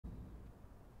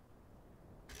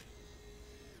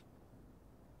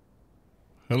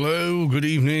Hello, good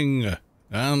evening,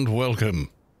 and welcome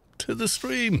to the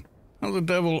stream. How the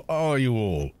devil are you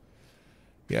all?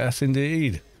 Yes,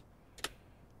 indeed.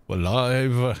 We're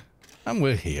live, and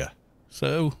we're here.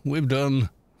 So, we've done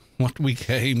what we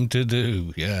came to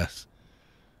do, yes.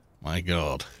 My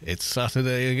God, it's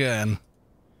Saturday again.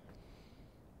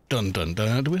 Dun dun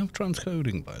dun. Do we have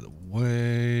transcoding, by the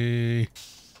way?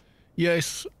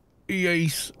 Yes,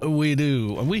 yes, we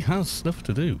do. And we have stuff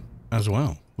to do as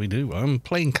well. We do. I'm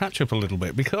playing catch-up a little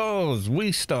bit because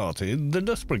we started the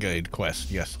Dust Brigade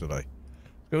quest yesterday.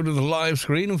 Go to the live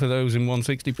screen, and for those in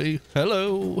 160p,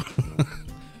 hello!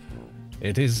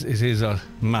 It is a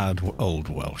mad old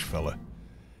Welsh fella.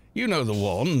 You know the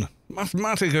one.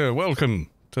 Mathematica,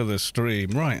 welcome to the stream.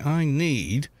 Right, I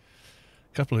need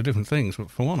a couple of different things,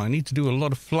 but for one, I need to do a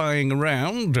lot of flying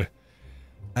around.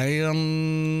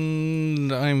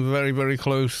 And I'm very, very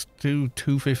close to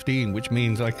 215, which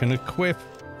means I can equip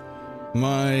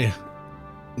my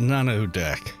Nano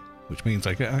deck, which means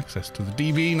I get access to the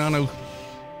DB Nano,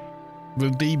 the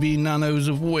DB Nanos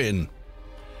of Win.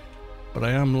 But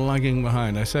I am lagging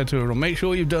behind. I said to her, make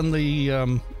sure you've done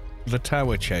the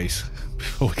tower chase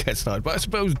before we get started. But I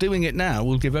suppose doing it now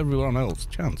will give everyone else a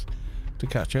chance to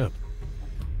catch up.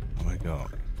 Oh my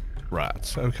God.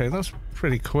 Rats. Okay, that's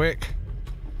pretty quick.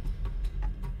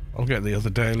 I'll get the other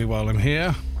daily while I'm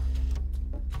here.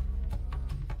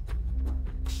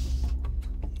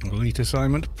 Elite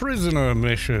assignment, prisoner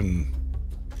mission.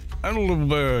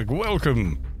 Heidelberg,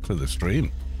 welcome to the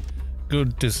stream.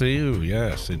 Good to see you,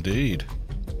 yes, indeed.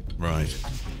 Right.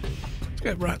 Let's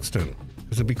get rats done.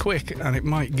 Because it'll be quick, and it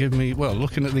might give me, well,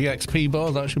 looking at the XP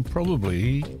bar, that should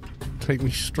probably take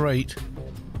me straight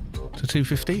to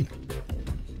 215.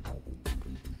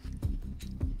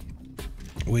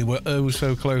 We were oh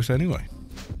so close anyway.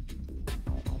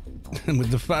 And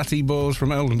with the fatty balls from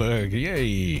Eldenberg,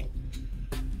 yay!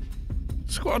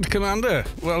 Squad Commander,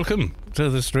 welcome to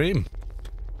the stream.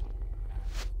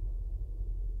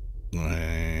 Where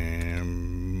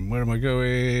am I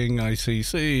going?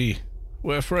 ICC,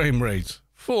 where frame rates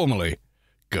formally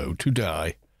go to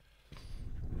die.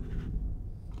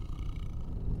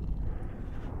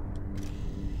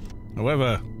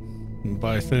 However,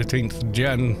 by 13th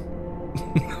gen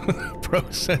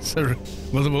processor,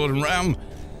 motherboard and RAM,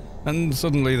 and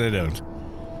suddenly they don't.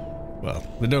 Well,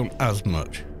 they don't as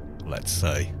much, let's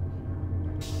say.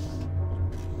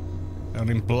 And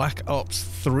in Black Ops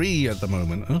 3 at the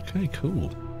moment. Okay, cool.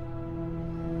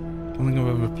 I don't think I've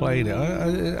ever played it.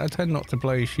 I tend not to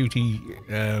play shooty,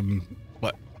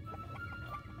 like,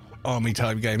 army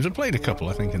type games. I've played a couple,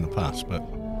 I think, in the past, but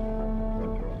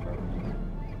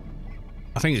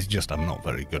I think it's just I'm not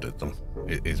very good at them.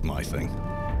 It is my thing.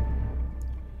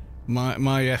 My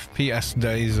FPS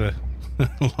days are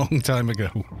a long time ago,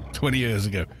 20 years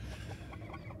ago.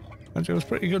 Actually, I was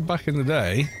pretty good back in the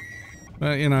day,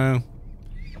 but you know.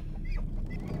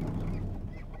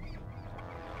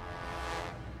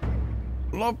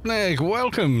 Lopnik,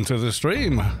 welcome to the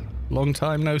stream. Long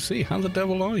time no see. How the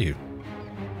devil are you?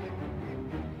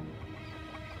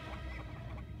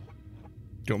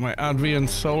 Got my Advian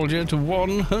soldier to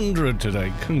 100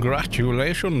 today.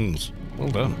 Congratulations. Well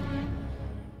done.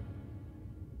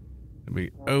 I'll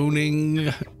be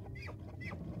owning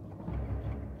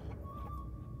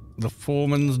the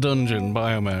Foreman's Dungeon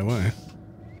biome, won't I?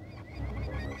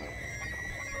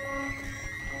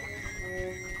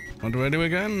 What do I do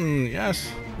again?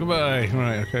 Yes. Goodbye.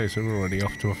 Right, okay, so we're already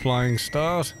off to a flying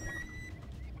start.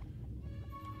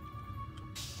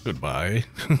 Goodbye.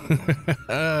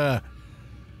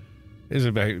 It's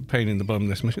a pain in the bum,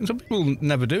 this mission. Some people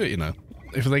never do it, you know.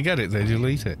 If they get it, they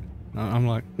delete it. I'm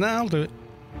like, nah, I'll do it.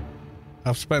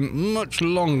 I've spent much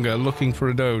longer looking for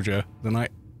a doja than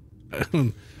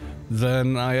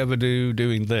I ever do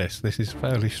doing this. This is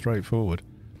fairly straightforward.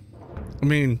 I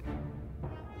mean,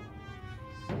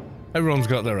 everyone's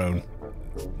got their own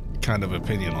kind of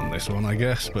opinion on this one, I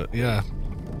guess, but yeah.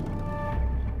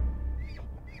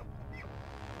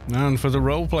 And for the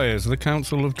role players, the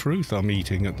Council of Truth are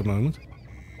meeting at the moment.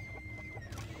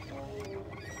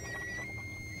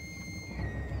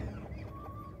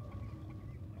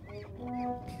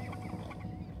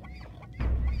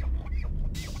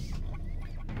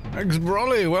 Eggs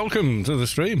Brolly, welcome to the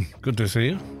stream. Good to see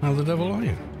you. How the devil are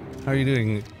you? How are you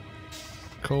doing?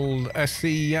 Cold SC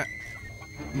yet?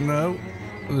 No,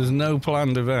 there's no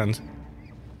planned event.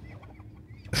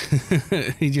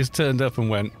 He just turned up and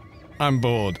went, I'm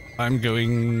bored. I'm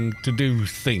going to do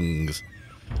things.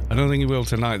 I don't think he will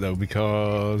tonight, though,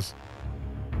 because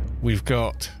we've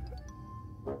got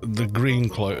the Green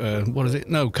Cloak... what is it?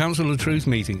 No, Council of Truth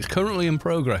meeting. It's currently in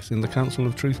progress in the Council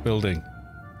of Truth building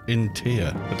in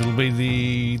tier, but it'll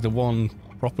be the one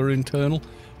proper internal.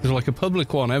 There's like a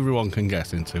public one everyone can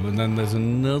get into, and then there's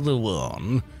another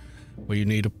one where you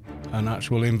need an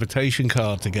actual invitation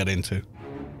card to get into.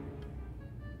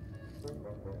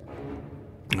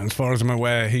 And as far as I'm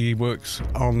aware, he works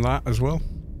on that as well.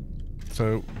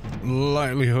 So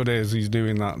likelihood is he's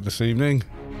doing that this evening.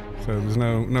 So there's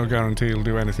no guarantee he'll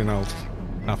do anything else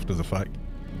after the fact.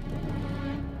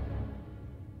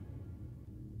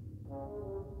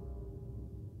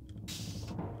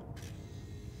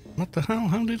 What the hell?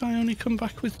 How did I only come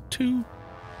back with 2?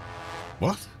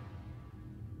 What?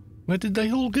 Where did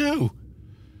they all go?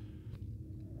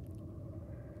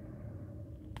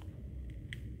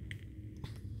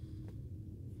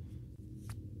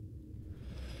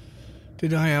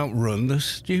 Did I outrun the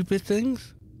stupid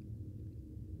things?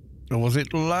 Or was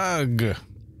it lag?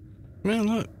 Yeah,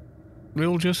 look. They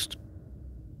all just...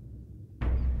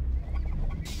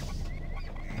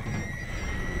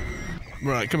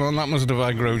 Right, come on, that must have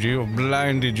aggroed you or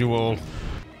blinded you all.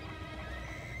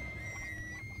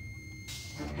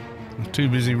 I'm too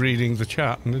busy reading the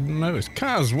chat and didn't notice.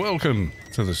 Kaz, welcome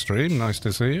to the stream. Nice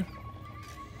to see you.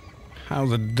 How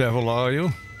the devil are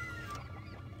you?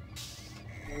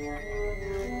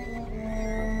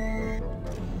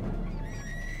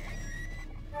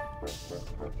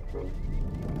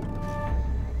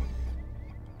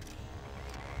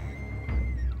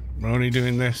 We're only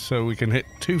doing this so we can hit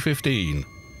 215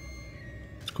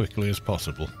 as quickly as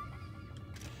possible.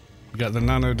 Get the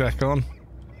Nano deck on.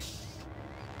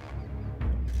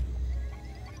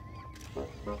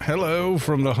 Hello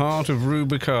from the heart of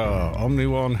Rubicar, Omni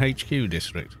 1 HQ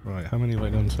district. Right, how many have I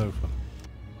done so far?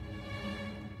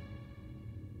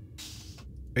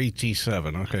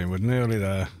 87. Okay, we're nearly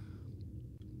there.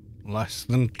 Less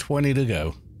than 20 to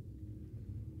go.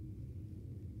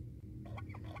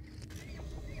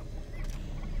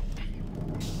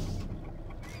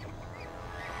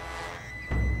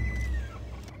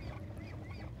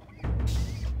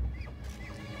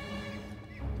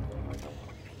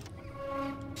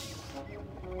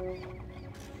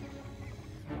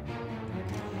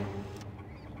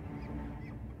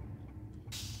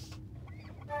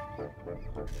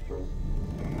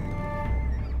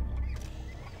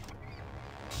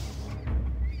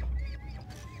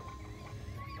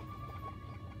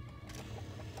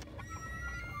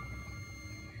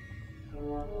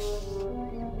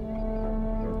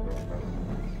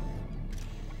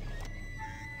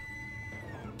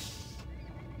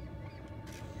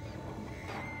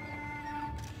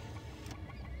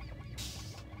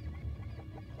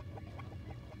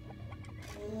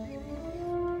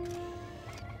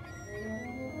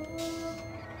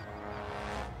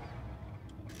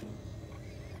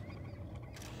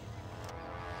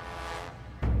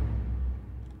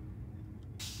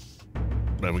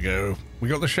 There we go. We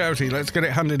got the shouty. Let's get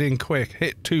it handed in quick.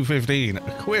 Hit 215.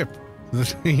 Equip the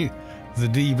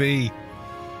DB.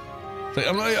 So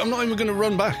I'm not even going to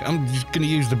run back. I'm just going to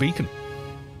use the beacon.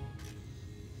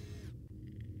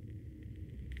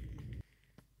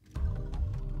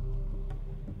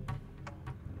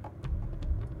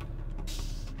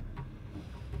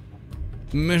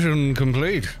 Mission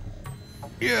complete.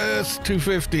 Yes,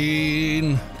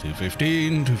 215.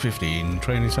 215. 215.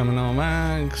 Training seminar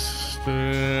max.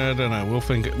 I don't know. We'll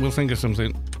think of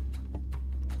something.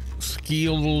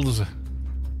 Skills. Let's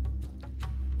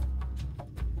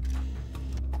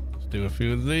do a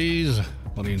few of these.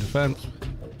 Body and defense.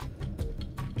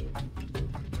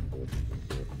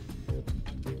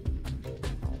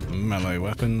 Melee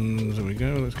weapons. There we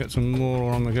go. Let's get some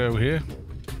more on the go here.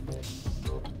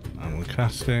 And we're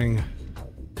casting.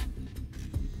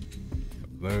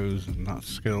 Those and that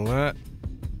skill there.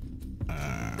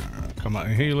 Combat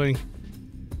and healing.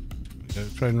 Go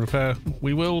train repair.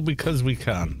 We will because we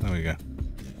can. There we go.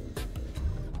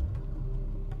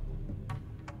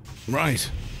 Right.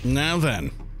 Now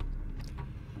then.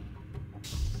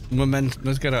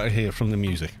 Let's get out of here from the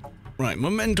music. Right.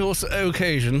 Momentous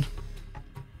occasion.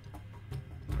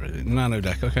 Nano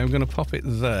deck. Okay, I'm going to pop it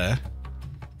there.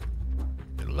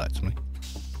 It lets me.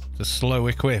 It's a slow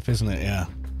equip, isn't it? Yeah.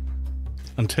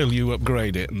 Until you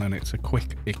upgrade it, and then it's a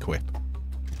quick equip.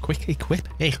 Quick equip.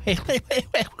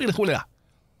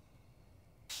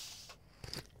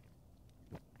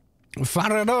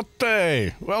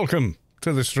 Faradotte, welcome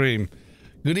to the stream.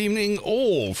 Good evening,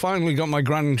 all. Finally got my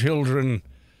grandchildren.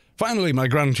 Finally, my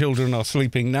grandchildren are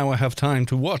sleeping. Now I have time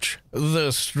to watch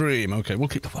the stream. Okay, we'll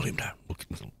keep the volume down.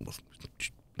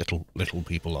 Little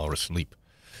people are asleep,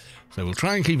 so we'll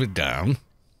try and keep it down.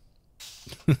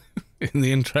 In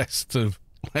the interest of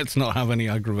let's not have any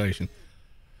aggravation.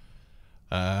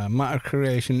 Matter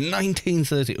creation,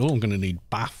 1930. Oh, I'm going to need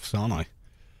baths, aren't I?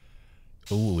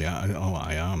 Oh, yeah. Oh,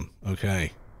 I am.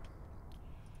 Okay.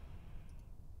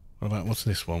 What about, what's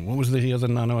this one? What was the other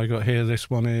nano I got here? This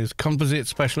one is composite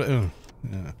special. Oh,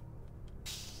 yeah.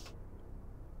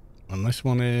 And this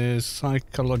one is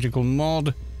psychological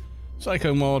mod,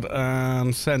 psycho mod,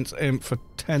 and sense imp for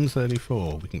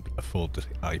 1034. We can afford the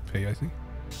IP, I think.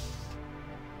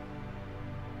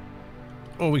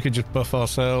 Or we could just buff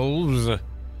ourselves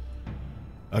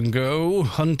and go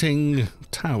hunting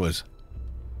towers.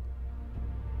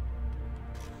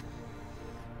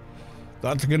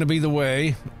 That's going to be the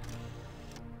way.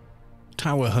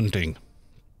 Tower hunting.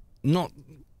 Not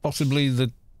possibly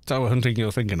the tower hunting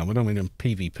you're thinking of. I don't mean in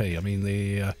PvP. I mean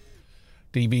the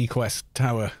DB quest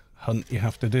tower hunt you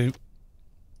have to do.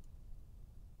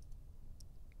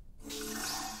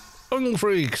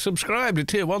 Ungfreak, subscribe to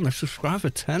tier 1. They've subscribed for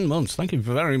 10 months. Thank you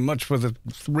very much for the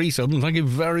 3 subs. Thank you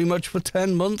very much for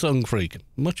 10 months, Ungfreak.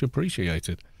 Much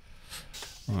appreciated.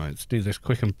 Alright, let's do this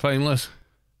quick and painless.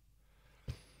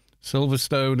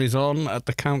 Silverstone is on at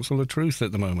the Council of Truth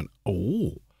at the moment.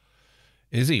 Oh,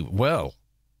 is he? Well,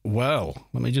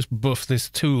 let me just buff this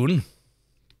tune.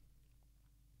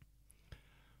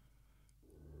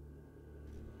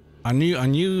 I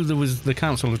knew there was the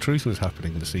Council of Truth was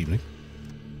happening this evening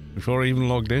before I even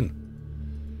logged in.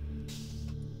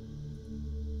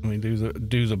 Let me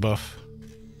do the buff.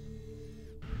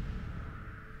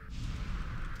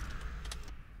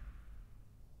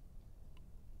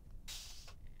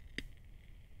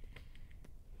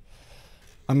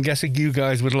 I'm guessing you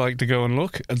guys would like to go and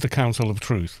look at the Council of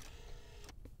Truth.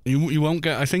 You won't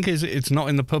get. I think it's not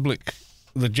in the public,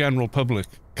 the general public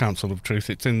Council of Truth.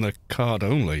 It's in the card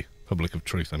only public of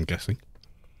truth. I'm guessing.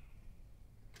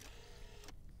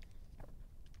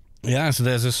 Yes,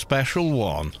 there's a special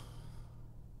one.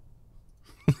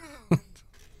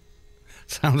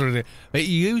 Sounds ridiculous. It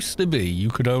used to be you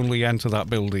could only enter that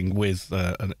building with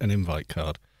an invite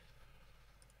card.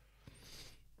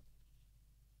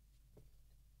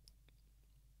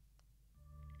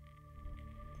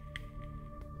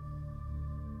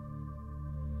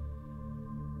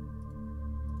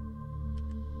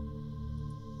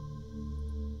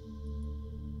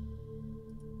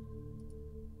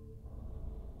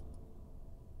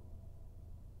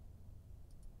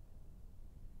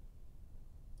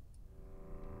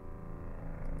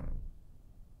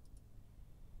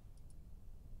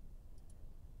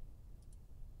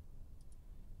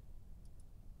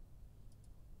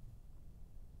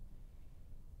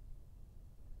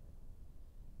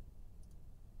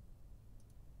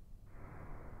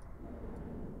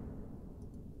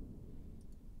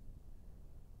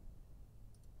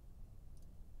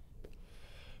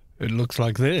 It looks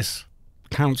like this.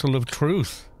 Council of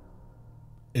Truth.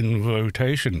 In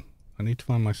rotation. I need to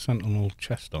find my Sentinel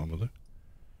chest armor though.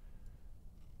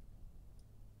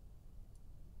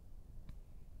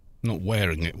 Not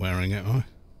wearing it, am I?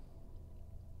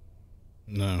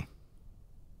 No.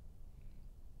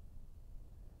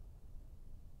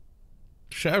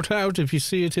 Shout out if you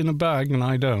see it in a bag and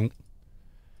I don't.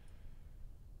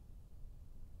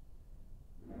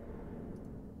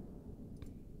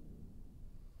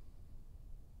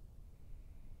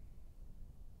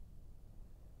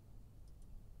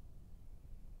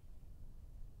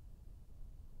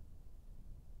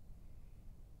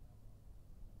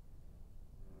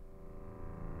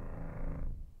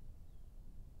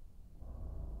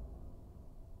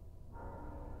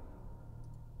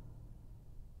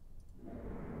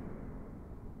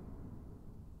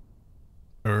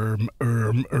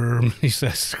 He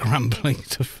says, scrambling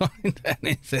to find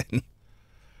anything.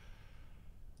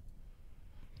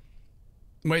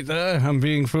 Wait there, I'm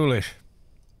being foolish.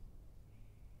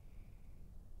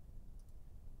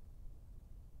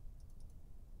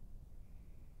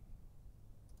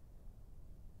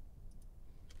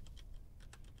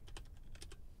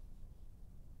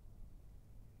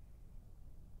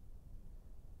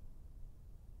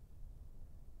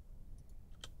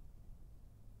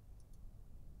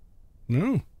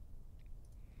 No.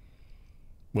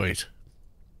 Wait.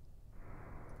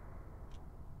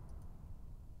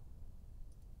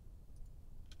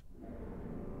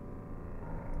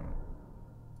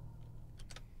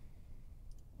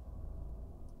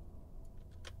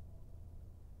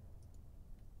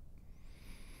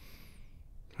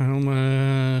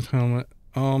 Helmet,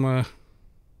 armor.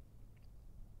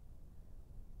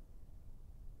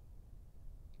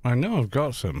 I know I've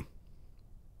got some.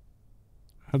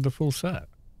 Had the full set.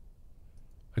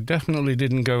 I definitely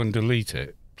didn't go and delete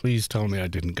it. Please tell me I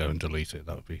didn't go and delete it.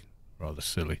 That would be rather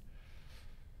silly.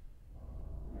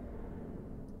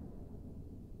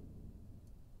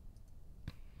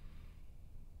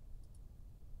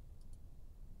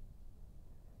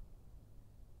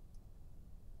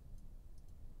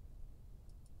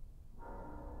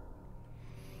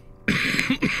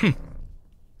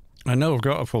 I know I've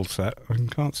got a full set. I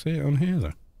can't see it on here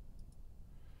though.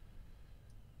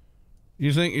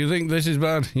 You think this is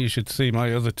bad? You should see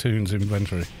my other tunes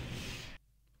inventory.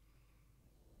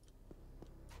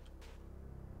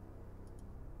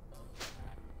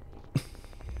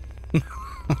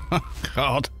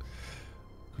 God.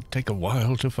 It'd take a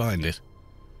while to find it.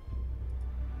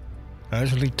 I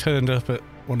actually turned up at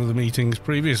one of the meetings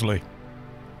previously.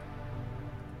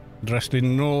 Dressed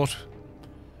in naught.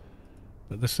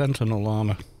 But the Sentinel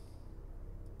armour.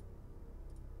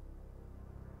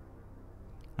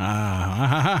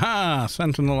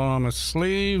 Sentinel armour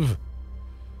sleeve.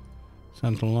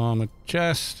 Sentinel armour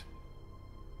chest.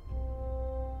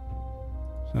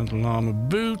 Sentinel armour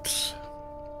boots.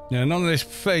 Yeah, none of this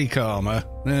fake armour.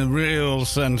 They're real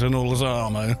Sentinel's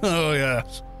armour. Oh,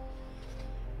 yes.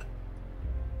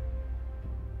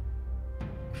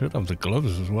 Should have the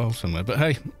gloves as well somewhere, but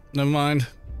hey, never mind.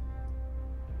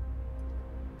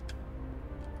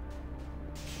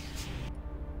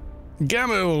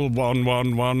 Gamil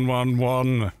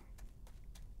 11111.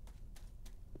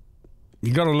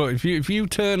 You gotta look, if you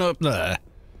turn up there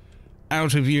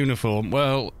out of uniform,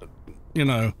 well, you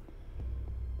know,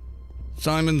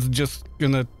 Simon's just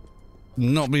gonna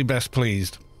not be best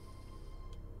pleased.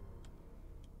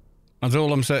 That's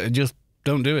all I'm saying. Just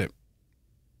don't do it.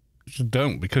 Just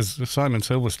don't, because Simon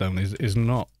Silverstone is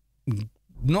not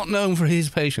known for his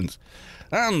patience.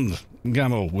 And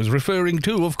Gamil was referring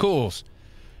to, of course,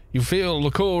 you feel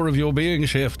the core of your being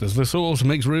shift as the source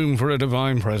makes room for a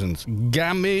divine presence.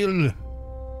 Gamil.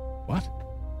 What?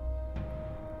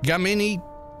 Ganimini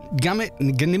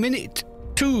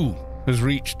 2 has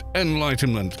reached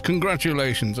enlightenment.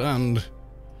 Congratulations, and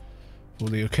for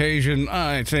the occasion,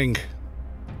 I think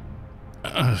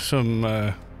some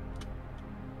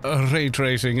ray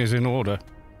tracing is in order.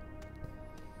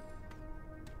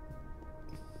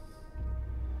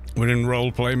 We're in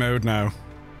roleplay mode now.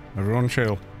 Everyone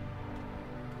chill.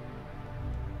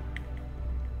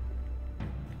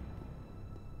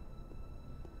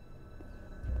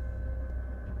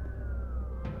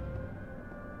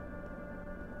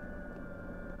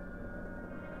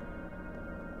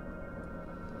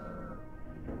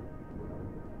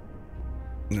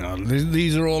 Now,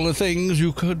 these are all the things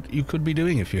you could be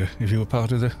doing if you were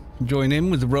part of the join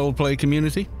in with the roleplay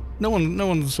community. No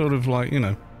one's sort of like, you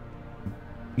know,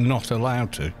 not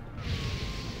allowed to.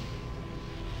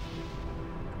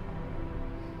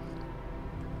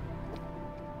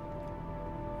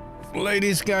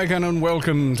 Lady Sky Cannon,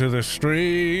 welcome to the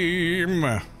stream.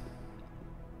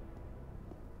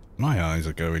 My eyes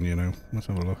are going, you know. Let's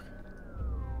have a look.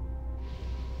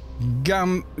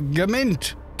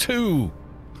 Gamint 2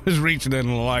 has reached an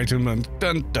enlightenment.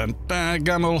 Dun dun dun.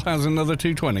 Gamil has another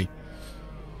 220.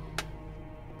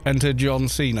 Enter John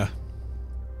Cena.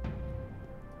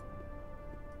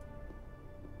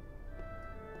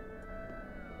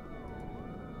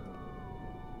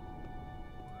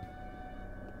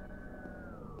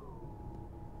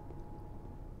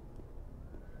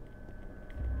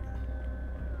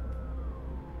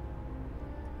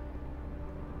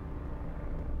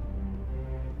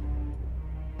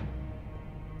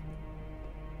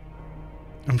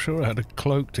 I'm sure I had a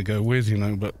cloak to go with, you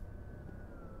know, but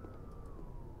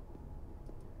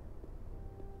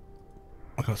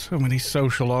I've got so many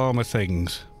social armor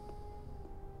things.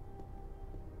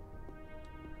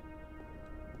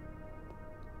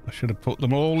 I should have put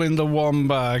them all in the one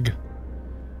bag.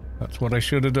 That's what I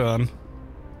should have done.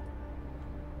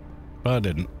 But I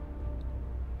didn't.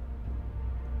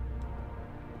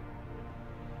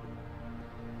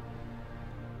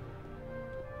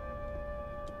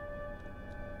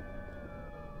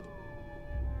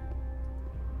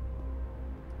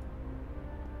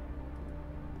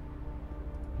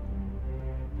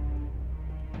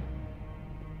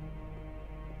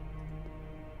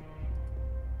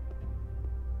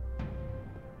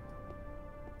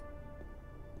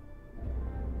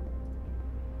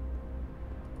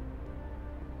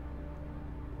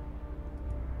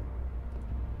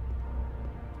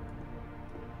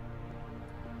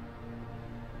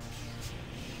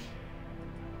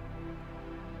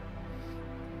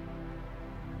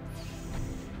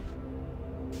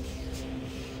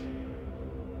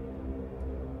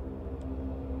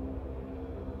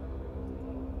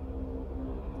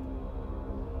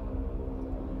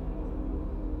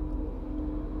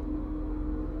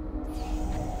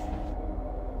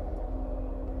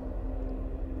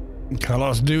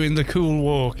 Carlos doing the cool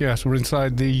walk. Yes, we're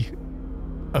inside the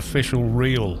official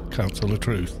real Council of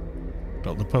Truth,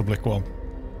 not the public one.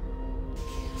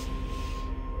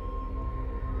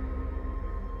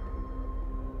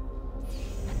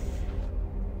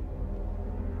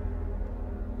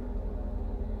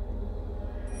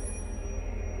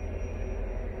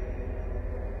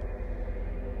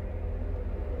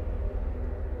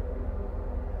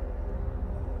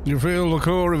 You feel the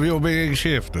core of your being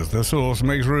shift as the source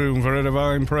makes room for a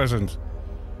divine presence.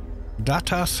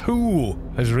 Datas Who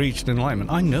has reached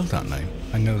enlightenment. I know that name.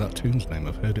 I know that tomb's name.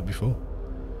 I've heard it before.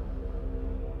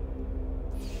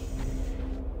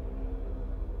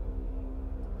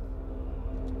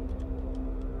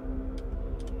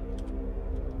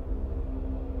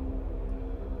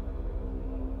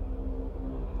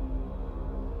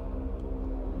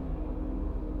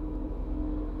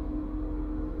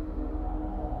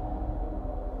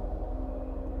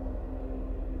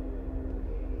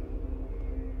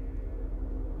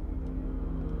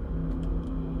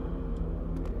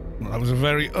 That was a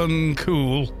very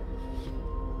uncool.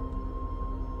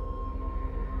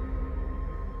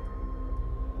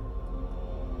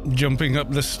 Jumping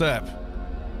up the step.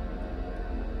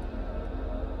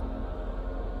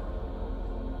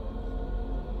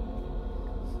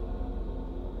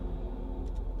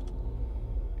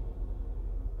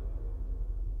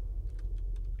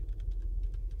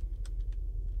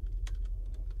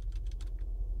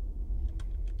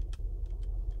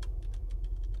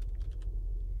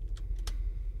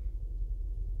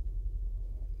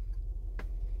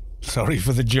 Sorry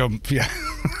for the jump, yeah.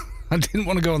 I didn't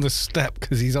want to go on the step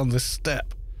because he's on the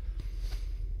step.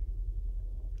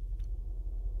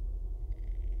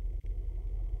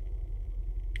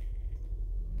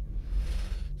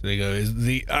 There you go, is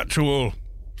the actual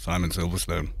Simon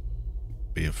Silverstone.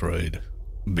 Be afraid.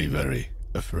 Be very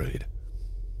afraid.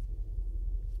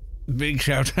 Big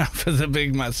shout out for the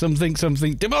big man. Something,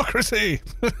 democracy!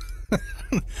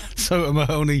 So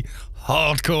Mahoney,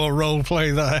 hardcore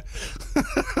roleplay there.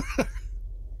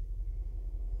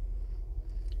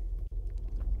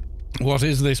 What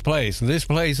is this place? This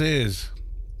place is,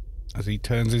 as he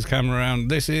turns his camera around,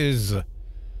 this is, I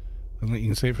think you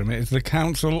can see it from here, it's the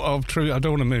Council of Truth. I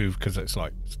don't want to move because it's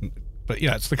like, but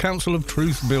yeah, it's the Council of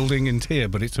Truth building in Tyr,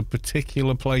 but it's a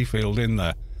particular playfield in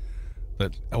there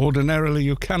that ordinarily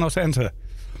you cannot enter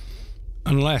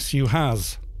unless you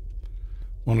has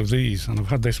one of these, and I've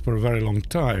had this for a very long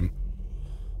time.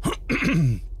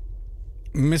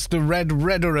 Mr. Red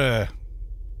Redderer.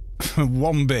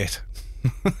 One bit.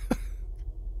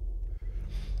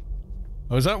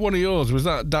 Oh, is that one of yours? Was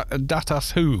that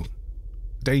Datas Who?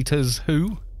 Data's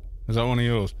Who? Is that one of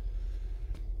yours?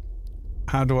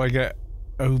 How do I get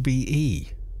OBE?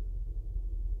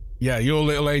 Yeah, your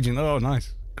little agent. Oh,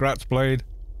 nice. Grats Blade.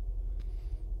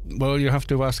 Well, you have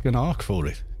to ask an ARC for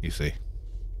it, you see.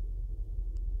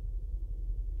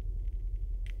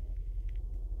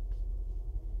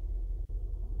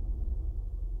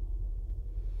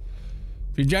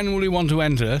 If you genuinely want to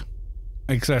enter,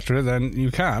 etc., then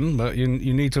you can, but you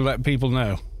need to let people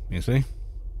know, you see.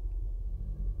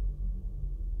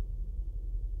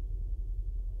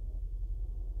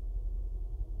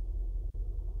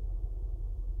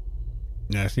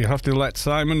 Yes, you have to let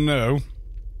Simon know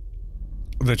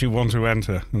that you want to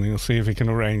enter, and you'll see if he can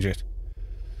arrange it.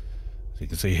 As you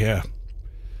can see here.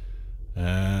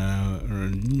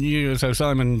 So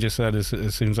Simon just said as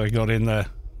soon as I got in there,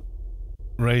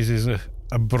 raises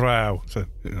a brow. So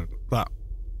that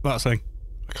thing,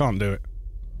 I can't do it.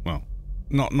 Well,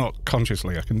 not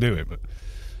consciously, I can do it, but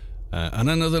and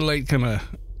another latecomer,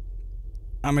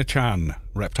 Amichan,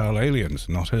 reptile aliens,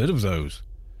 not heard of those.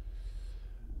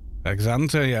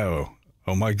 Exanteo,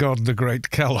 oh my god, the great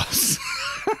Kellos.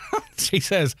 She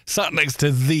says, sat next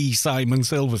to the Simon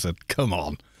Silverson. Come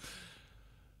on.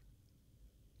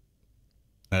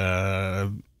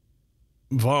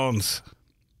 Vance,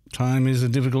 time is a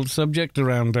difficult subject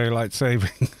around daylight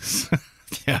savings.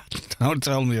 Yeah, don't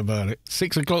tell me about it.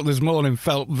 6 o'clock this morning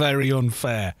felt very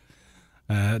unfair.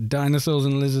 Dinosaurs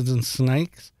and lizards and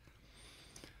snakes.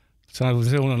 So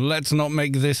let's not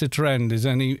make this a trend. It's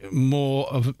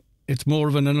more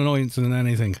of an annoyance than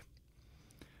anything.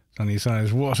 And he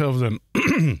says, what of them?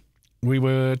 We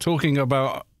were talking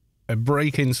about a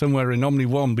break-in somewhere in Omni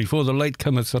 1 before the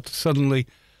latecomers suddenly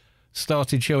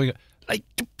started showing up. Like,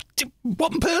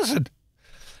 one person.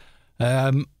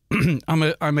 I'm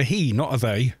a he, not a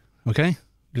they. Okay,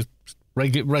 just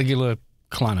regular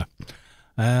clanner.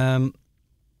 And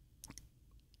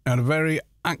very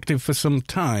active for some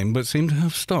time, but seem to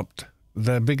have stopped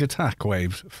their big attack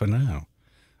waves for now.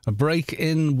 A break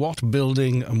in what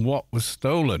building and what was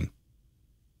stolen?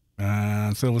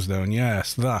 Silverstone,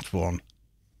 yes, that one.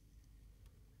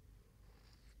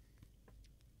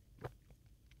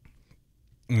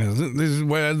 This is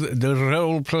where the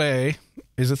role play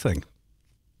is a thing.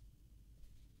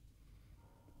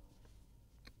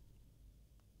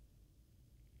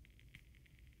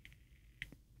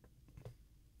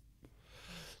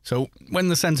 So, when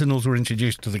the Sentinels were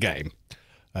introduced to the game,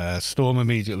 Storm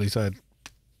immediately said,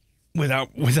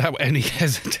 without any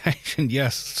hesitation,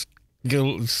 yes,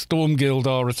 Storm Guild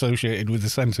are associated with the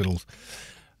Sentinels.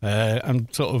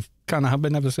 And sort of kind of have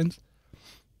been ever since.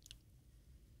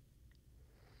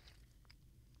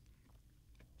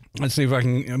 Let's see if I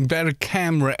can get a better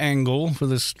camera angle for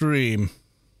the stream.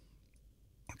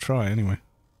 I'll try anyway.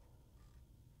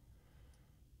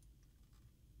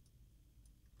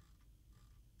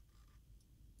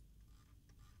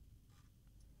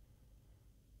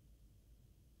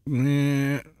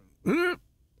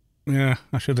 Yeah,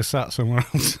 I should have sat somewhere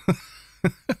else.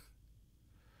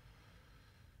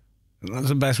 That's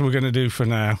the best we're going to do for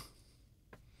now.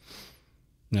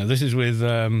 Now, this is with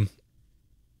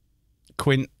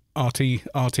Quint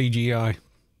RTGI,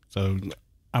 so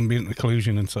ambient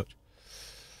occlusion and such.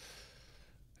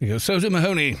 There you go. Sosa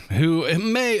Mahoney, who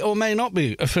may or may not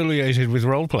be affiliated with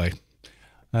roleplay.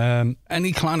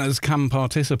 Any clanners can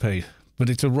participate, but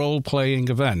it's a role-playing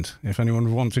event. If anyone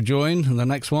would want to join, the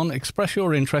next one, express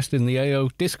your interest in the AO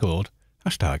Discord,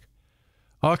 hashtag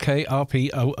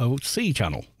RKRPOOC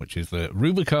channel, which is the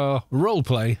Rubicar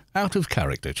Roleplay Out of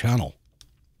Character channel.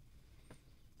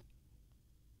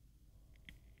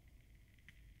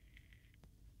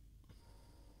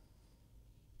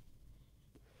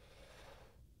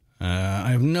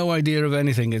 I have no idea of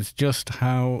anything. It's just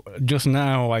now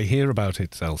I hear about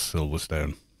it, Sells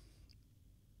Silverstone.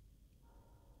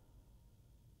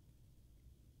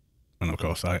 And of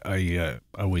course, I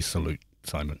always salute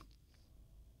Simon.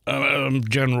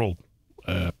 General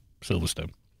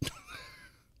Silverstone.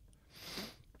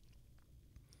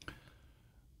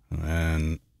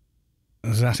 And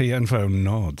Zatty Info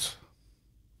nods.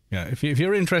 Yeah, if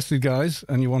you're interested, guys,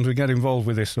 and you want to get involved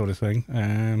with this sort of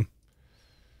thing,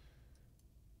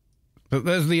 but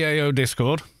there's the AO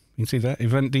Discord. You can see that.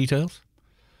 Event details.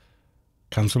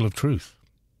 Council of Truth.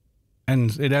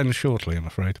 It ends shortly, I'm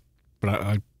afraid. But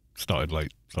I started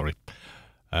late, sorry.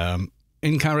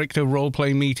 In-character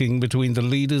role-play meeting between the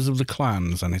leaders of the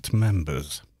clans and its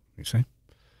members. You see?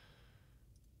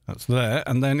 That's there.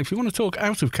 And then if you want to talk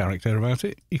out of character about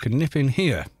it, you can nip in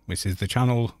here. This is the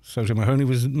channel Sosa Mahoney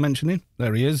was mentioning.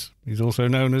 There he is. He's also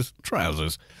known as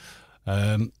Trousers.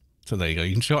 So there you go.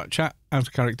 You can chat out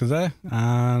of character there.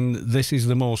 And this is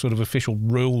the more sort of official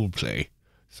role-play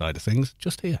side of things,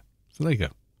 just here. So there you go.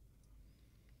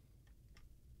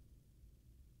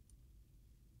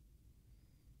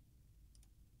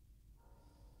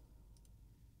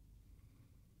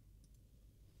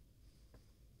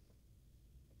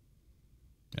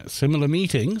 Similar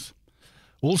meetings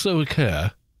also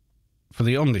occur for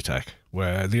the Omnitech,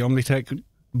 where the Omnitech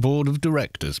Board of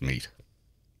Directors meet.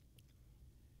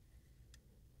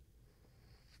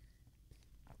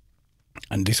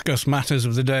 And discuss matters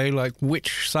of the day, like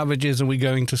which savages are we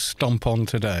going to stomp on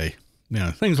today? You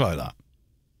know, things like that.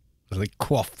 As they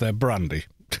quaff their brandy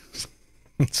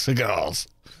and cigars.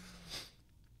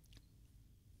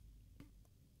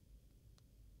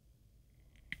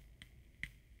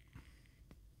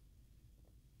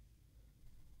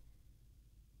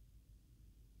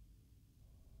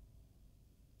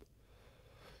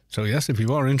 So yes, if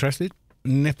you are interested,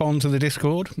 nip onto the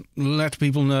Discord, let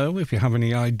people know if you have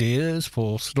any ideas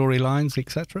for storylines,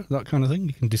 etc., that kind of thing.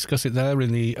 You can discuss it there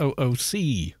in the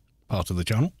OOC part of the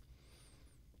channel.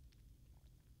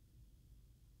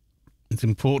 It's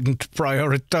important to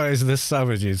prioritise the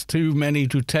savages, too many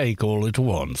to take all at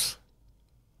once.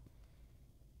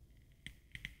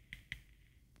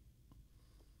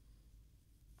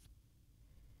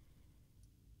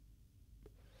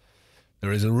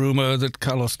 There is a rumour that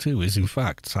Carlos too is in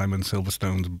fact Simon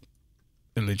Silverstone's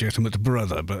illegitimate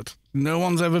brother, but no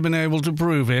one's ever been able to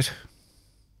prove it.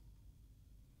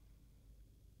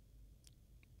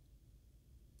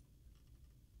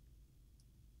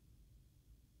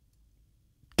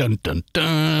 Dun dun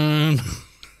dun!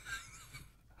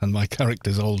 And my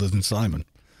character's older than Simon.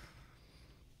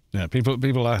 Yeah,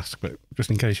 people ask, but just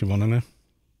in case you want to know.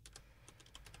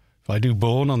 If I do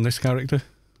Born on this character,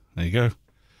 there you go.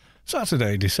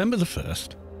 Saturday, December the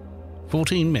 1st,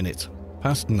 14 minutes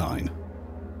past 9,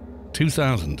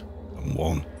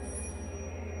 2001.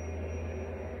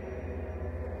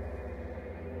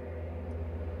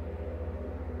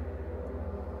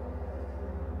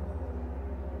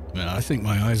 Yeah, I think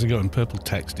my eyes are going. Purple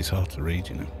text is hard to read,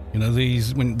 you know. You know,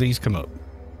 when these come up,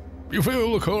 you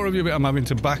feel the core of your bit. I'm having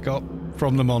to back up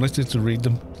from the monitor to read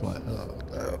them. It's like, oh.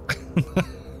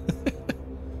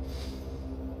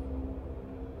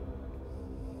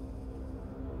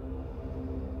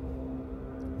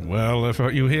 Well, if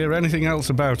you hear anything else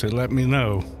about it, let me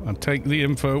know. I'll take the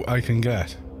info I can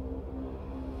get.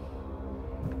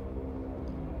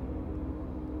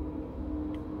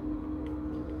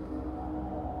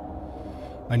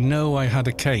 I know I had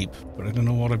a cape, but I don't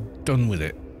know what I've done with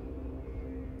it.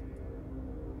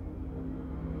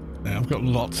 Yeah, I've got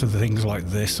lots of things like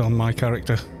this on my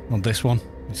character, on this one.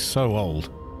 It's so old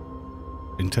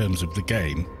in terms of the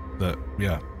game that,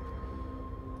 yeah.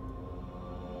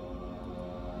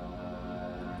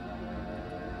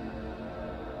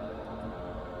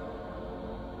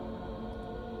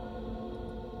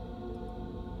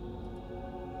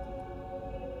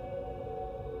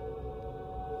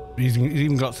 He's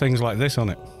even got things like this on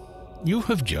it. You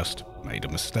have just made a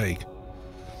mistake.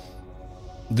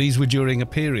 These were during a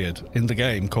period in the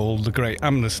game called the Great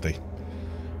Amnesty.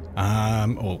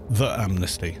 Or the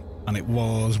Amnesty. And it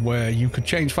was where you could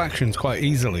change factions quite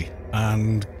easily.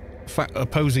 And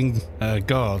opposing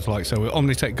guards, like so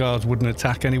Omnitech guards wouldn't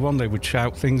attack anyone. They would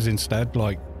shout things instead,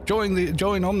 like, join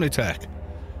Omnitech.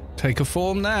 Take a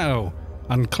form now.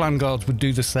 And clan guards would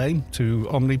do the same to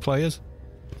Omni players.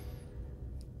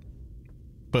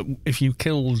 But if you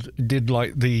did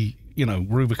like the, you know,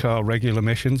 Rubicar regular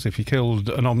missions, if you killed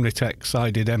an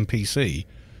Omnitech-sided NPC,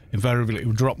 invariably it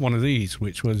would drop one of these,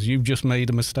 which was, you've just made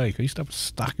a mistake. I used to have a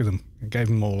stack of them. I gave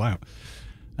them all out.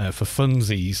 For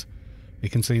funsies, you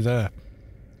can see there.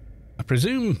 I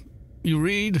presume you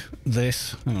read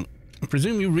this. I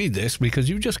presume you read this because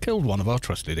you just killed one of our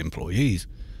trusted employees.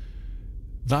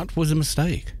 That was a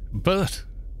mistake, but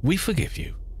we forgive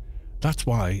you.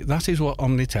 That is what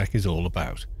Omnitech is all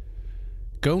about.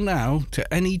 Go now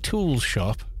to any tools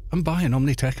shop and buy an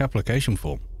Omnitech application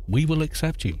form. We will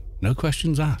accept you. No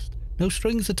questions asked. No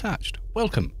strings attached.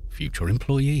 Welcome, future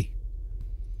employee.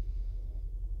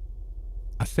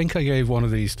 I think I gave one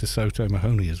of these to Soto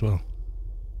Mahoney as well.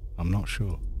 I'm not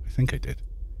sure. I think I did.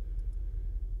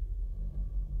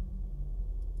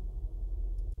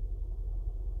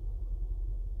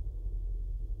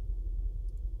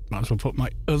 Might as well put my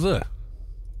other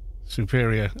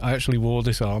superior. I actually wore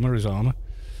this armour as armour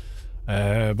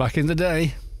back in the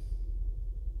day.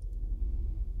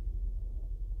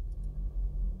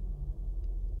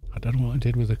 I don't know what I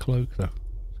did with the cloak though.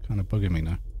 It's kind of bugging me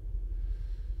now.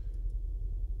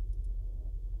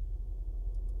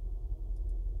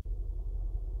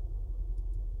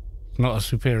 It's not a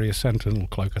superior sentinel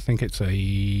cloak. I think it's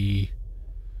a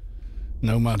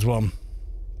Nomad's one.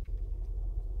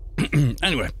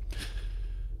 Anyway.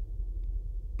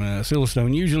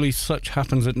 Silverstone, usually such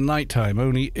happens at night time.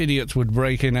 Only idiots would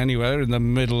break in anywhere in the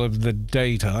middle of the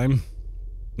daytime.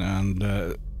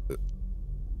 And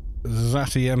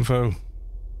Zatty info,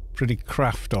 pretty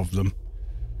craft of them.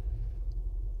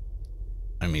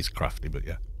 I mean, he's crafty, but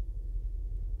yeah.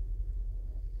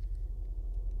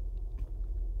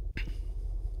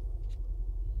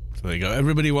 So there you go.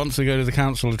 Everybody wants to go to the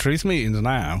Council of Truth meetings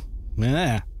now.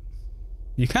 Yeah.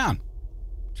 You can.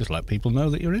 Just let people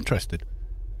know that you're interested.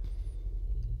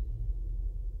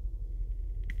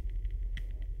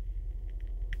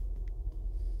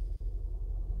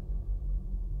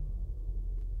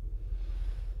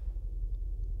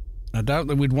 I doubt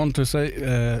that we'd want to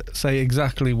say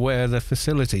exactly where the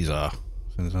facilities are.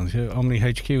 Since Omni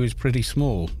HQ is pretty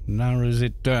small. Narrows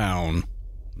it down.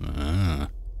 Ah.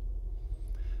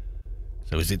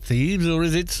 So is it thieves or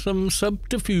is it some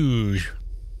subterfuge?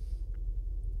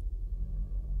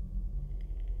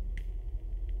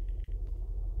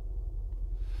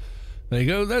 There you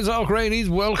go. There's Arc Rainies.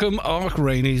 Welcome, Arc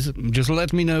Rainies. Just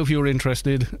let me know if you're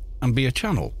interested and be a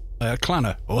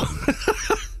clanner. Or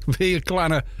be a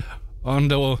clanner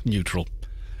and or neutral.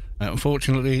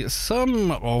 Unfortunately, some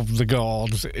of the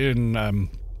guards in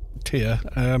tier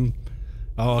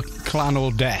are clan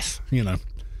or death, you know.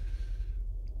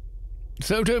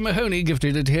 Soto Mahoney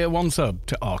gifted a tier 1 sub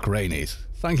to Arc Rainies.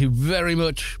 Thank you very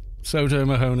much, Soto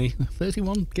Mahoney.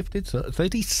 31 gifted subs.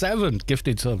 37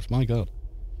 gifted subs, my God.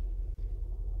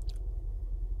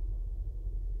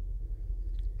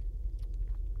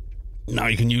 Now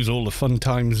you can use all the fun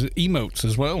times emotes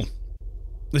as well.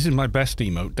 This is my best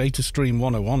emote. DataStream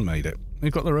 101 made it.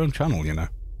 They've got their own channel, you know.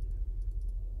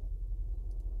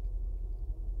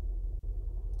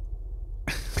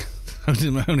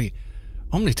 Mahoney,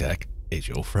 Omnitech is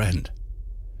your friend.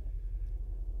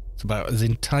 It's about as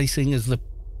enticing as the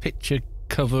picture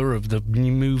cover of the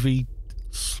movie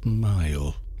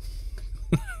Smile.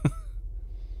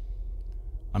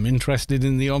 I'm interested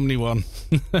in the Omni one.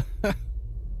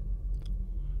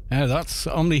 Yeah, that's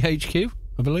Omni HQ,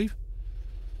 I believe.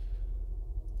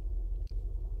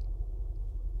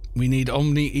 We need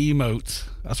Omni emotes.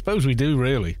 I suppose we do,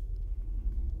 really.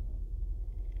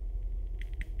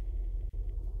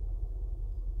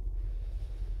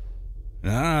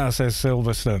 Ah, says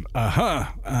Silverstone.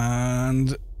 Aha!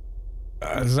 And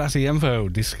Zatty Info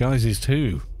disguises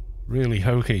too. Really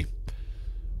hokey.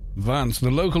 Vance, the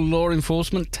local law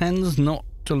enforcement tends not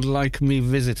to like me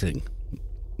visiting.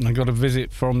 I got a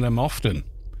visit from them often.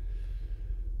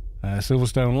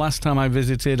 Silverstone, last time I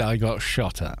visited, I got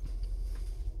shot at.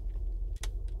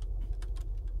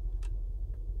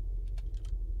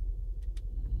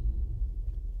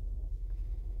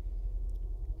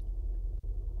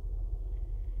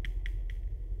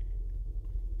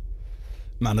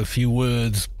 Man, a few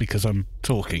words because I'm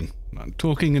talking.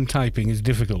 Talking and typing is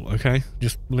difficult, okay?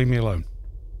 Just leave me alone.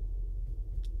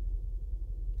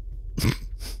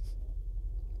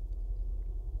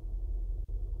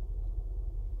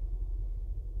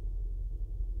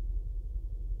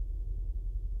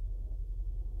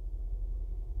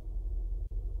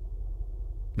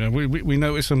 Yeah, we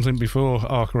noticed something before,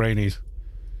 Arc Rainies.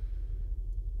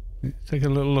 Take a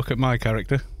little look at my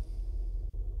character.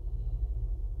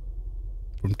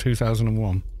 From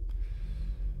 2001.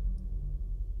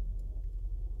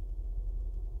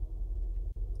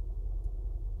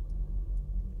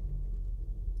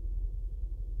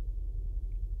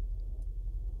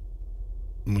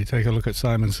 And we take a look at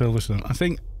Simon Silverstone. I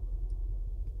think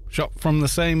shot from the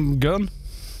same gun.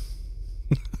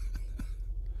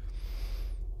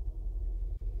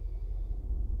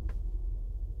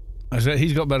 I said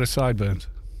he's got better sideburns.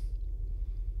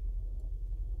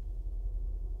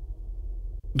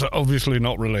 They're obviously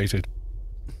not related.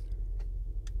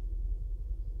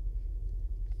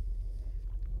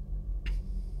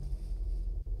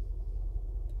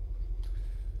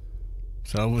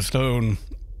 Silverstone.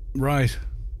 Right.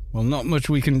 Well, not much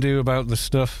we can do about the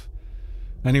stuff.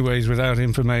 Anyways, without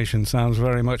information, sounds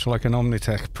very much like an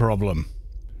Omnitech problem.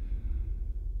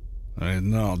 It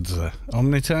nods.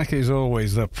 Omnitech is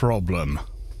always the problem.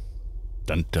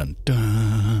 Dun dun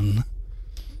dun.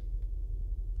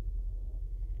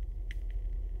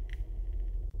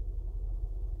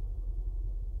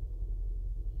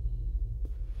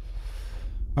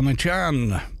 I mean,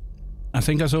 Chan, I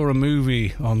think I saw a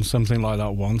movie on something like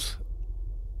that once.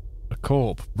 A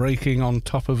corp breaking on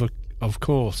top of of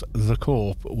course, the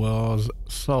corp was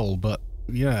Sol, but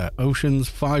yeah, Ocean's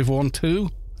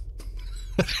 512?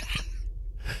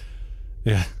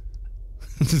 Yeah.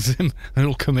 They're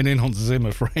all coming in on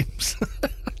Zimmer frames.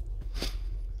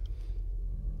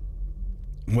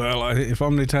 Well, if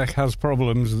Omnitech has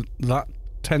problems, that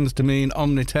tends to mean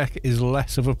Omnitech is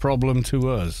less of a problem to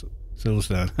us.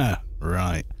 Silverstone. Ha,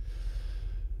 right.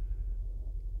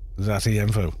 Zatty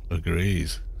Info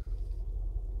agrees.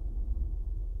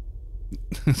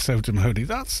 So to Modi,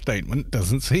 that statement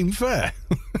doesn't seem fair.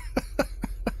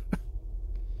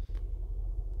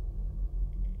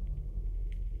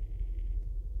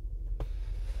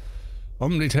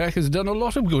 Omnitech has done a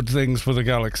lot of good things for the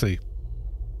galaxy,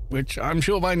 which I'm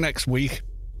sure by next week,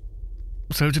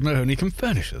 So to Mahoney can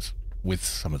furnish us with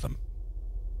some of them.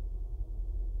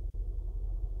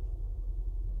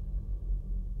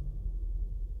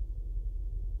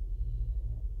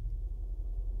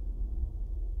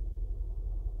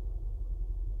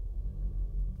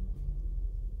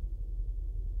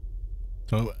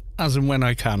 So, as and when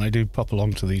I can, I do pop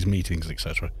along to these meetings,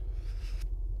 etc.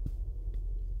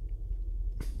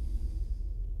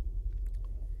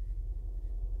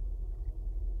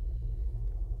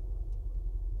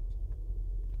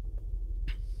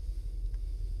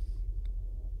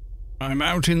 I'm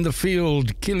out in the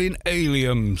field killing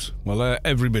aliens. Well, they're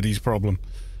everybody's problem.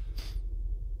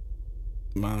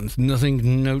 There's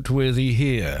nothing noteworthy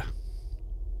here.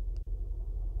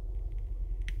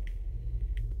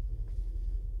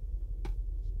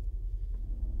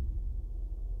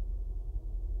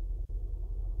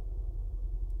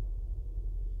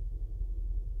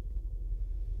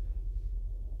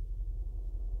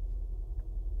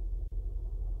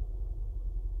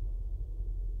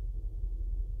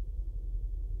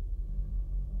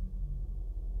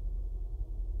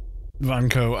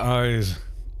 Vanco eyes.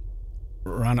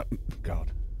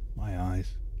 God, my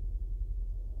eyes.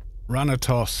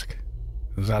 Ranatosk.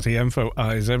 Zatiemfo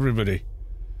eyes everybody.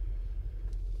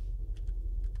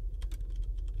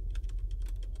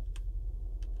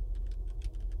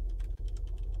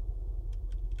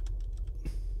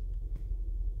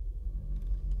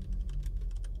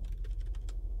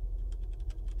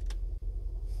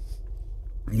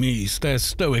 Me stares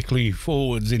stoically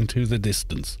forwards into the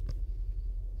distance.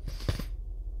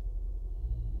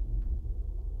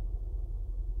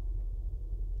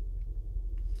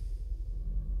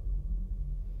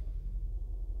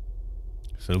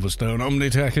 Silverstone,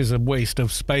 Omnitech is a waste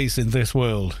of space in this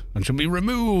world and should be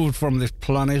removed from this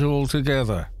planet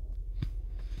altogether.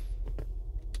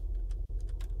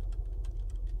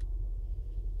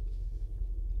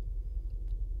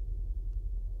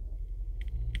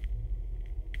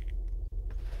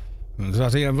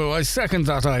 Zati Envo, I second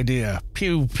that idea.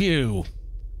 Pew, pew.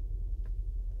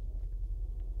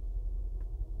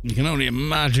 You can only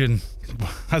imagine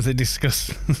as they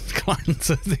discuss clients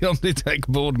at the Omnitech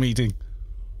board meeting.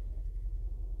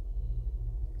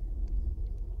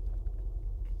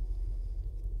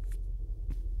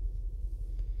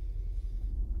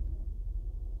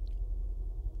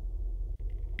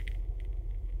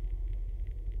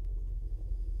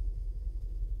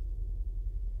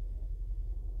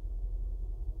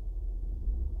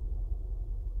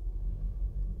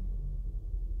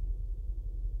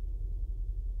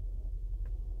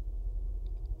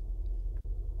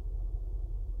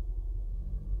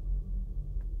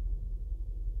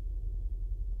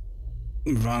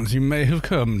 Vance, you may have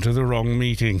come to the wrong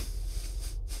meeting.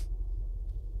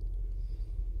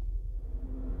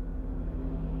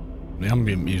 The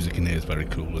ambient music in here is very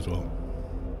cool as well.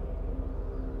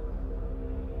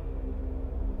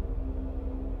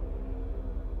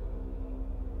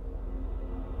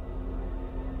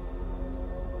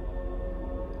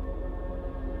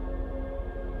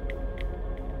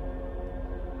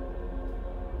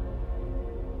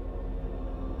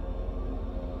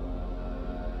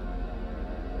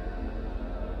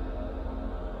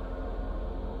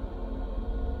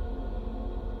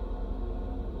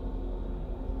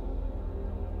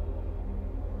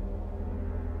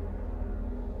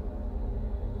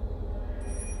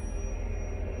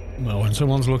 Well, when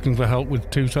someone's looking for help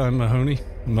with two-time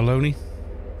Maloney,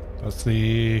 that's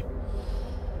the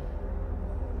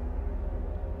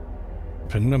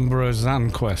Penumbra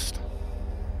Zan quest.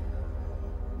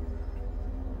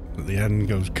 At the end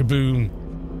goes kaboom.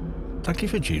 Thank you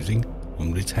for choosing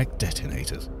Omnitech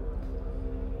detonators.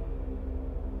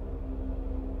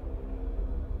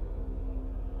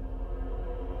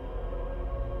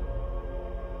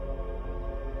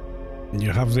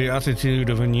 You have the attitude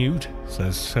of a newt,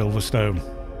 says Silverstone.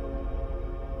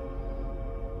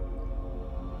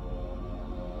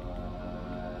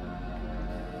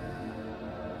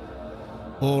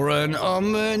 Or an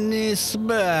Omni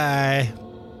spy.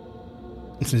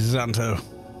 This is Xanto.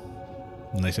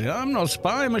 And they say, I'm not a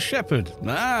spy, I'm a shepherd.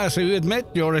 Ah, so you admit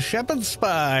you're a shepherd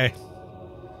spy.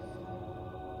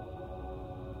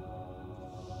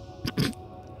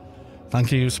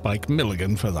 Thank you, Spike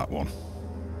Milligan, for that one.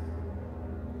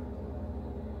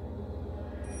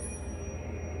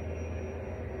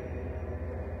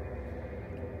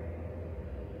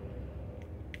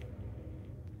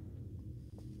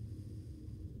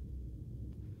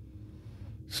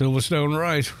 Silverstone,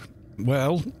 right.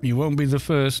 Well, you won't be the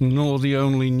first nor the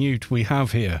only newt we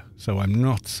have here, so I'm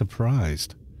not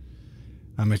surprised.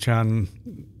 Amichan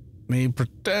may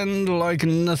pretend like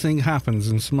nothing happens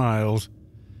and smiles,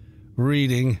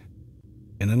 reading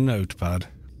in a notepad.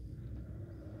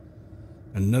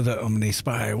 Another Omni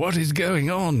spy. What is going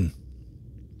on?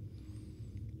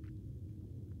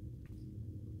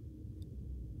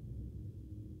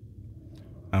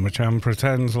 Amichan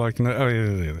pretends like no. Oh,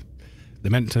 yeah. They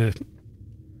meant to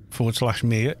 /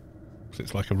 me it, so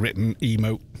it's like a written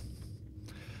emote.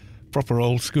 Proper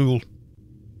old school.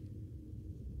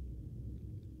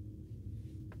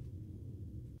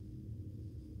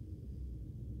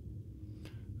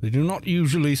 They do not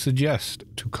usually suggest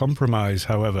to compromise,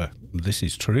 however. This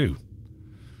is true,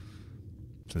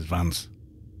 says Varance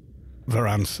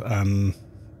and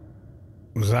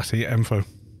Zati Info.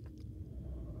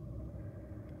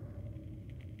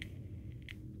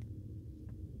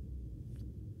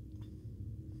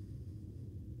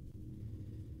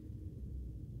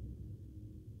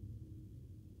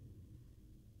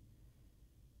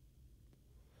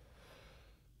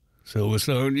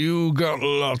 Silverstone, you got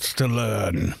lots to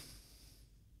learn.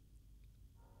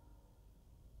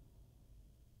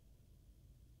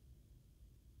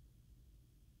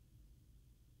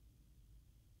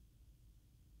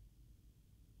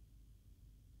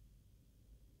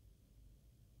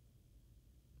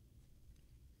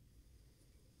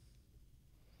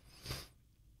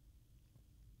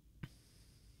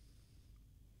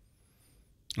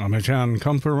 Amichan,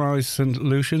 compromise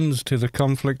solutions to the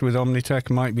conflict with Omnitech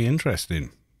might be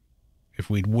interesting. If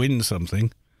we'd win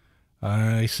something,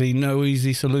 I see no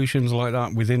easy solutions like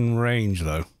that within range,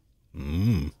 though.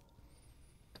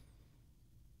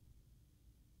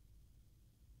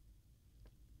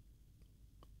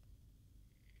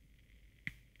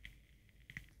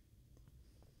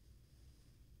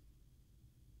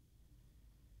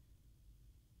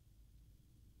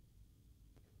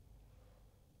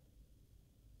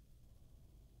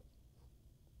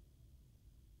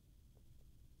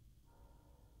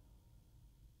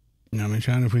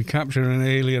 Amichan, if we capture an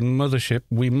alien mothership,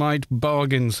 we might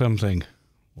bargain something.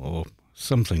 Or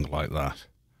Something like that.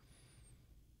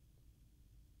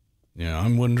 Yeah,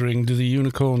 I'm wondering, do the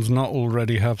unicorns not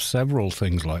already have several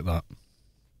things like that?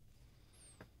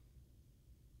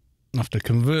 After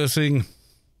conversing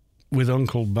with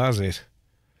Uncle Bazit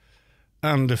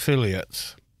and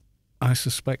affiliates, I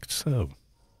suspect so.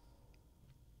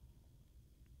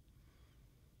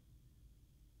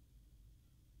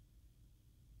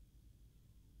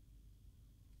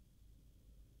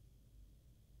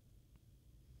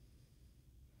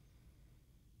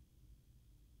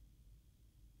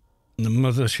 The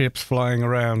motherships flying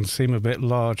around seem a bit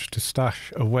large to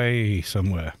stash away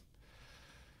somewhere.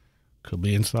 Could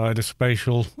be inside a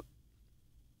spatial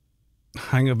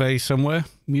hangar bay somewhere.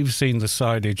 You've seen the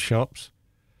sided shops.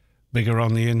 Bigger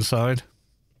on the inside.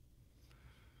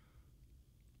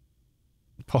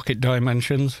 Pocket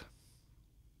dimensions.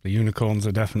 The unicorns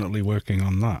are definitely working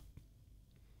on that.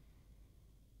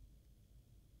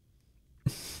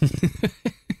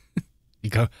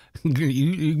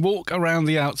 You walk around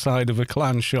the outside of a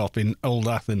clan shop in Old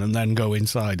Athen and then go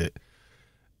inside it.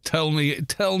 Tell me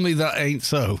that ain't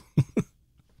so.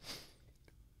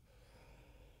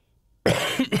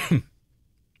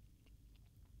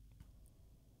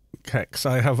 Kex,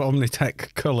 I have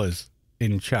Omnitech colours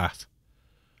in chat.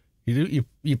 You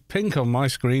pink on my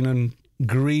screen and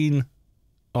green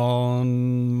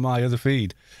on my other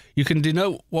feed. You can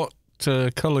denote what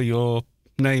colour your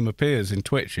name appears in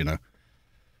Twitch, you know.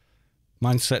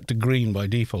 Mine's set to green by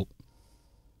default.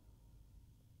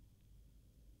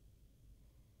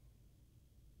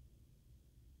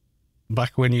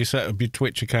 Back when you set up your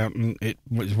Twitch account, and it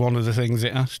was one of the things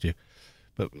it asked you.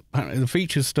 But apparently the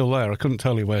feature's still there. I couldn't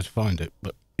tell you where to find it,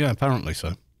 but yeah, apparently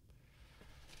so.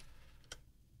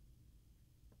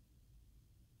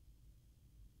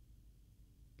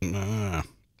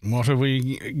 What are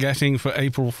we getting for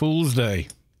April Fool's Day?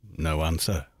 No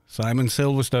answer. Simon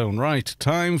Silverstone. Right,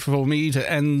 time for me to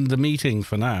end the meeting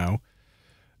for now.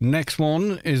 Next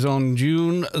one is on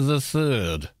June the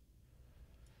 3rd.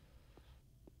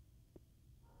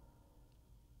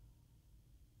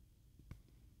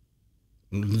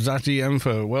 Zati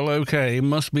Enfo. Well, okay,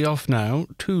 must be off now.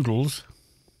 Toodles.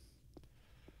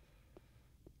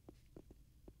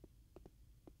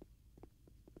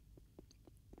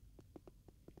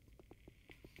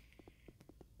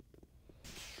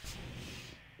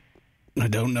 I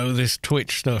don't know this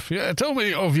Twitch stuff. Yeah, tell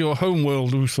me of your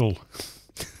homeworld, Usul.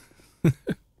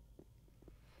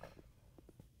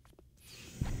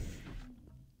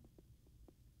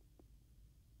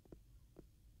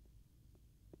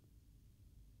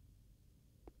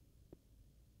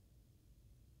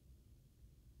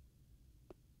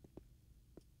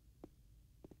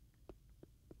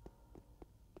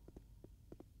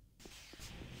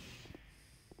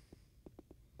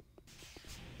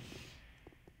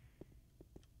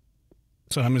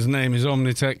 Simon's name is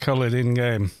Omnitech coloured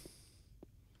in-game.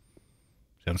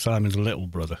 I'm Simon's little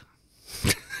brother.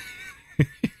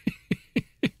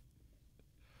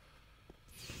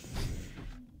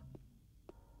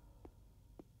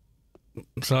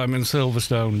 Simon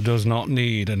Silverstone does not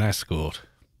need an escort.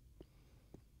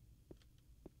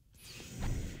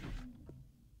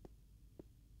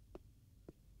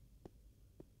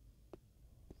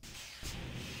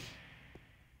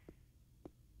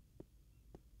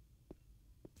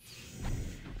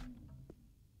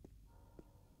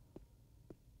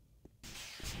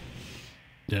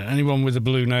 Yeah, anyone with a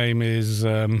blue name is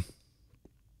a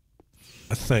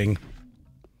thing.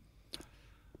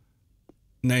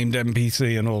 Named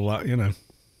NPC and all that, you know.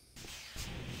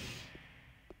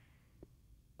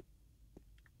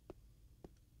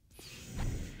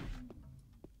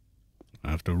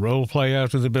 I have to role play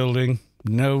out of the building.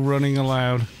 No running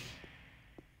allowed.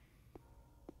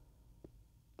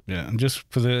 Yeah, and just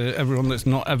for everyone that's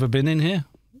not ever been in here,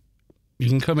 you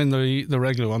can come in the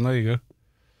regular one. There you go.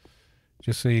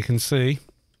 Just so you can see.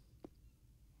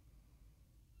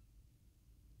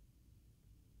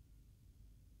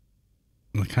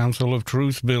 The Council of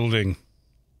Truth building.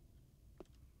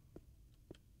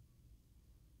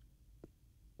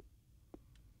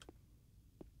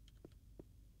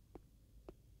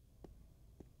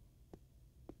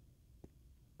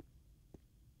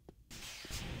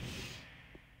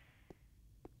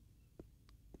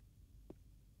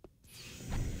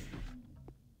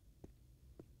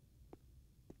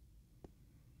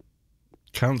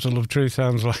 Council of Truth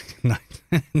sounds like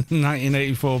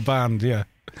 1984 band, yeah.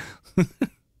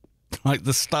 Like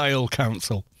the Style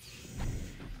Council.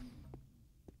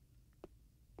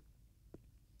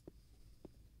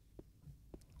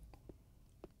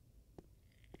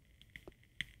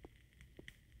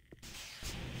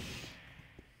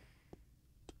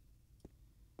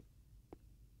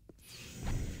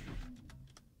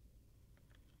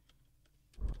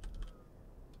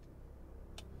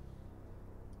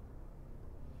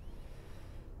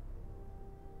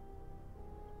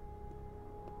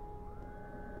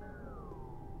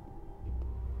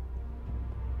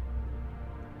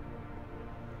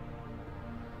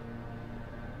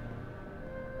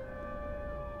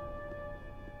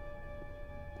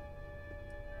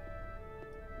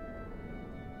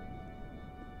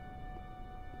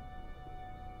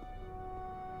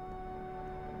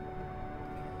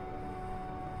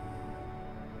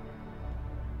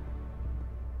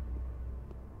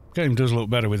 Game does look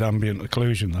better with ambient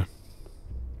occlusion, though.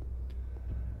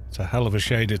 It's a hell of a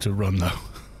shader to run, though.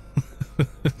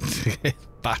 It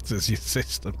batters your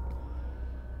system.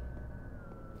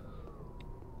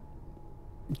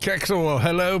 Kexor,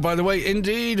 hello, by the way.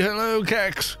 Indeed, hello,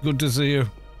 Kex. Good to see you.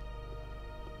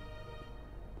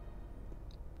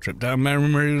 Trip down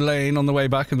memory lane on the way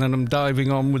back, and then I'm diving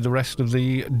on with the rest of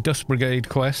the Dust Brigade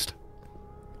quest.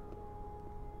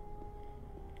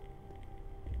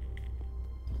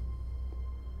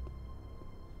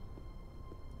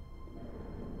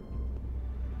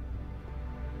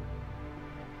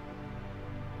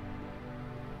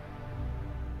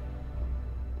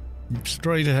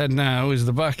 Straight ahead now is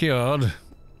the backyard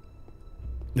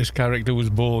this character was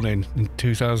born in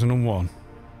 2001.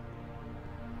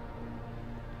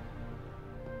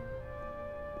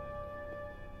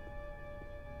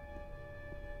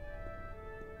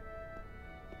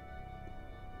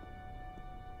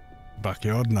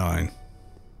 Backyard 9.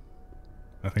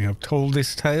 I think I've told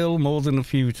this tale more than a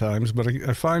few times, but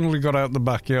I finally got out the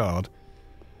backyard.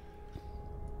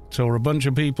 Saw a bunch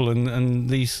of people and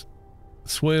these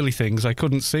swirly things I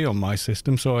couldn't see on my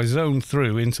system, so I zoned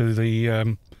through into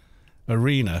the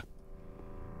arena.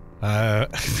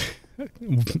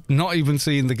 Not even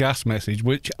seeing the gas message,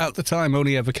 which at the time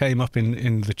only ever came up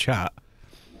in the chat,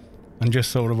 and just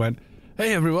sort of went,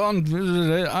 "Hey everyone,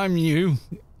 I'm new,"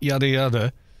 yada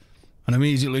yada, and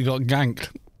immediately got ganked.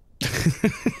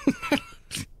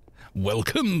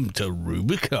 Welcome to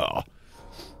Rubicon.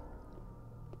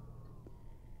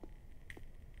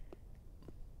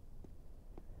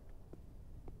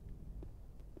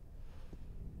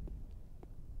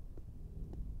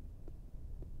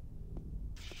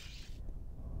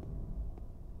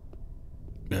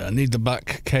 Yeah, I need the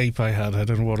back cape I had. I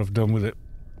don't know what I've done with it.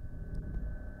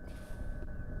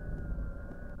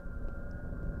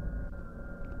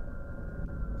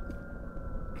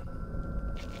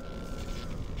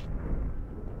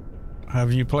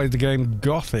 Have you played the game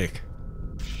Gothic?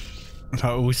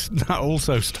 That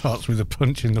also starts with a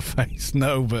punch in the face.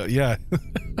 No, but yeah.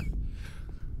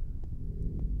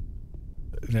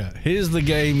 Yeah, here's the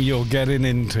game you're getting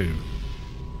into.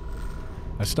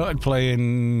 I started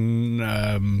playing,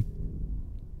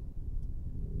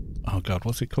 oh god,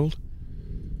 what's it called?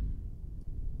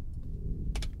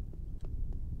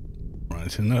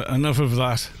 Right, enough of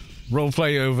that.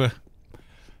 Roleplay over.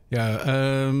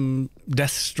 Yeah, Death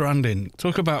Stranding.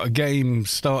 Talk about a game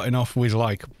starting off with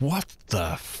like, what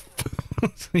the f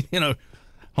you know,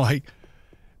 like,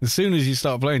 as soon as you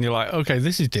start playing, you're like, okay,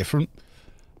 this is different.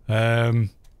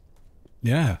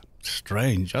 Yeah.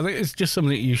 Strange. I think it's just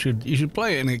something that you should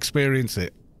play it and experience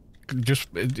it.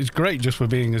 It's great just for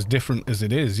being as different as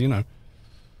it is, you know.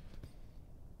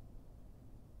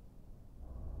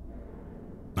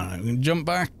 Alright, we can jump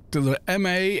back to the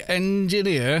MA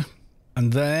engineer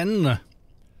and then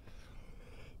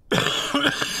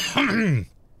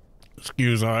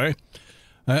excuse I.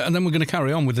 And then we're going to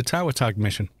carry on with the tower tag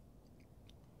mission.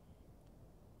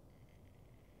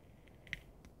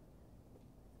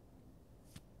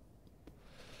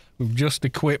 We've just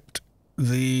equipped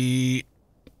the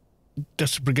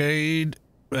Dust Brigade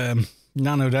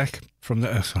Nano deck from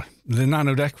the the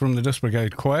Nano deck from the Dust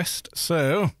Brigade quest.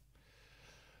 So,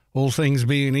 all things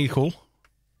being equal,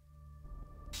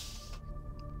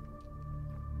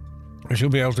 I should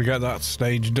be able to get that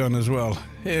stage done as well.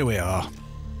 Here we are. All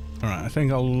right, I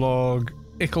think I'll log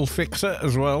Ickle Fixer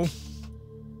as well.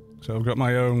 So I've got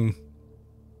my own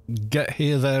get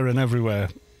here, there, and everywhere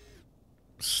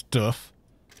stuff.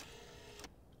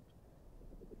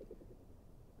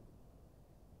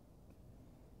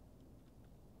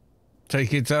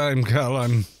 Take your time, Carl.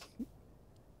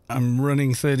 I'm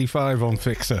running 35 on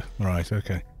Fixer. Right,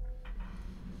 okay.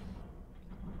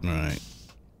 Right.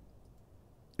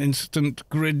 Instant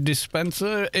grid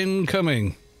dispenser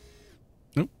incoming.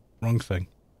 Nope, wrong thing.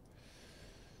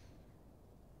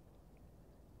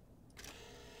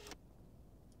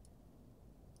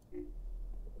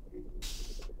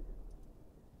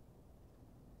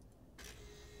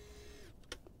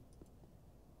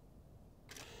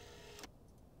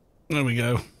 There we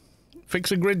go.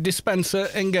 Fix a grid dispenser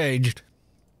engaged.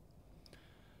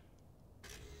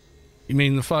 You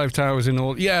mean the 5 towers in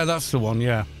all? Yeah, that's the one,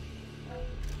 yeah.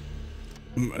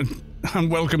 And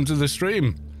welcome to the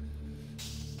stream.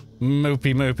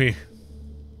 Mopey mopey.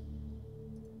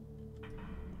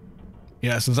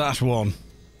 Yes, that one.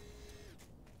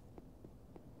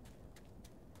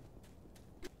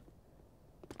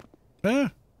 Yeah.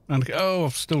 And oh,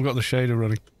 I've still got the shader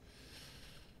running.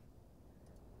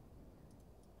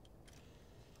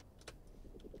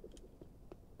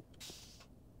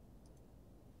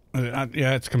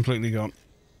 Yeah, it's completely gone.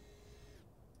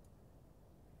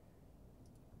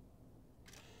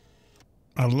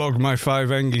 I'll log my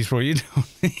 5 engies for you.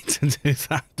 Don't need to do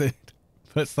that, dude.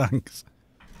 But thanks.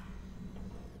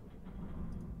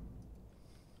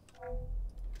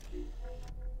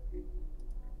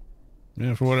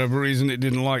 Yeah, for whatever reason it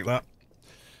didn't like that.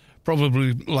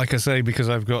 Probably, like I say, because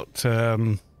I've got...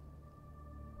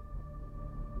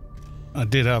 I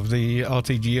did have the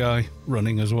RTGI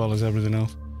running as well as everything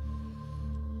else.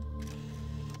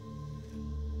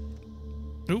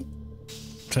 Ooh.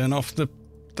 Turn off the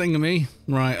thingamy.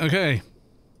 Right, okay.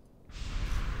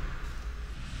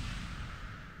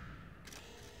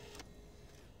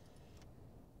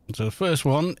 So the first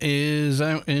one is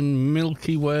out in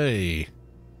Milky Way.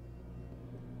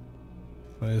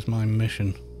 Where's my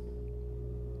mission?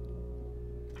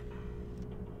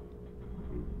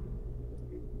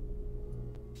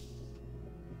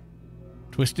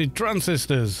 Twisted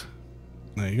transistors.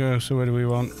 There you go. So where do we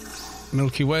want?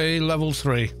 Milky Way, level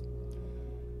 3.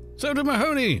 So do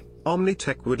Mahoney.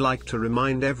 Omnitech would like to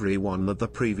remind everyone that the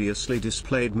previously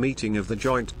displayed meeting of the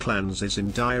joint clans is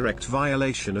in direct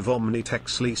violation of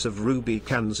Omnitech's lease of Ruby,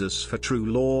 Kansas for true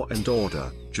law and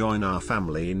order. Join our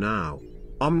family now.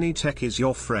 Omnitech is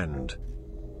your friend.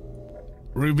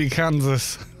 Ruby,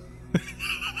 Kansas.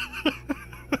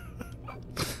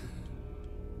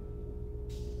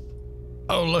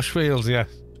 Oh, Lush Fields, yes.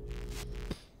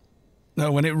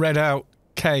 No, when it read out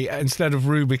K instead of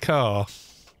Ruby Car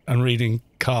and reading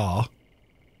car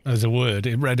as a word,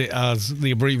 it read it as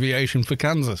the abbreviation for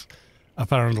Kansas,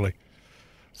 apparently.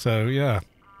 So, yeah.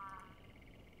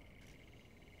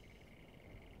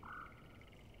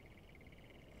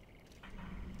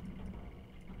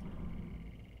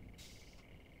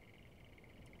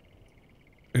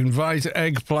 Invite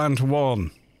Eggplant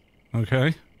 1.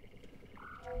 Okay.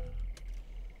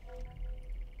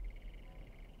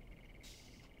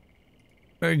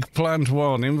 Eggplant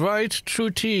 1. Invite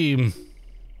to team.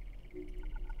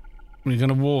 You're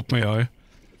gonna warp me, are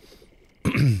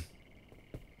you?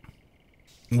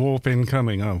 Warp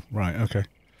incoming. Oh, right, okay.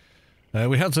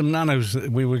 We had some nanos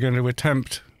that we were going to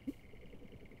attempt.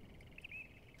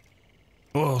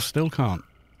 Oh, still can't.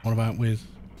 What about with...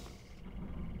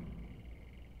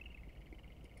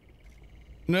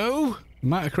 No?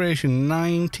 Matter creation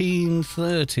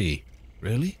 1930.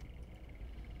 Really?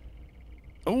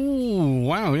 Oh,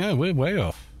 wow, yeah, we're way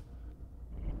off.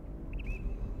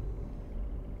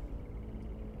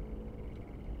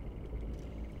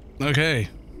 Okay.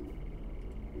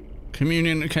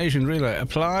 Communication relay.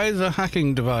 Apply the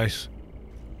hacking device.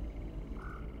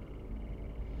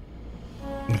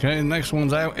 Okay, the next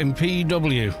one's out in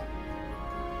PW.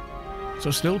 So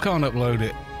still can't upload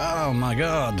it. Oh my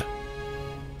god.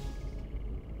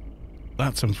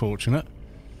 That's unfortunate.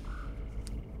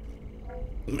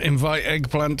 Invite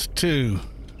Eggplant 2.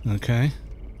 Okay.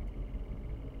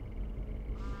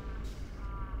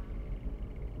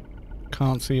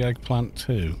 Can't see Eggplant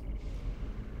 2.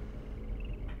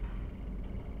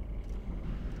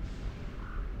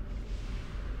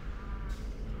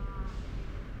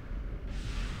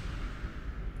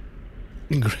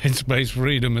 Grid space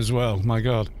freedom as well, my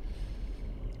god.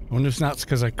 I wonder if that's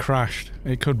because I crashed.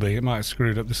 It could be, it might have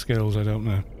screwed up the skills, I don't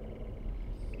know.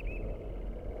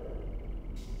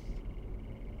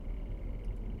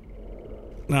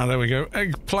 Now, there we go.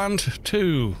 Eggplant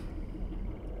 2.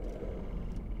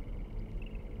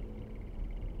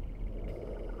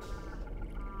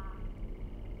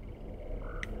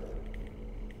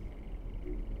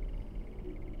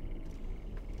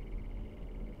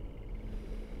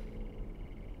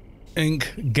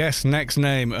 Inc. Guess next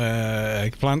name.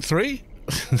 Eggplant 3?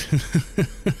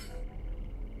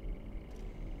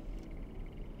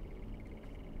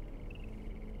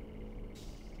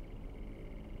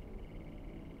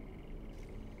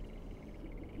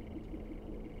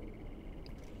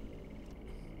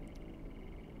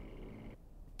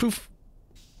 Poof.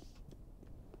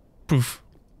 Poof.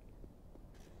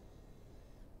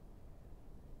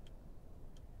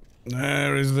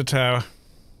 There is the tower.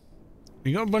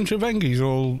 You got a bunch of Engies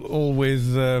all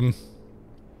with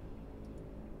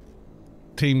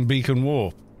Team Beacon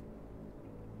Warp.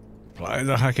 Apply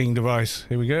the hacking device.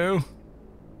 Here we go.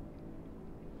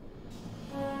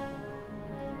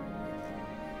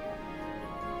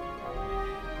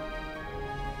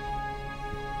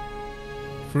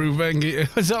 Through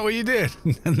Vengi. Is that what you did?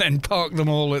 And then park them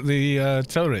all at the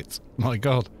turrets. My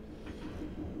god.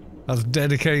 That's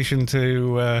dedication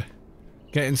to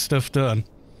getting stuff done.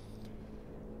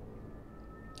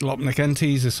 Lopnik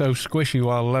NTs are so squishy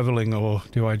while leveling, or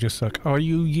do I just suck? Are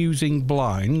you using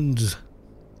blinds?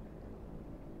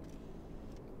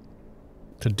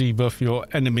 to debuff your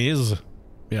enemies.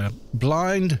 Yeah,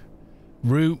 blind,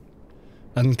 root,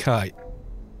 and kite.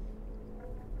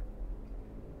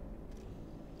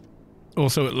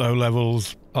 Also at low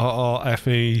levels,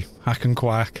 RRFE, hack and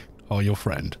quack are your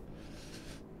friend.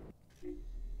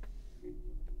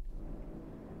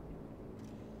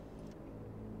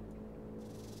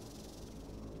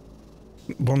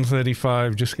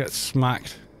 $135 just gets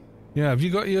smacked. Yeah, have you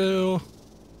got your...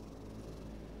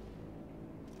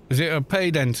 Is it a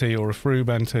paid NT or a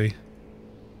froob NT?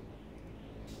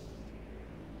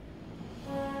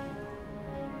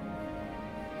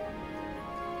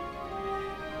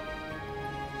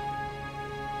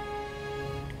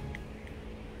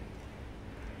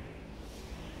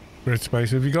 Grid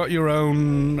space. Have you got your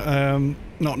own,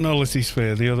 not nullity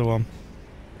sphere, the other one?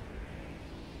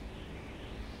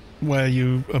 Where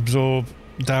you absorb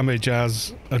damage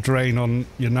as a drain on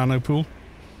your nano pool?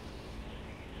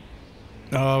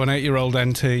 Oh, an 8-year-old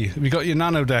NT. Have you got your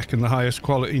nano deck and the highest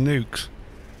quality nukes?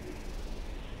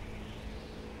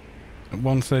 At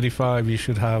 135 you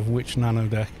should have which nano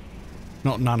deck?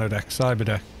 Not nano deck, cyber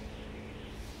deck.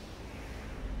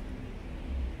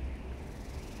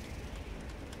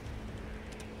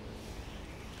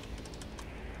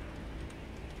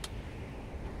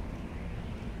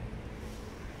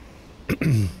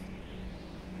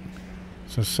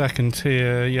 So second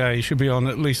tier, yeah, you should be on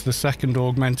at least the second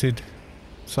augmented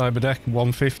cyber deck,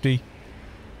 150.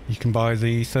 You can buy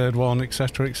the third one,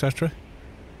 etc, etc.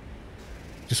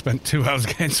 Just spent 2 hours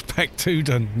getting Spec 2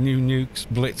 done. New nukes,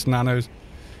 blitz, nanos.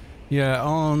 Yeah,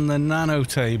 on the nano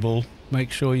table,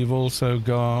 make sure you've also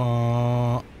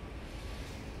got...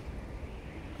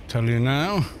 Tell you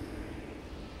now.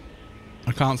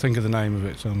 I can't think of the name of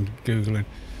it, so I'm Googling.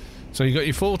 So you've got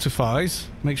your fortifies,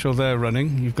 make sure they're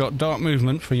running. You've got dark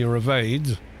movement for your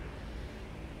evades.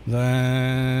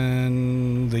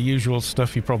 Then the usual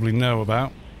stuff you probably know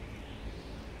about.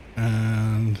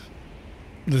 And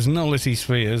there's nullity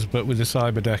spheres, but with the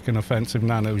cyber deck and offensive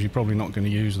nanos, you're probably not going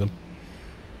to use them.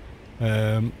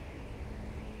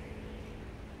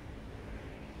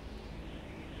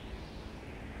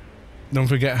 Don't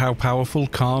forget how powerful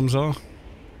calms are.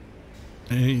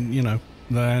 You know,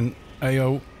 then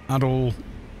AO, add-all,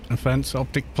 offense,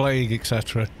 optic plague,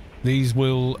 etc. These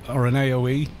are an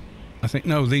AOE. I think,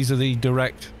 no, these are the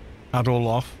direct add-all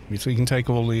off. So you can take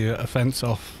all the offense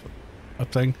off a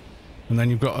thing. And then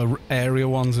you've got area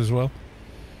ones as well.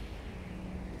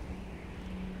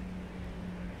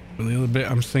 And the other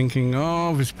bit I'm thinking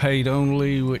of is paid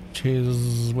only, which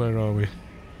is... Where are we?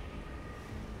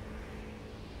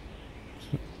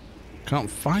 Can't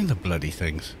find the bloody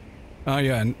things. Oh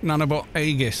yeah, Nanobot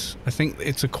Aegis. I think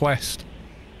it's a quest.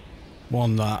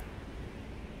 One that.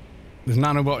 There's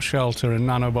Nanobot Shelter and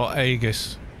Nanobot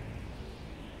Aegis.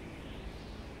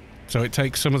 So it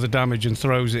takes some of the damage and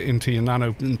throws it into your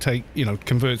nano and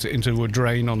converts it into a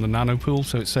drain on the nano pool,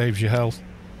 so it saves your health.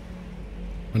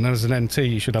 And as an NT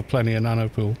you should have plenty of nano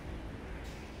pool.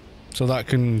 So that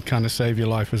can kind of save your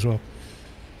life as well.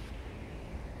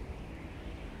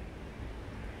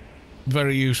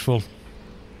 Very useful.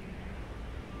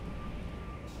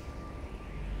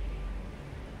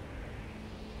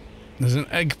 There's an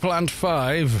eggplant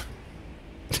 5.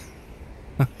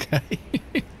 Okay.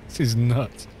 This is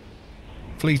nuts.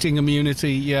 Fleeting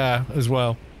immunity, yeah, as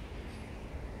well.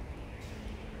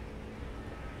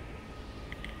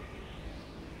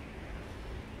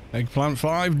 Eggplant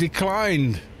 5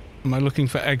 declined. Am I looking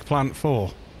for eggplant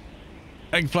 4?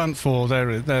 Eggplant 4,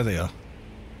 there they are.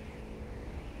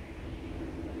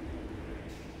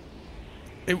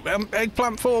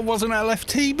 Eggplant 4 wasn't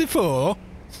LFT before?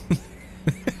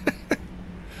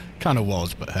 Kind of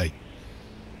was, but hey.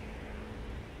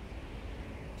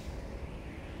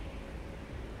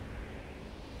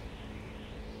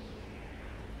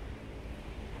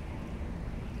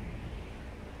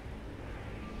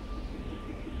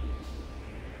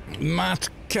 Matt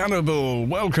Cannibal,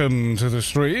 welcome to the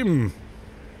stream.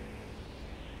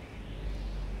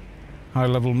 High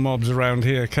level mobs around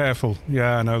here, careful.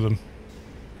 Yeah, I know them.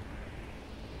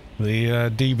 The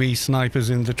DB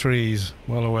snipers in the trees,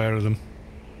 well aware of them.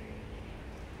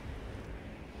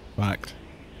 Fact.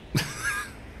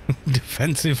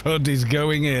 Defensive HUD is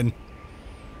going in.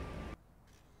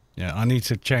 Yeah, I need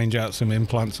to change out some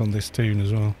implants on this tune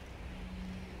as well.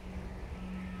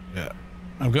 Yeah.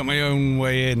 I've got my own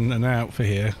way in and out for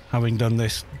here, having done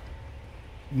this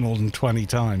more than 20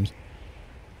 times.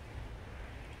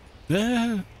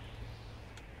 Yeah.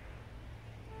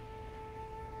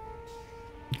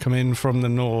 Come in from the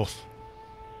north.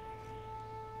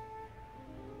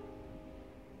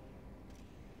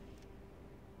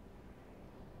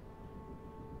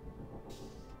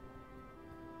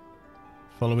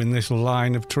 Following this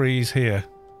line of trees here.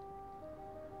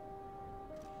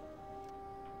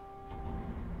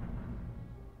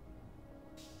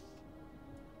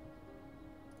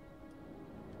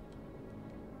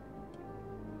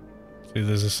 See,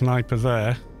 there's a sniper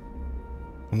there.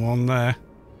 And one there.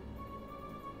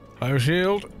 Fire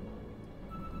shield.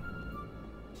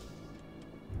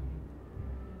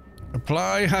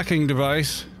 Apply hacking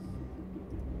device.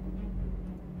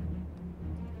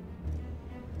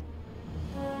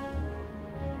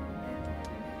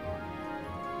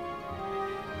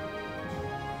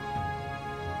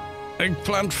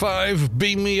 Eggplant 5,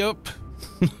 beam me up.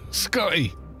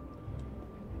 Scotty.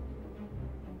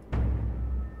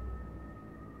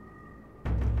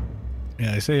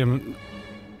 Yeah, I see him.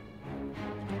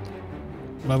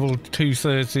 Level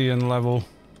 230 and level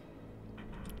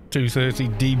 230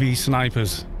 DB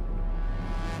snipers.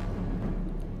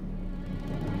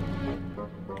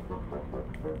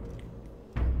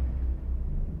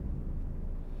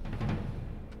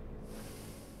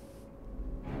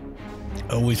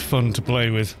 Always fun to play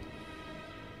with.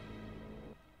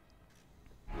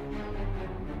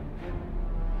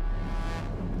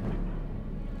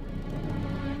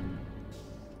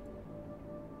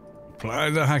 Apply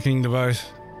the hacking device.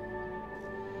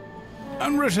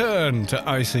 And return to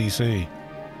ICC.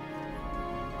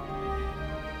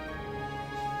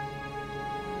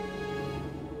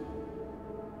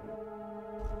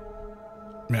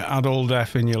 Yeah, add all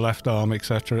def in your left arm,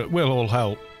 etc. It will all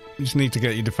help. You just need to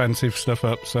get your defensive stuff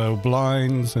up, so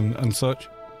blinds and such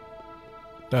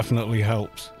definitely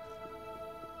helps.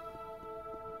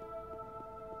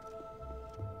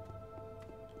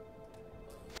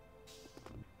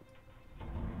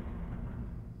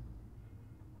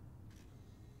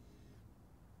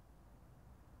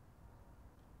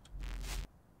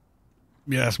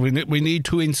 Yes, we need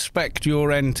to inspect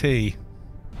your NT and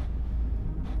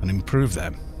improve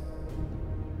them.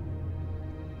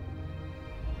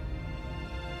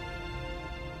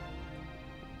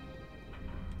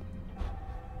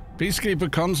 Peacekeeper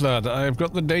Constad, I have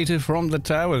got the data from the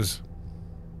towers.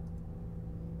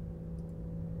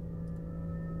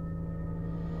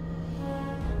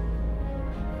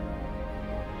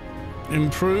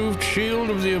 Improved shield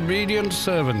of the obedient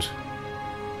servant.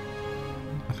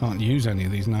 I can't use any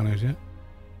of these nanos yet.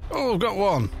 Oh, I've got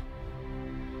one.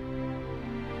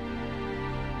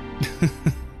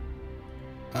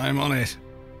 I'm on it.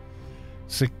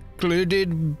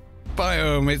 Secluded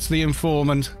biome, it's the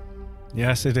Informant.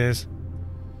 Yes, it is.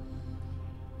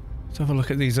 Let's have a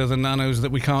look at these other nanos that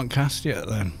we can't cast yet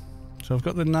then. So I've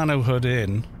got the nano hood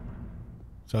in.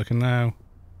 So I can now...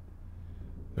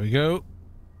 There we go.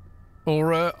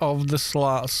 Aura of the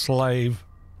Slave.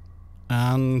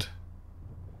 And...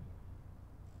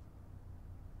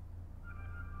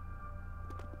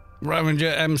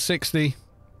 Ravager M60.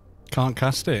 Can't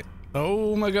cast it.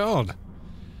 Oh my god.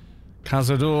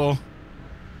 Cazador.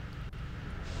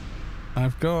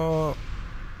 I've got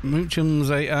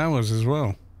Moochum's 8 hours as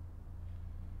well.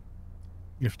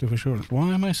 Gift of assurance.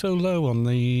 Why am I so low on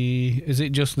the... Is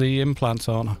it just the implants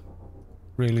aren't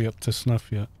really up to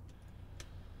snuff yet?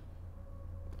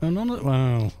 Oh, none of...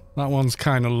 Well, that one's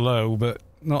kind of low, but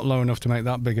not low enough to make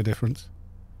that big a difference.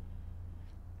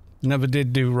 Never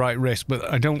did do right wrist, but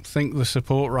I don't think the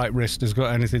support right wrist has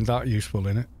got anything that useful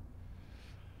in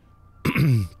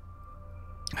it.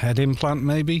 Head implant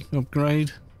maybe?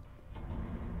 Upgrade?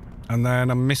 And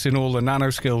then I'm missing all the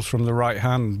nano skills from the right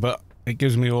hand, but it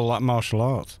gives me all that martial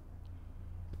arts.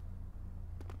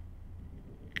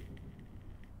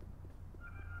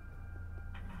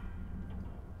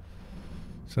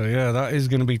 So yeah, that is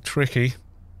going to be tricky.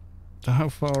 So how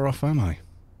far off am I?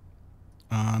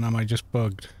 And am I just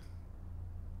bugged?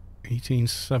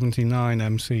 1879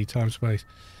 MC time space.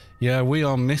 Yeah, we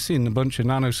are missing a bunch of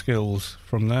nano skills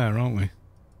from there, aren't we?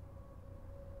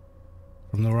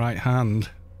 From the right hand.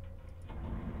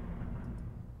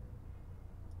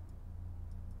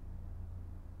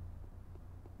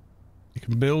 You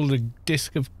can build a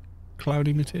disc of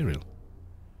cloudy material.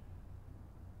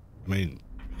 I mean,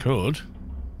 could.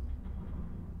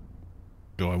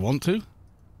 Do I want to?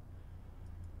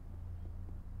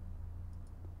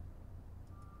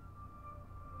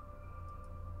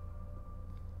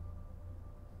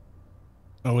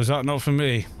 Oh, is that not for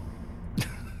me?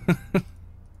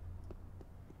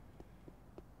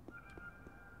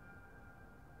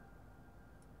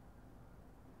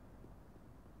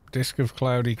 Disc of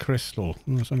cloudy crystal.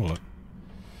 Let's have a look.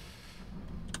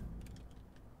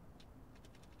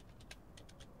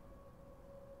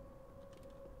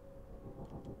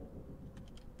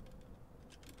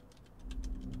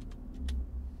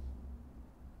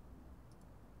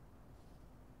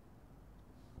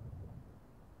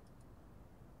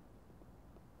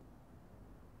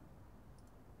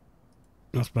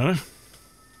 That's better.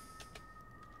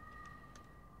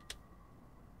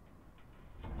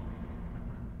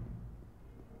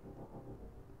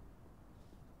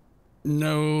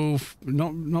 No,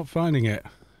 not finding it. I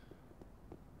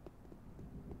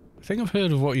think I've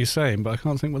heard of what you're saying, but I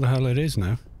can't think what the hell it is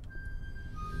now.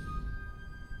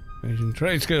 Asian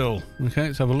trade skill. Okay,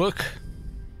 let's have a look.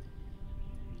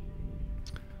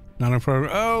 Nano program.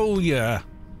 Oh, yeah.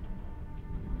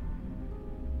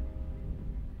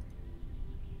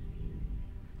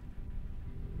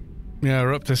 Yeah,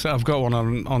 we're up to... I've got one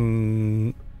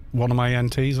on one of my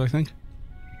NTs, I think.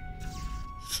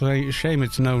 So, shame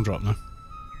it's no drop now.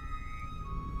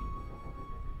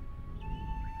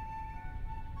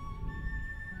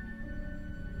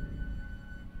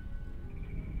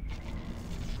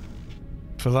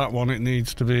 For that one, it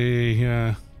needs to be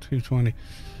 220.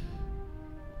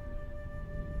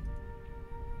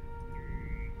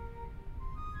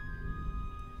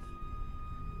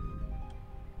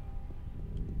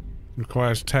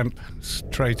 Requires temp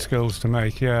trade skills to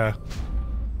make, yeah.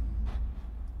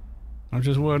 I'm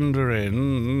just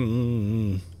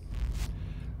wondering...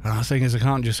 The thing is, I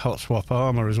can't just hot swap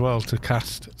armor as well to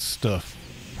cast stuff.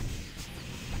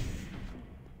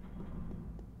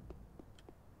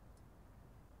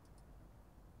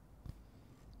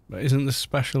 But isn't the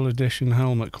special edition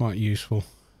helmet quite useful?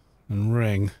 And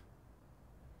ring.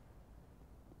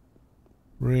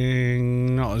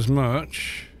 Ring, not as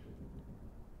much.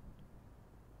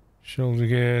 Shoulder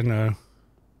gear, no.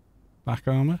 Back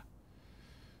armor?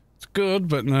 It's good,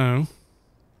 but no.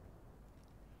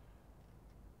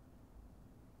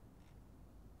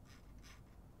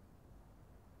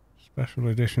 Special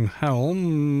edition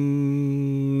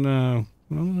helm, no.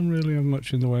 None of them really have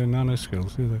much in the way of nano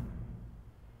skills, do they?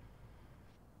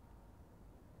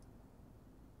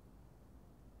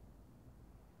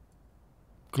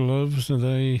 Gloves, are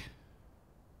they?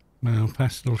 No,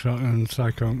 pistol, shotgun,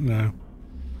 cyclone, no.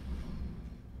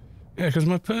 Yeah, because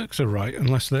my perks are right,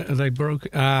 unless are they broke?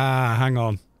 Ah, hang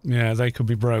on. Yeah, they could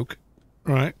be broke.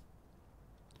 Right.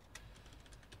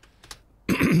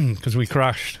 Because we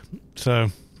crashed, so...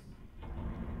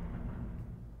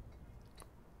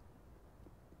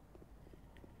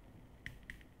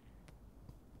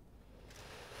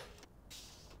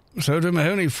 So to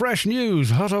Mahoney, fresh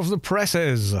news, hot off the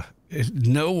presses.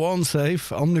 No one safe.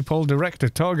 Omnipol director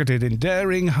targeted in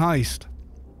daring heist.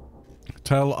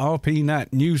 Tell RPNet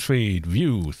newsfeed,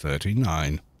 view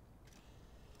 39.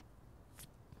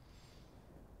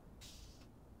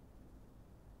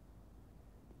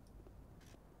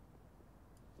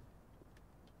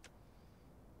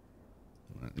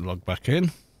 Log back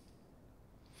in.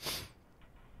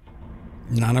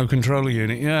 Nano controller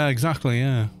unit. Yeah, exactly,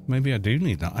 yeah. Maybe I do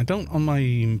need that. I don't on my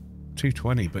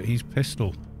 220, but he's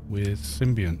pistol with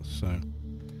symbionts, so...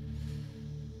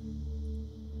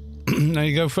 There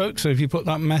you go, folks. So if you put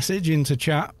that message into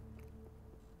chat,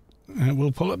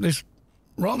 we'll pull up this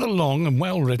rather long and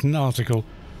well-written article,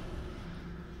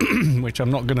 which I'm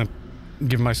not going to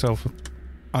give myself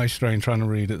eye strain trying to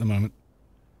read at the moment.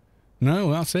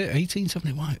 No, that's it.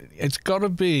 1871. It's got to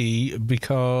be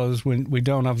because we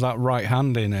don't have that right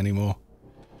hand in anymore.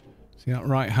 See, that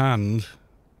right hand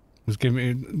was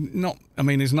giving... Not, I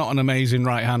mean, it's not an amazing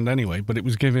right hand anyway, but it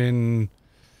was giving,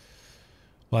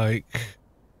 like...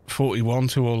 41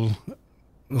 to all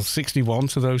 61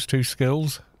 to those two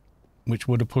skills, which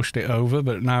would have pushed it over,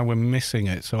 but now we're missing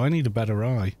it, so I need a better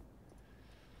eye.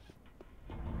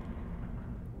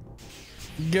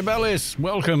 Gabellis,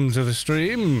 welcome to the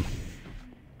stream.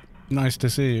 Nice to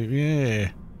see you,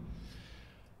 yeah.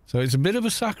 So it's a bit of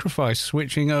a sacrifice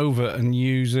switching over and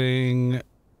using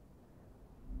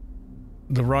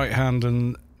the right hand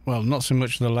and, well, not so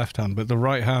much the left hand, but the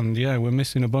right hand. Yeah, we're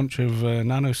missing a bunch of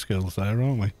nano skills there,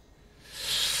 aren't we?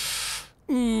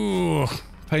 Ooh,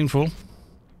 painful.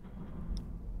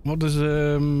 What does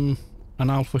an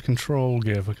alpha control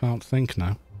give? I can't think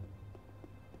now.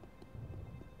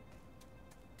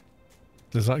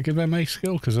 Does that give MA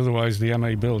skill? Because otherwise the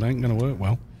MA build ain't going to work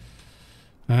well.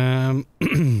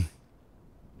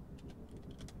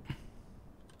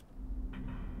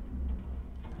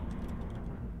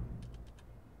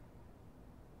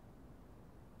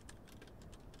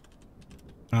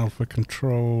 Alpha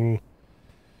control.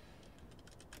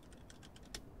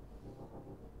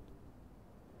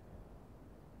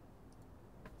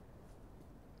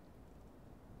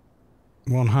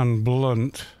 One hand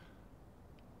blunt.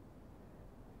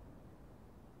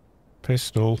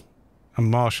 Pistol.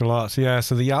 And martial arts. Yeah,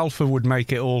 so the alpha would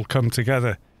make it all come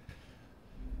together.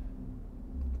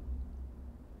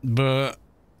 But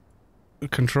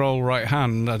control right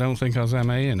hand, I don't think has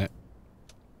MA in it.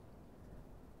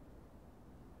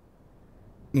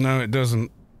 No, it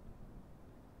doesn't.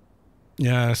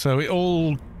 Yeah, so it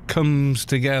all comes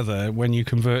together when you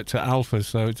convert to alpha,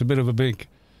 so it's a bit of a big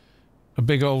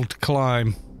old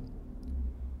climb.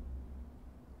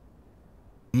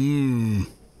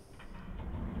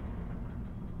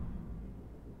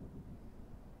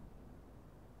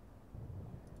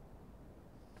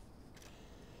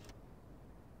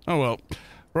 Oh well.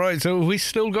 Right, so we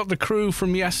still got the crew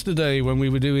from yesterday when we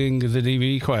were doing the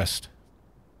DV quest.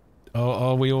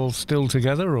 Are we all still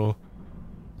together, or...?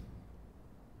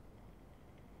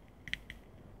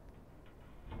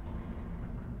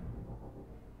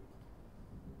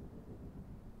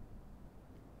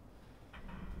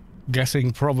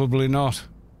 Guessing probably not.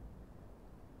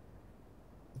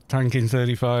 Tanking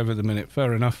 35 at the minute,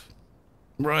 fair enough.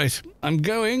 Right, I'm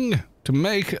going to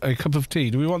make a cup of tea.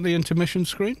 Do we want the intermission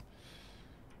screen?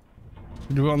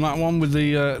 Do we want that one with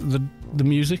the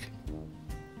music?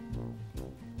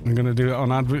 I'm going to do it on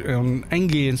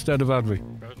Engie instead of Advi.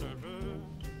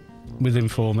 With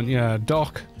Informant, yeah.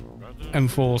 Doc,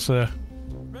 Enforcer,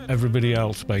 everybody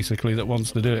else basically that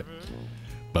wants to do it.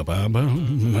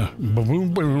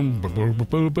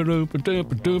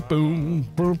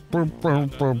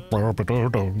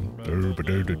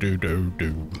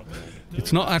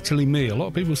 It's not actually me. A lot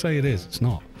of people say it is. It's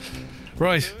not.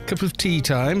 Right, cup of tea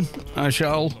time. I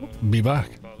shall be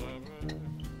back.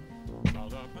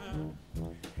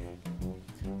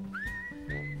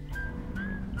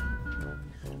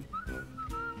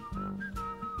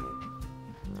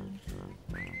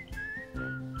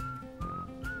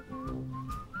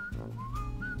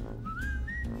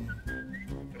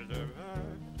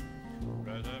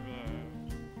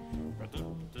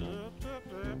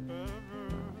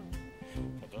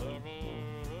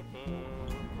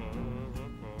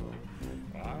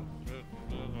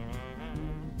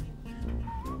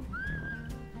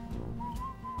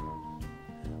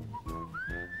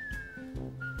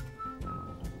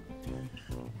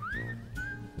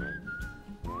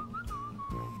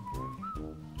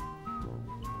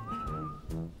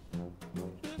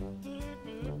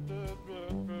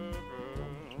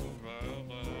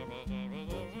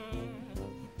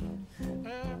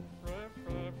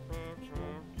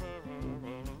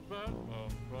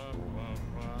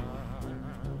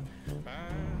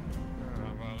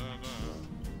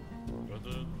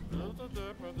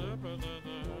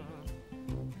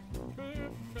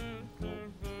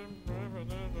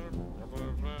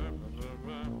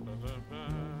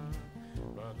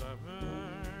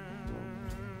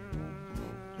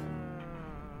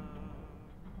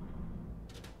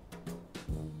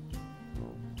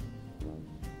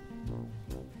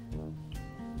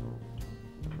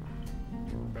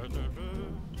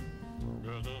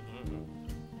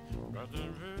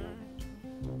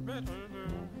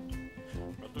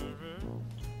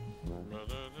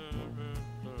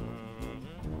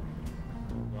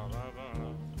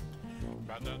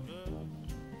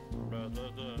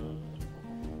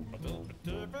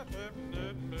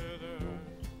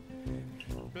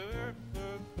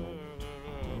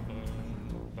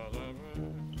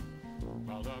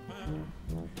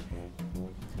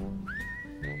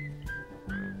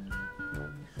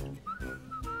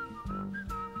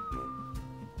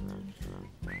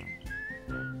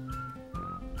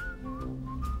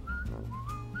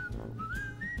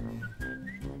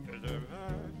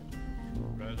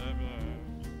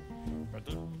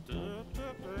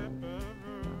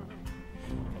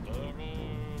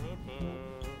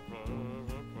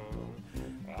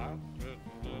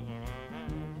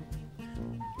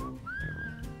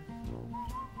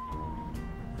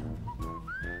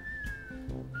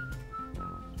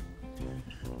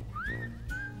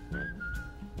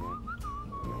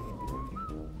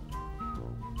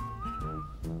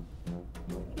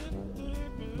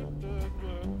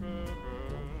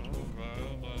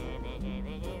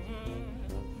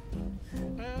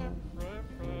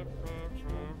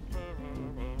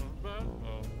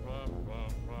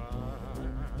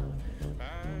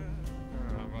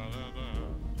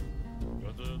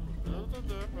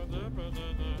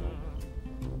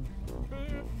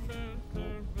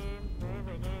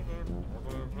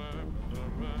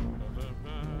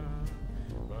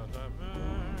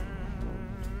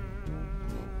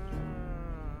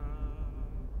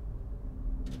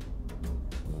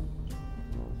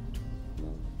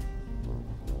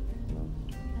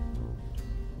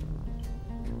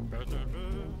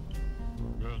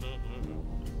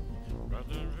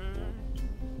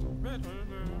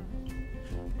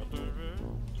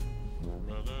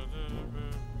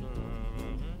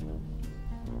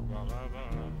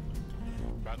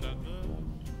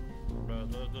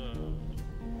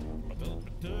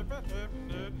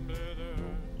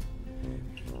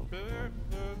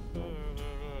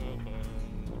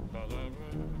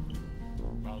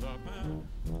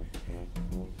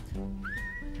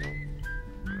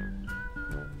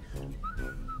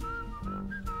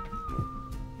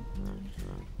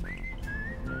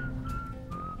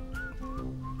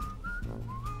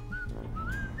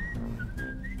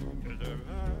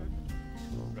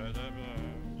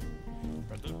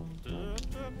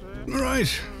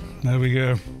 Right, there we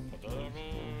go.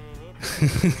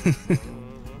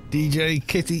 DJ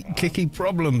Kicky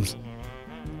Problems.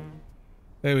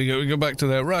 There we go, we go back to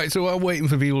there. Right, so while waiting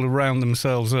for people to round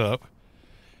themselves up,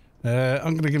 I'm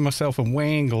going to give myself a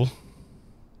wangle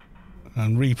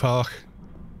and repark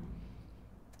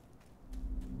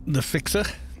the fixer.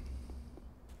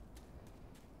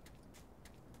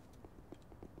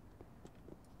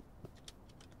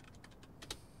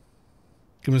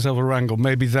 Give myself a wrangle.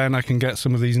 Maybe then I can get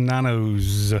some of these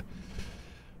nanos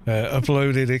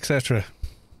uploaded, etc.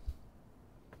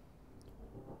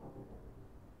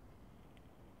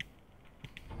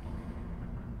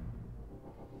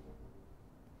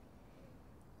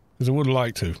 Because I would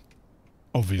like to,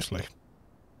 obviously.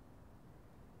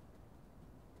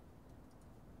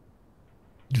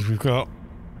 We've got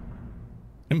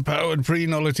empowered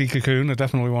pre-nullity cocoon. I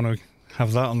definitely want to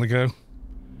have that on the go.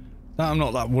 I'm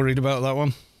not that worried about that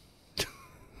one.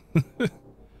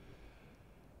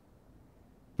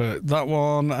 But that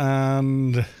one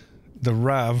and the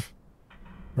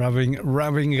ravaging,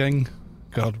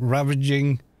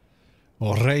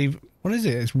 or rave, what is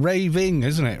it? It's raving,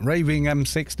 isn't it? Raving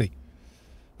M60.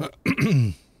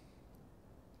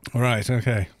 Right,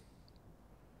 okay.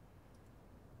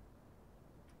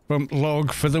 Bump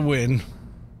log for the win.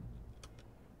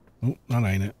 Oh, that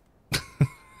ain't it.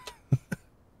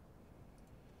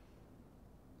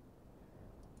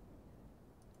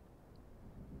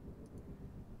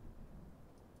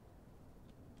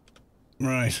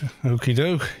 Right, okie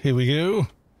doke, here we go.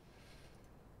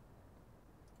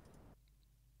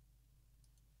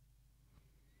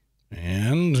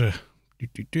 And,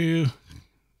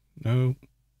 no,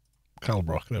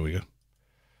 Calbrock, there we go.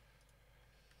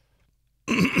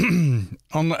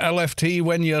 On the LFT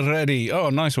when you're ready. Oh,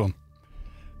 nice one.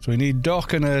 So we need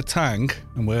Doc and a tank,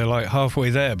 and we're like halfway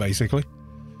there, basically.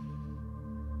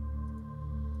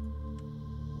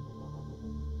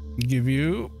 Give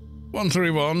you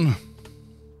 131.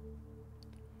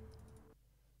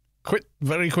 Quit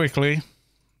very quickly.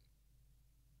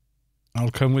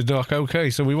 I'll come with Doc. Okay,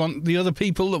 so we want the other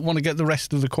people that want to get the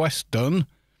rest of the quest done.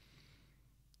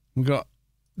 We've got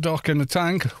Doc and the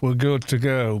tank. We're good to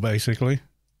go, basically.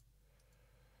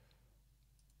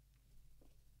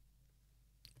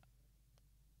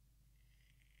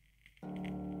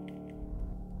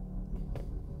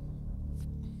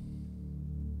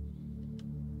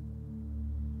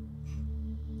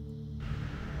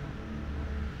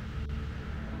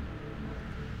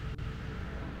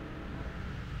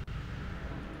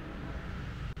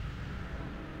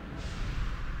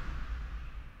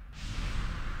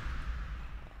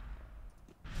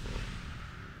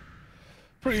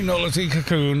 Pre-nullity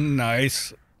cocoon,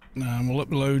 nice. And we'll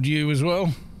upload you as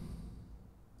well.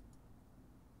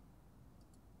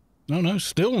 No,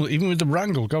 still, even with the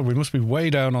wrangle, God, we must be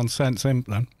way down on Sense Imp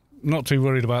then. Not too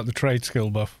worried about the trade skill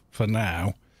buff for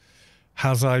now.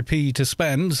 Has IP to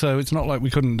spend, so it's not like we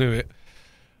couldn't do it.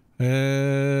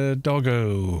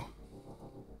 Doggo.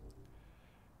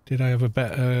 Did I have a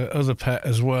better other pet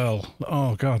as well?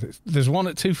 Oh, God, there's one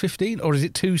at 215, or is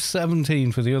it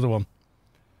 217 for the other one?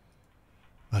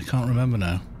 I can't remember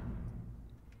now.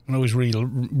 I can always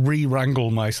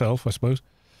re-wrangle myself, I suppose.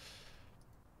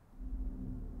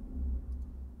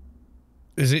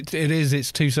 Is it? It is.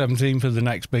 It's 217 for the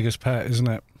next biggest pet, isn't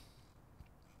it?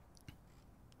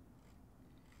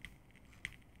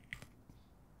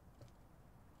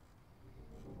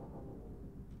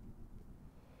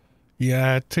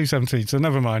 Yeah, 217. So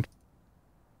never mind.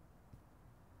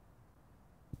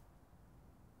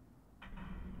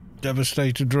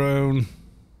 Devastator drone.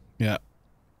 Yeah.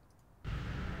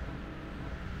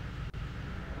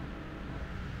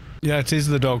 Yeah, it is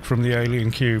the dog from the Alien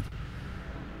Cube.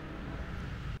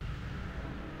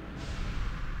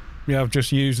 Yeah, I've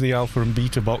just used the alpha and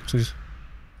beta boxes.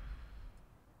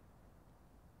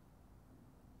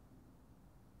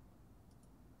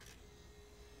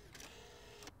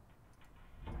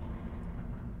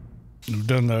 I've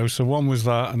done those. So one was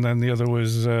that, and then the other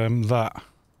was that.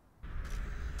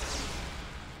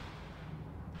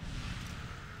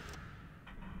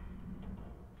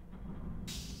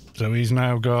 So he's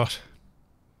now got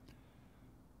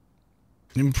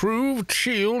improved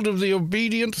shield of the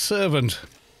obedient servant.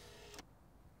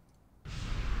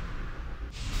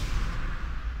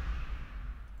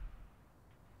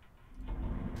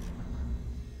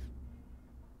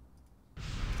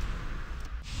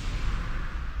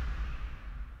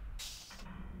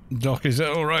 Doc, is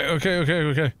that all right?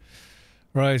 Okay.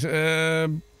 Right,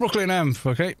 Brooklyn Amph,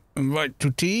 okay. Invite to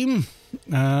team.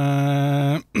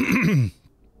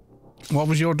 What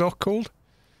was your doc called?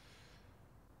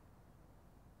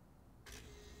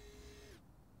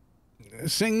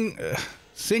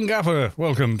 Singapore,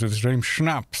 welcome to the stream.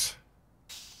 Schnapps.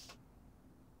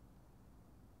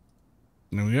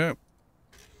 There we go.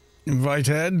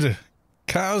 Invited.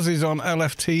 Kaz is on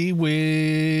LFT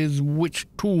with which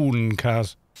tune,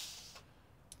 Kaz?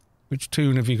 Which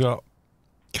tune have you got?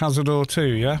 Cazador 2,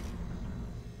 yeah?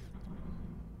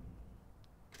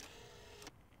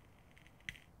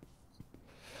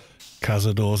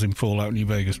 Cazadors in Fallout New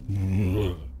Vegas.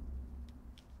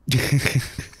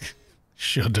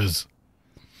 Shudders.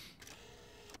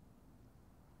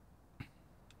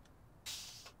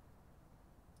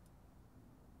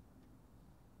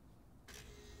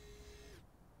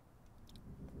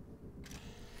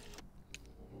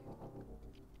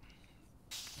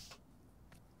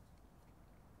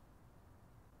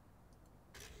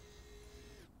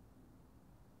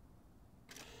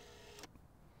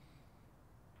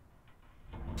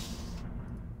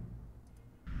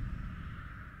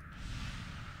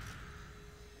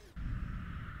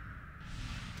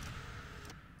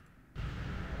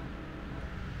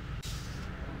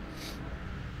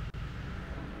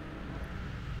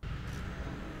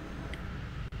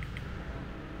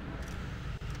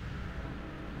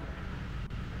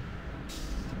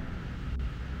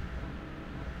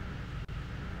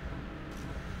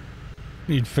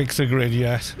 Need fix a grid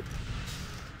yet?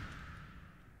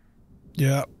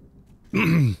 Yeah.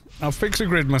 I'll fix a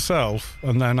grid myself,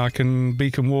 and then I can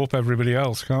beacon warp everybody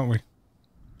else, can't we?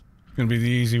 It's going to be the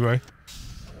easy way.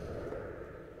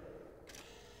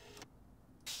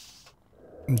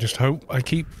 And just hope I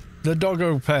keep the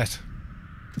doggo pet.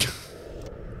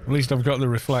 At least I've got the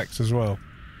reflex as well.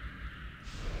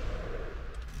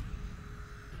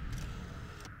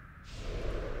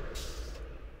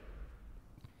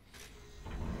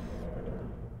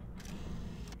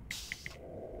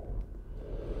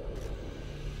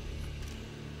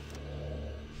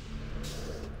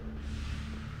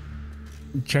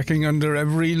 Checking under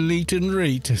every leet and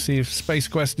reet to see if Space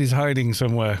Quest is hiding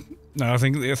somewhere. No, I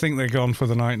think they're gone for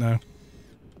the night now.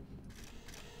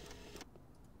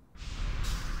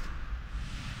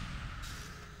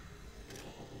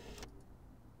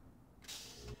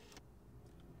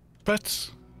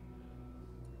 Pets.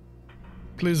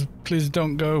 Please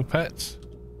don't go, pets.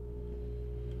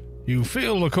 You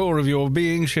feel the core of your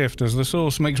being shift as the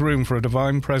source makes room for a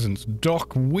divine presence.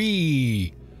 Doc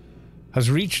Wee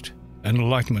has reached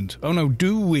enlightenment. Oh no,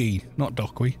 do we? Not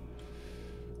Doc Wee.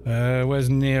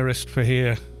 Where's nearest for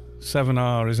here?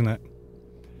 7R, isn't it?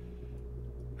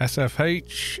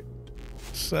 SFH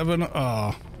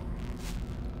 7R.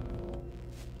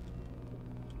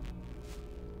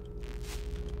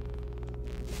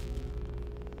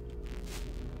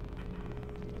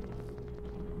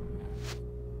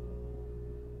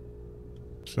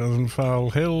 Southern Fowl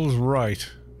Hills, right,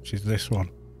 which is this one.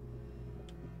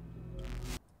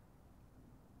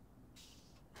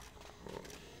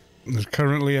 There's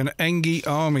currently an Engi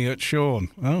army at Sean.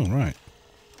 Oh, right.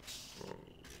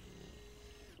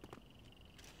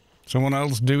 Someone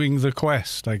else doing the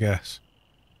quest, I guess.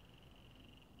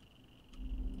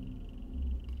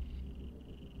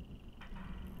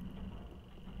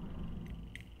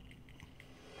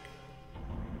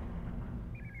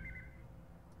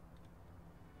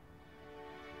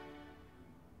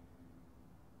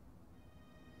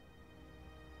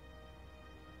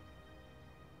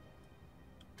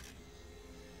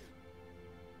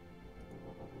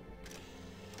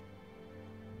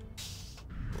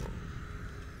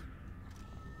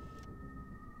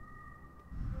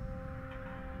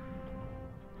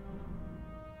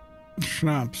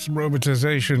 Snaps,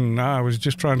 robotization. I was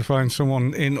just trying to find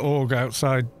someone in org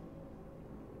outside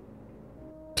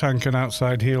tank and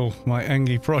outside heal my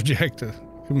Engi project to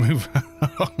move.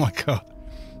 Oh my god.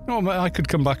 Oh, I could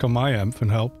come back on my EMF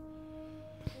and help.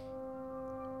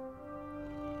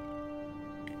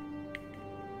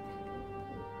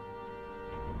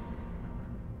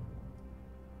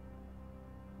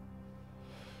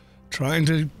 Trying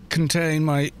to contain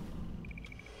my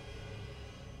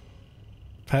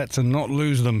pets and not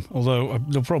lose them, although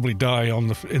they'll probably die in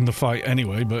the fight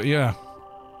anyway, but yeah.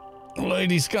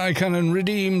 Lady Sky Cannon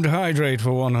redeemed hydrate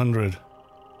for 100.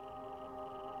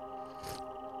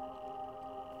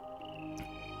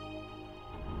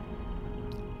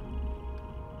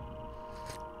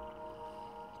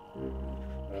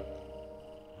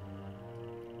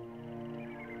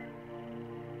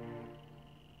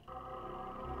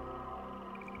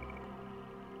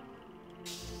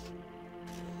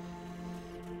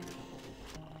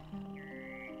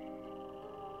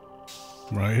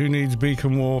 Right, who needs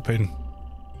beacon warping?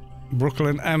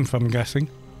 Brooklyn Emph, I'm guessing.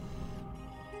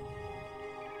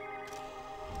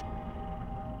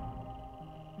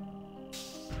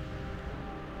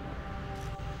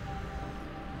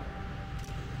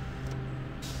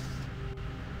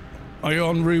 Are you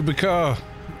on Rubicar?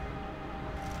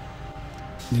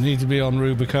 You need to be on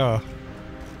Rubicar.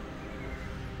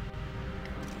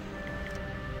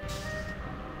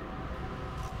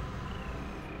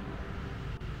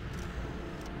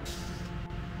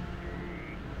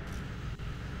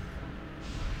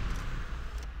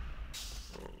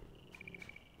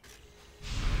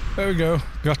 There we go.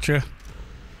 Gotcha.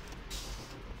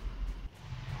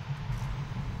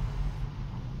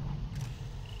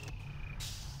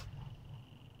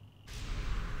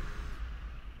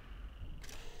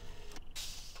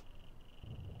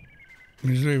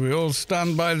 Usually we all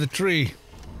stand by the tree.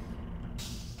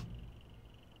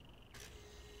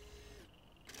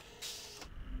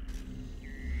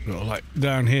 Sort of like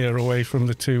down here away from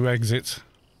the two exits.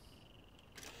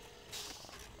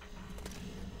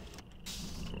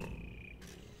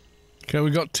 Okay, we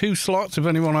got 2 slots if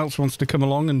anyone else wants to come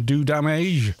along and do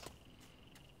damage.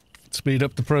 Speed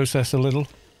up the process a little.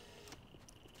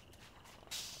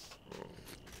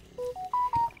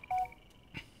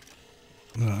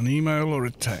 An email or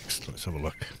a text? Let's have a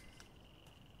look.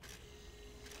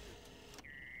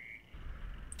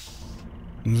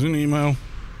 There's an email.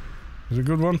 Is it a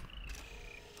good one?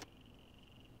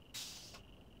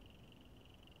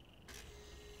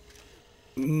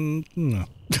 No.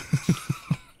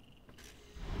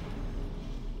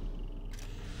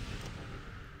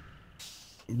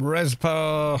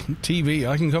 Respa TV,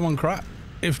 I can come on crap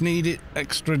if needed,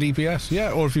 extra DPS,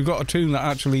 yeah, or if you've got a toon that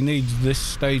actually needs this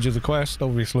stage of the quest,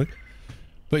 obviously.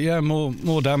 But yeah,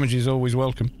 more damage is always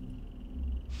welcome.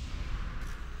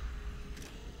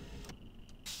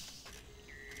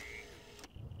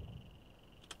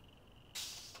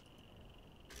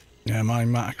 Yeah, my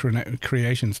macro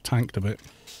creation's tanked a bit.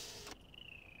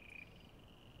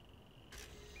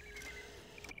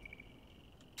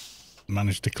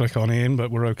 Managed to click on Ian, but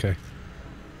we're okay.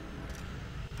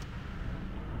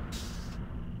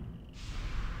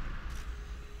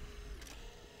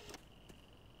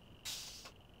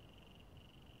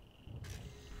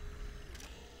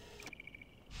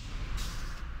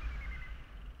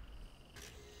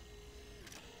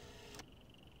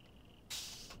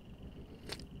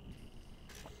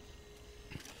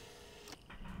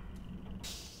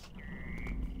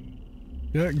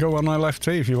 Yeah, go on my left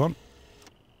T if you want.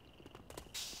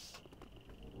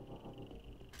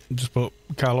 Just put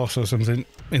Carlos or something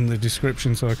in the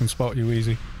description so I can spot you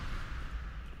easy.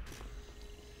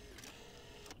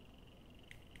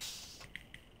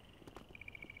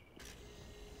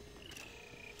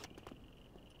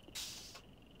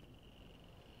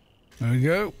 There we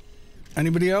go.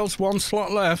 Anybody else? 1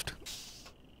 slot left.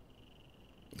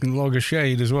 You can log a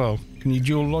shade as well. Can you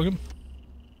dual log them?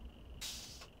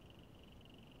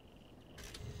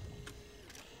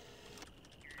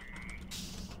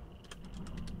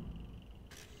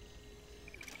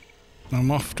 I'm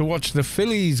off to watch the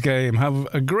Phillies game. Have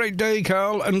a great day,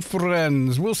 Carl and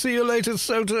friends. We'll see you later,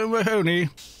 Soto and Mahoney.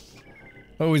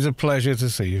 Always a pleasure to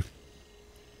see you.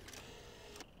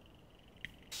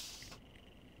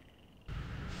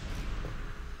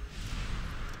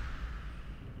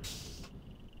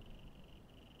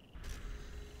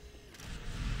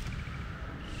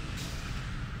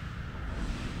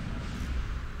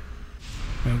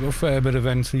 I've got a fair bit of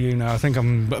NCU now. I think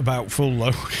I'm about full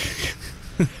though.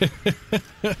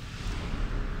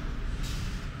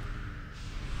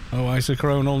 Oh,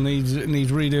 isochronal needs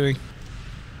redoing.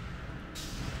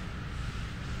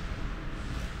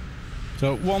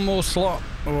 So 1 more slot,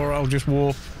 or I'll just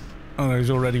warp. Oh no,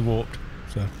 he's already warped.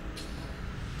 So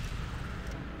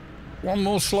 1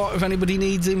 more slot if anybody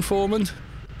needs Informant.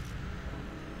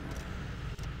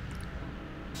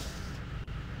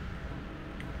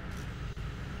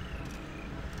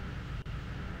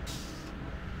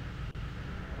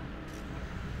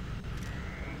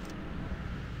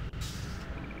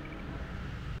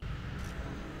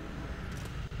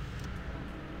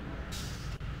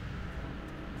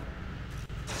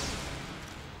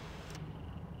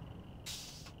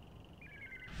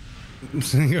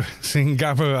 Sing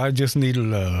Gabba, I just need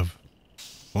love.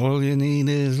 All you need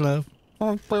is love.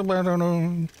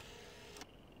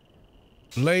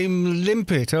 Lame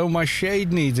limpet. Oh, my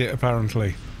shade needs it,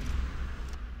 apparently.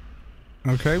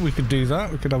 Okay, we could do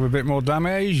that. We could have a bit more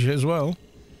damage as well.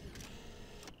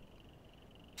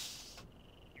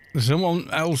 There's someone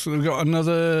else. We've got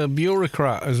another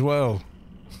bureaucrat as well.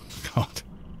 God.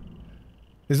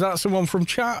 Is that someone from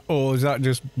chat, or is that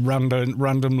just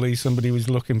randomly somebody was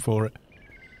looking for it?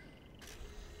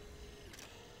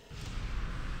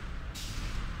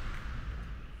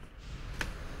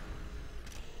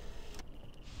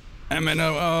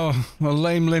 MNO, oh, well,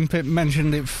 Lame Limpet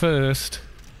mentioned it first.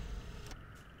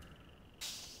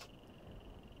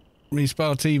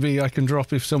 Respawn TV I can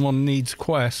drop if someone needs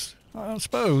quest. I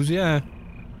suppose, yeah.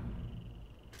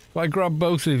 If I grab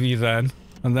both of you then,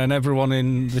 and then everyone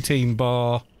in the team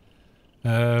bar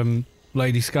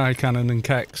Lady Sky Cannon and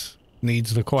Kex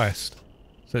needs the quest.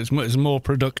 So it's a more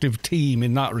productive team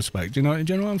in that respect. Do you know what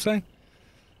I'm saying?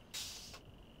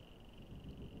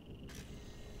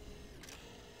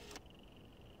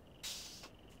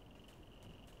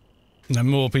 And then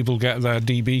more people get their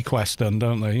DB quest done,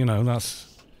 don't they? You know, that's...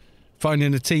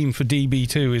 Finding a team for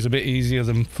DB2 is a bit easier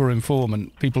than for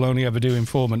Informant. People only ever do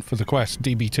Informant for the quest.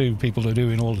 DB2 people are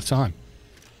doing all the time.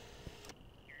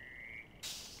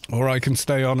 Or I can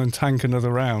stay on and tank another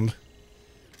round.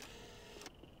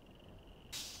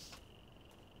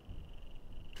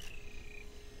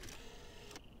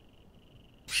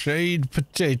 Shade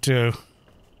potato.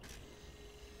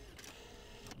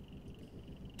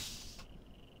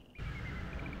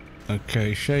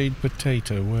 Okay, shade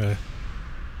potato, where?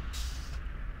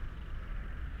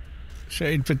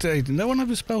 Shade potato. No one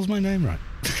ever spells my name right.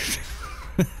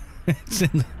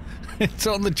 It's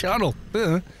on the channel.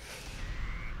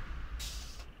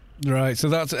 Right, so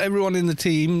that's everyone in the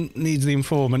team needs the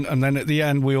Informant, and then at the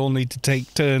end we all need to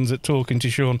take turns at talking to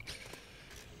Sean.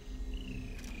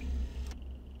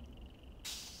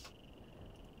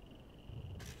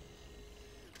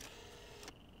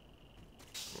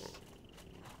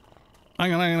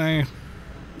 Hang on.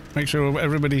 Make sure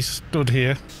everybody's stood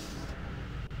here.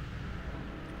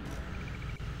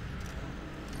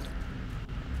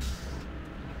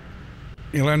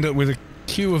 You'll end up with a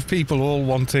queue of people all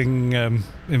wanting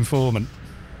Informant.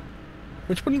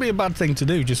 Which wouldn't be a bad thing to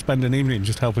do, just spend an evening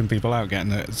just helping people out,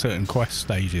 getting certain quest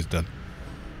stages done.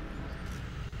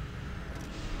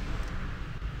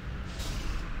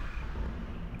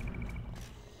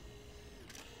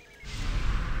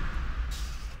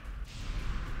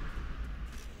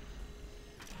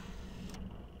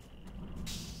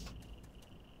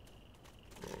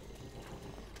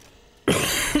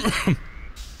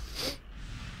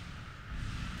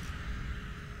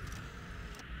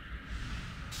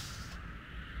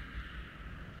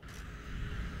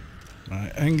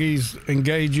 Right, Engies,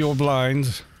 engage your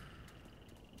blinds.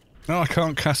 No, I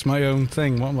can't cast my own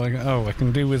thing. What am I? Oh, I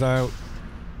can do without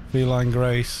Feline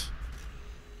Grace.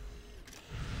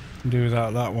 Can do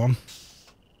without that one.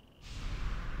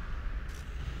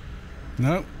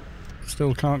 No,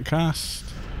 still can't cast.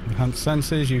 Enhanced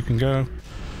senses, you can go.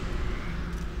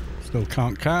 Still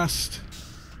can't cast.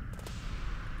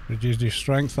 Reduce your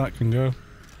strength, that can go.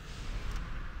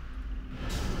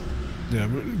 Yeah,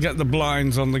 get the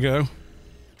blinds on the go.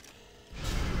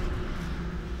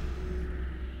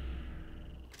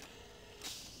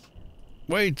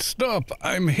 Wait, stop!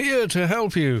 I'm here to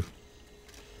help you!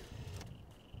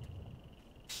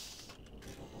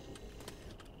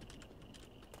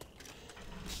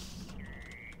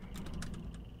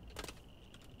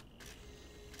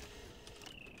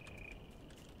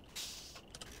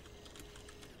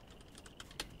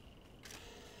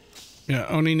 Yeah,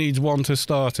 only needs one to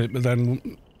start it, but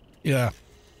then, yeah,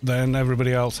 then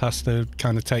everybody else has to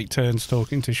kind of take turns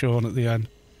talking to Sean at the end.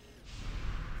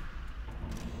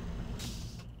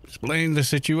 Explain the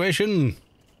situation.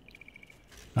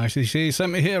 ICC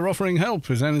sent me here offering help.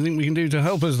 Is there anything we can do to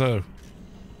help us, though?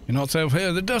 You're not safe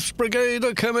here. The Dust Brigade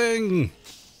are coming!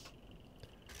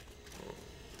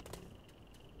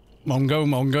 Mongo,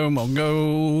 Mongo,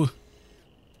 Mongo!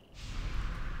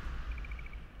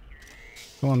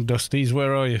 Come on, Dusties,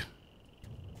 where are you?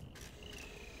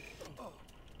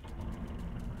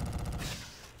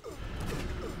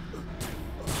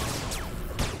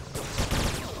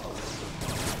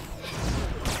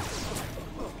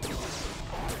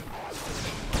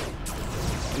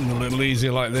 A little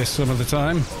easier like this some of the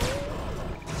time.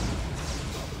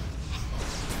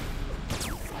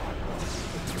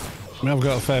 I mean, I've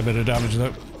got a fair bit of damage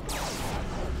though.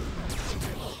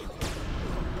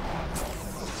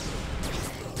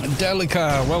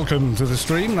 Delica, welcome to the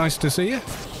stream. Nice to see you.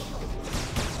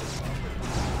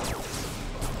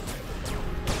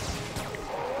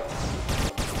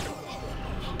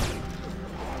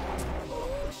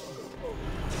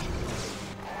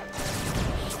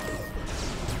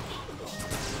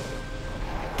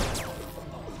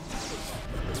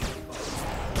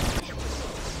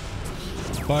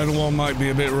 Final one might be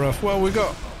a bit rough. Well, we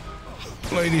got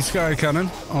Lady Sky Cannon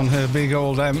on her big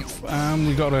old EMF, and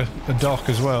we got a dock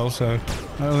as well, so I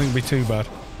don't think it'll be too bad.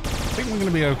 I think we're going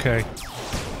to be okay.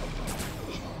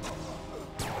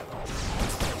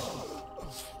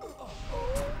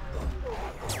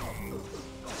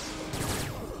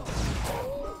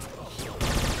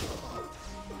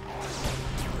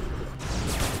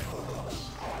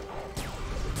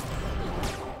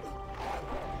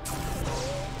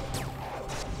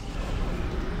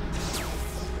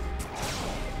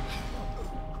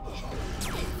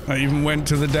 I even went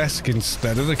to the desk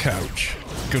instead of the couch.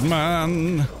 Good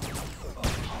man.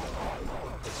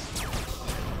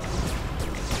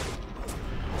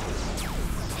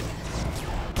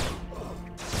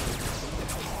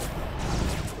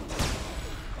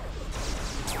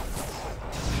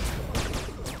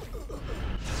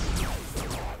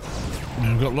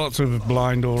 We've got lots of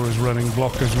blind auras running,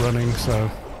 blockers running,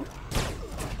 so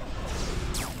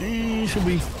should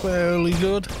be fairly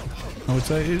good. I would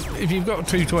say if you've got a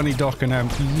 220 dock and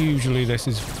amp, usually this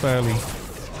is fairly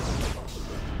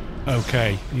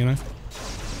okay, you know.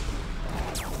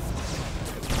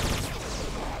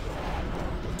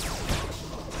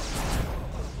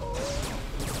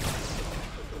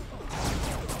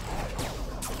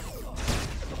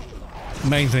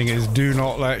 Main thing is do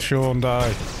not let Sean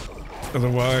die,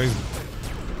 otherwise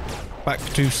back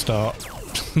to start.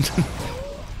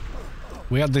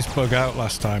 We had this bug out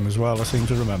last time as well, I seem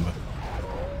to remember.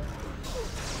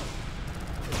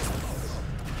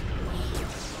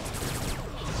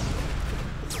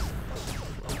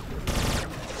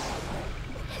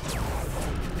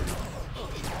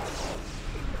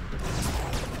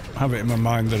 I have it in my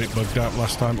mind that it bugged out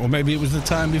last time, or maybe it was the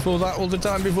time before that or the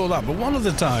time before that, but one of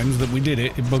the times that we did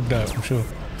it, it bugged out, I'm sure.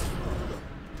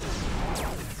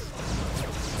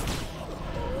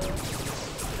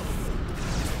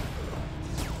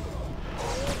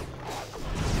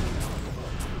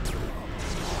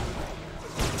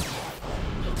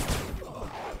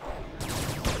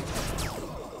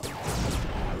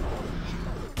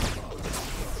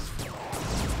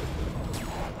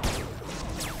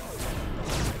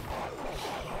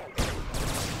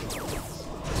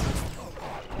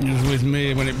 It was with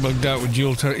me when it bugged out with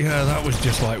dual turret. Yeah, that was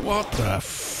just like, what the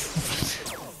f...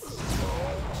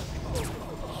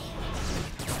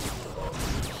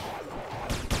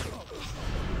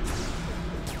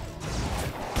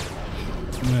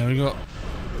 Yeah, we got,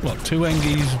 what, 2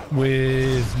 Engies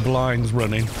with blinds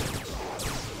running.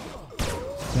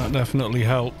 That definitely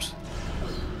helps.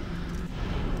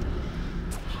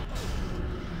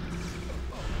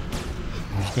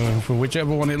 I'm just going for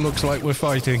whichever one it looks like we're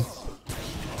fighting.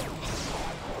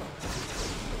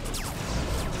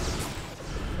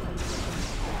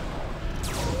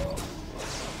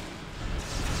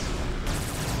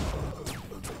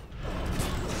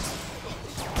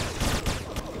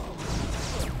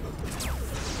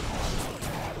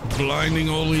 Blinding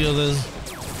all the others.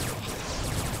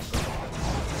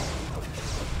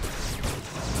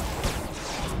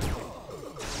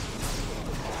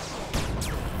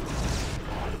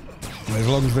 As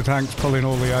long as the tank's pulling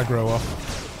all the aggro off,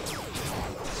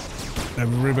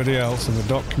 everybody else and the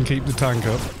dock can keep the tank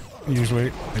up,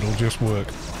 usually it'll just work.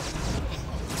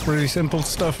 Pretty simple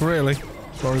stuff really,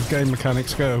 as far as game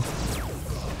mechanics go.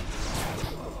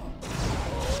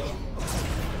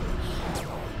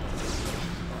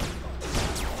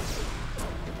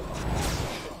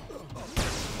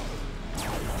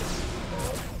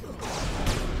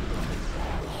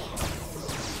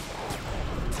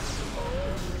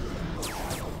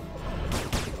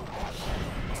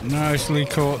 Nicely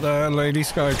caught there, Lady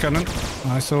Sky Cannon.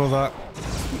 I saw that.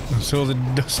 I saw the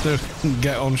duster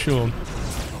get on Sean.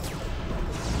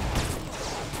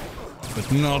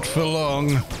 But not for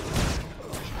long.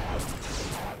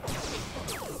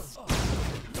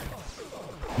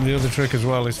 The other trick as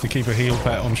well is to keep a heal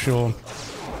pet on Sean.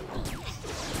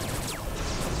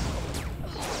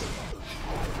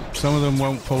 Some of them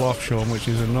won't pull off Sean, which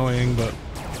is annoying, but...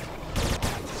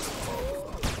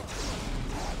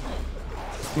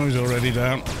 Oh, he's already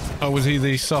down. Oh, was he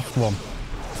the soft one?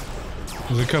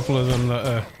 There's a couple of them that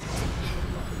are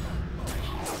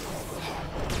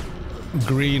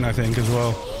green, I think, as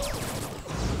well.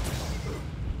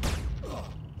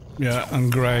 Yeah, and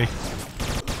grey.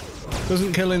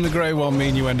 Doesn't killing the grey one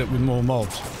mean you end up with more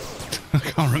mobs? I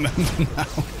can't remember now.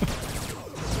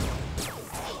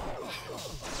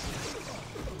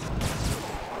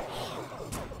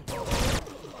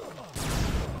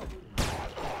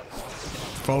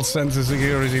 False sense of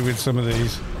security with some of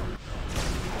these.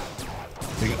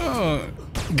 Think, oh,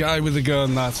 guy with the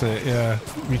gun, that's it, yeah.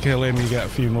 You kill him, you get a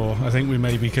few more. I think we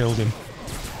maybe killed him.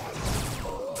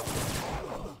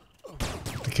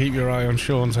 To keep your eye on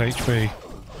Sean's HP.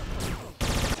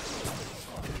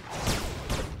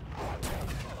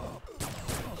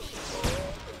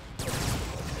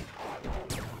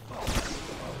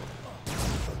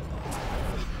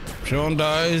 Sean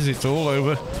dies, it's all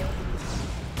over.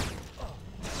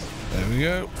 There we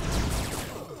go.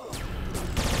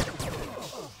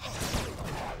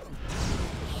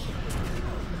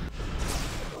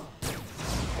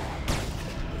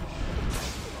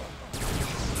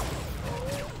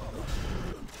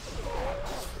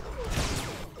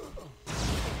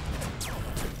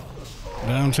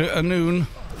 Down to a noon.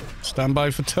 Stand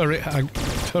by for turret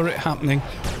happening.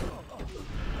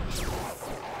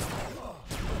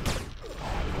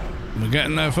 We're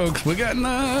getting there, folks. We're getting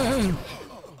there.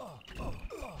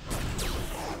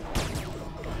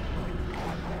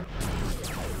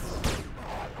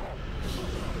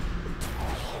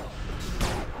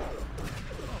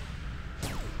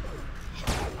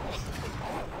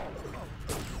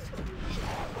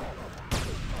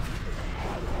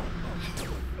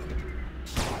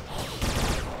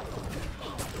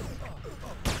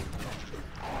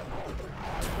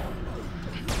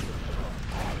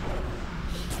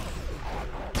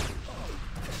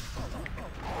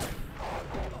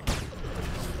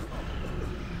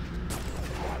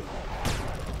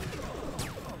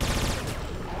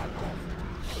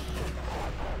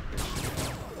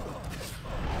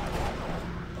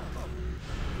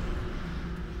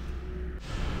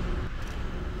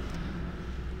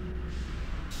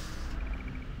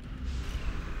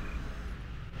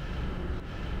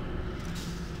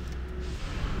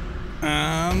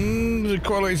 And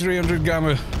quality 300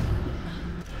 gamma. I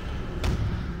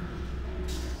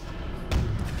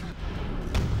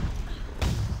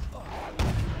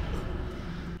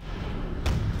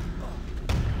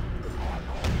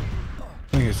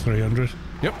think it's 300.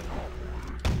 Yep.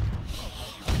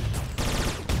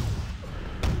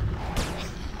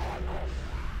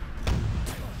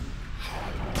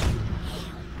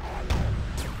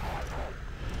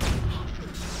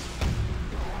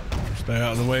 Stay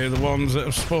out of the way of the ones that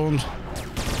have spawned.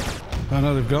 I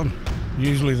know they've gone.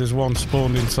 Usually there's one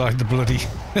spawned inside the bloody...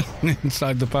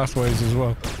 inside the pathways as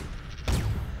well.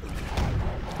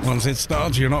 Once it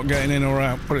starts, you're not getting in or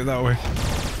out, put it that way.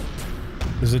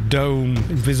 There's a dome,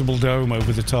 invisible dome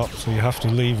over the top, so you have to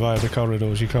leave via the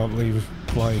corridors. You can't leave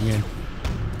flying in.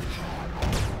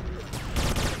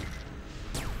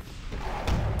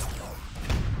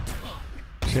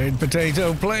 Shade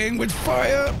Potato playing with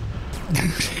fire!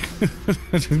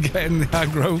 Getting the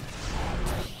aggro.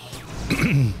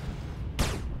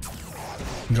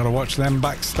 You gotta watch them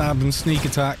backstab and sneak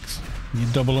attacks. You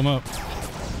double them up.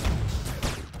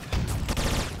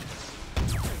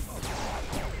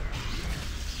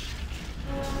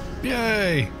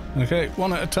 Yay! Okay,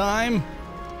 one at a time.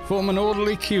 Form an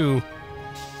orderly queue.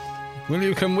 Will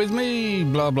you come with me?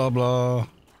 Blah blah blah.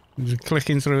 I'm just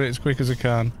clicking through it as quick as I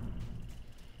can.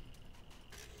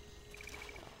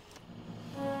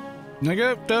 There you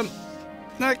go, done.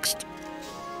 Next.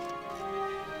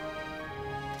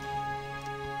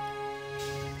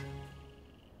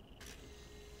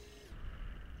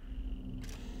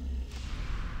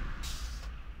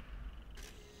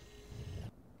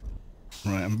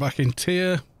 Right, I'm back in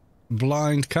tier.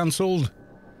 Blind cancelled.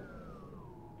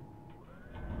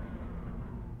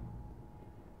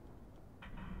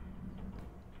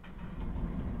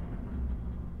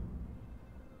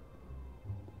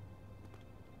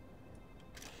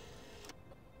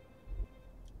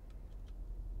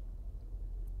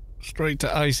 Straight to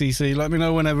ICC. Let me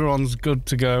know when everyone's good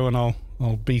to go and I'll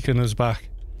beacon us back.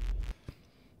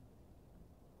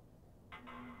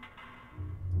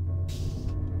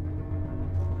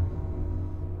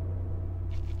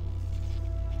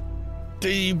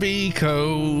 DB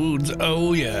codes.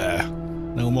 Oh yeah.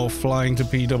 No more flying to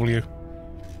PW.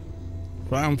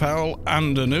 Found Powell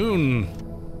and a noon.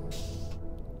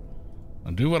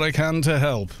 I'll do what I can to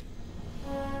help.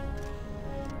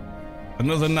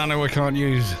 Another nano I can't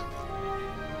use.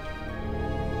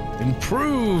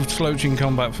 Improved slouching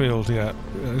combat field, yeah.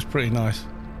 It's pretty nice.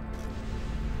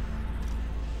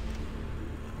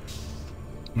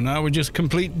 Now we just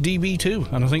complete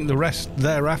DB2, and I think the rest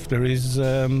thereafter is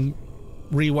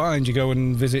rewind. You go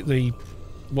and visit the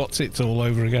what's-its all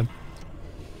over again.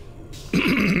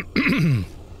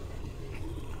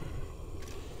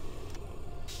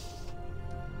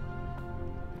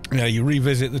 Yeah, you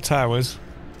revisit the towers.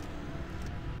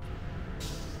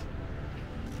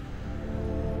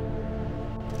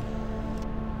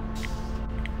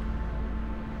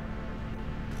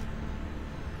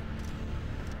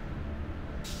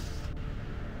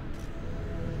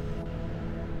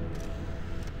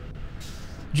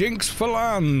 Jinx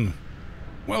Falan,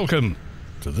 welcome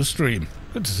to the stream.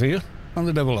 Good to see you. How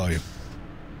the devil are you?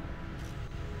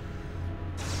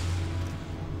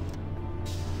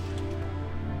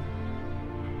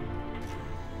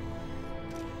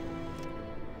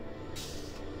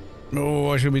 Oh,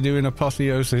 I should be doing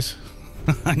apotheosis.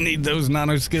 I need those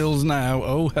nano skills now.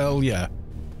 Oh, hell yeah.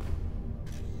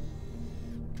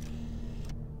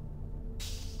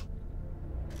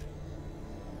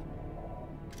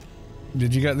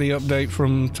 Did you get the update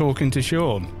from talking to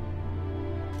Sean?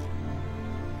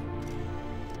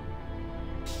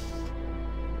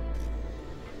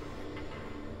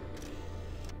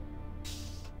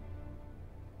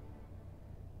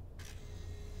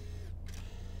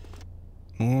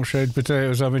 Oh, shaved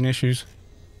potatoes having issues.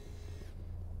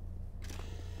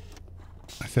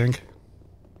 I think.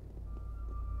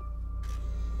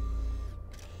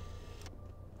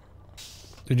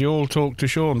 Did you all talk to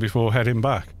Sean before heading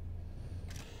back?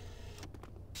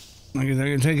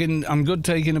 I'm good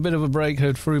taking a bit of a break.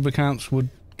 Heard Frube accounts would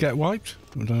get wiped.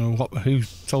 I don't know who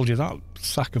told you that.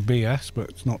 Sack of BS, but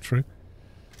it's not true.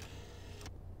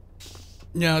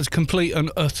 Yeah, it's complete and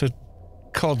utter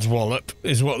codswallop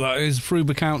is what that is. Frube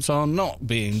accounts are not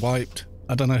being wiped.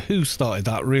 I don't know who started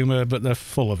that rumour, but they're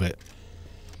full of it.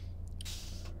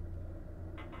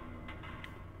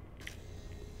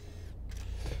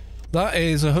 That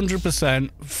is 100%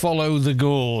 follow the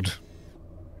gourd.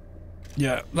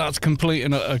 Yeah, that's complete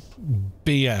and utter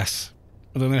BS.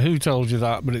 I don't know who told you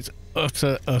that, but it's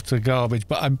utter garbage.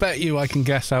 But I bet you I can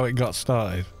guess how it got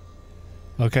started.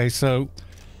 Okay, so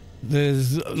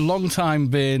there's a long time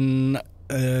been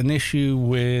an issue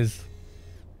with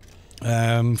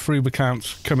Frube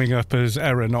accounts coming up as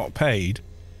error not paid.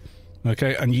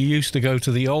 Okay, and you used to go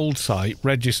to the old site,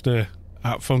 register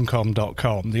at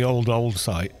funcom.com, the old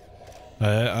site,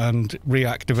 and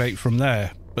reactivate from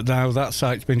there. But now that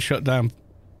site's been shut down.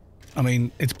 I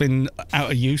mean, it's been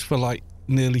out of use for like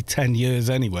nearly 10 years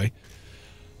anyway,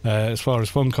 as far as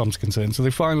Funcom's concerned. So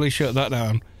they finally shut that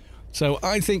down. So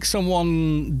I think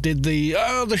someone did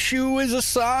the shoe is a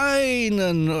sign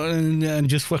and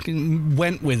just fucking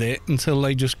went with it until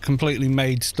they just completely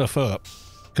made stuff up,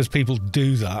 because people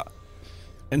do that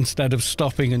instead of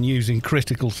stopping and using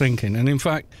critical thinking. And in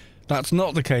fact, that's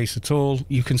not the case at all.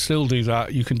 You can still do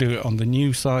that. You can do it on the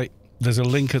new site. There's a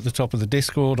link at the top of the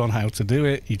Discord on how to do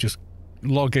it. You just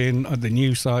log in at the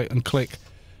new site and click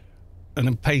and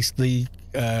then paste the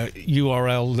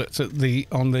URL that's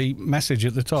on the message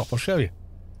at the top. I'll show you.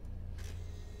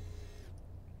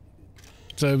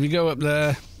 So if you go up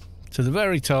there to the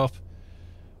very top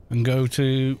and go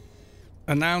to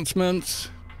announcements,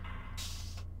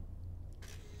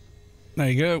 there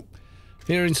you go.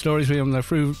 Hearing stories, we have their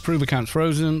Frube accounts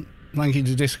frozen. Thank you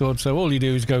to Discord. So all you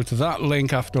do is go to that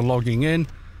link after logging in,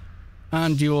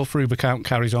 and your Frube account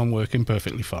carries on working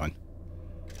perfectly fine.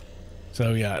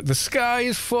 So yeah, the sky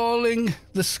is falling.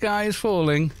 The sky is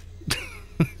falling.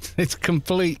 It's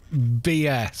complete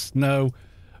BS. No,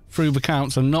 Frube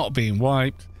accounts are not being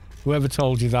wiped. Whoever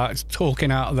told you that is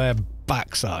talking out of their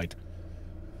backside.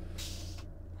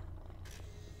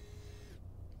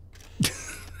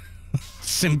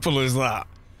 Simple as that.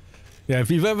 Yeah,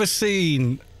 if you've ever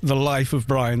seen The Life of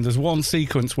Brian, there's one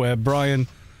sequence where Brian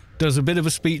does a bit of a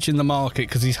speech in the market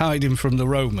because he's hiding from the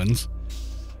Romans,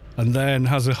 and then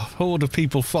has a horde of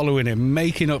people following him,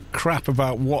 making up crap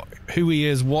about who he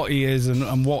is, what he is,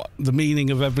 and what the meaning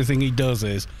of everything he does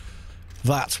is.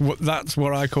 That's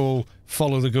what I call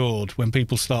follow the gourd, when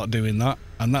people start doing that.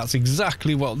 And that's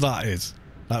exactly what that is.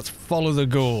 That's follow the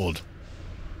gourd.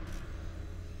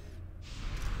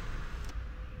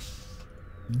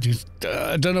 Just,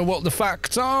 I don't know what the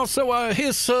facts are, so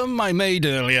here's some I made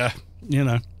earlier. You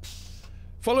know.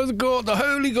 Follow the gourd, the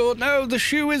holy gourd. No, the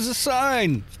shoe is a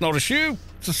sign. It's not a shoe,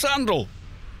 it's a sandal.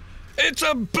 It's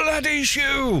a bloody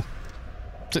shoe.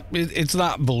 It's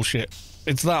that bullshit.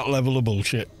 It's that level of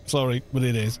bullshit. Sorry, but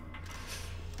it is.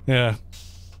 Yeah.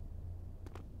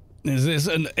 Is this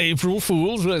an April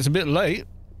Fool's? Well, it's a bit late.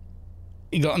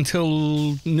 You got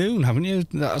until noon, haven't you?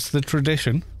 That's the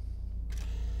tradition.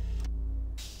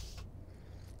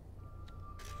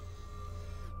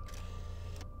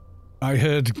 I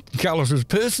heard Callus was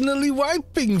personally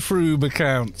wiping Frube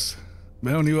accounts.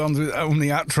 The only ones with only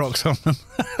Atrox on them.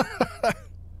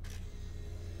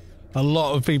 A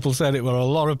lot of people said it, but a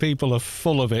lot of people are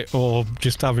full of it or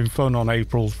just having fun on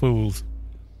April Fools.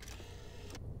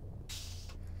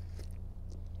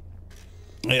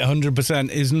 It 100%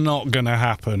 is not going to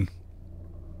happen.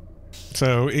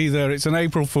 So either it's an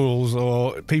April Fool's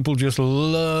or people just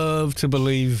love to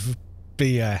believe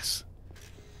BS.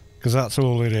 Because that's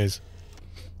all it is.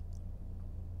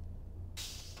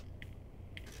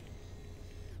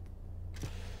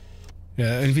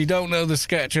 Yeah, and if you don't know the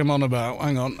sketch I'm on about,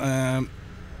 hang on.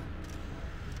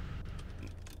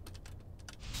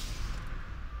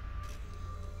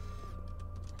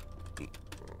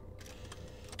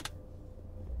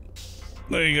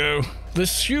 There you go. The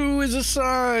shoe is a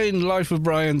sign. Life of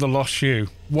Brian, the lost shoe.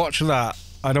 Watch that.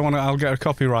 I don't want to. I'll get a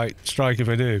copyright strike if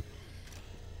I do.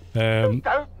 You don't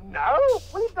know?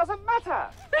 Well, it doesn't matter.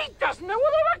 He doesn't know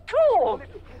what they were called.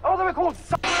 Oh, they were called.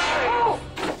 Oh!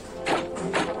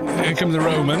 Here come the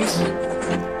Romans.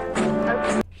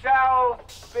 Shall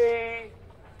be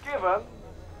given.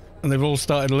 And they've all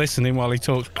started listening while he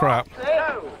talks crap.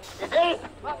 No, it is.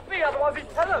 Must be hurry, otherwise he'll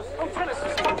tell us. Oh, tell us.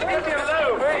 Leave me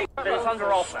alone. It's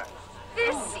under offer.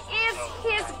 This is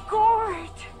his gourd.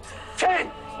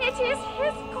 10. It is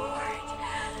his gourd.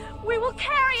 We will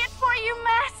carry it for you,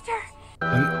 master.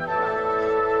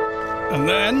 And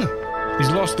then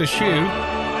he's lost a shoe.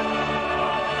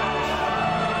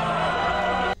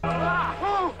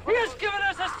 Oh, he has given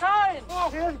us a sign. Oh,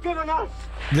 he has given us.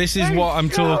 This is what I'm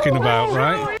talking about,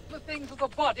 right? The things of the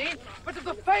body, but of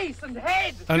the face and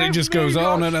head. And it just goes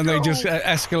on, and then they just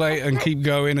escalate and keep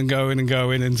going and going and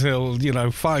going until, you know,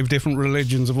 5 different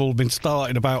religions have all been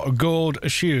started about a gourd, a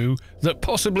shoe, that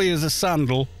possibly is a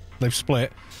sandal. They've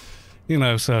split. You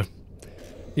know, so...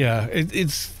 Yeah,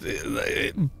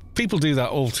 people do that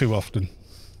all too often.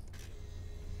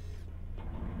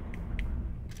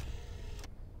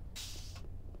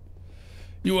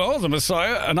 You are the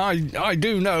Messiah, and I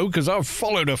do know, because I've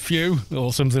followed a few,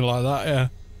 or something like that, yeah.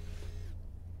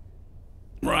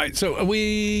 Right, so are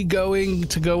we going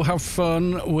to go have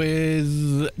fun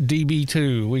with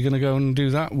DB2? We're going to go and do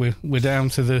that? We're down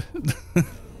to the,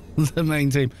 the main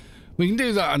team. We can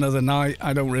do that another night,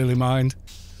 I don't really mind.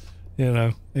 You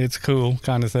know, it's cool,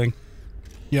 kind of thing.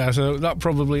 Yeah, so that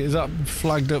probably... Is that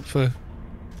flagged up for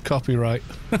copyright?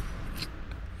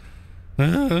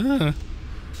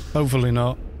 Hopefully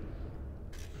not.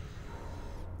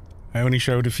 I only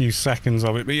showed a few seconds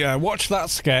of it, but yeah, watch that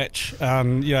sketch,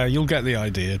 and yeah, you'll get the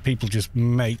idea. People just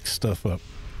make stuff up.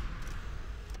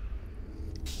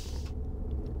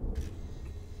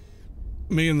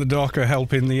 Me and the doc are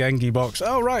helping the Engie box.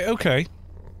 Oh, right, okay.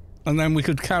 And then we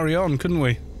could carry on, couldn't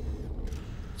we?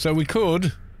 So we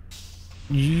could...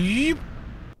 Yep.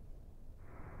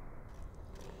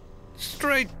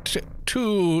 Straight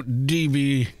to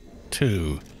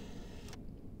DB2.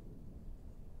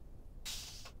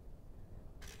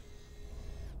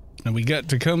 And we get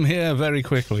to come here very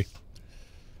quickly.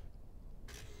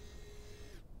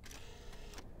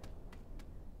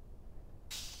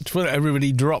 It's what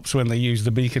everybody drops when they use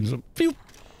the beacons. Pew,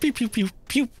 pew, pew, pew,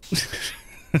 pew.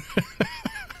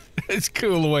 It's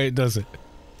cool the way it does it.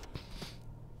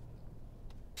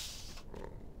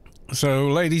 So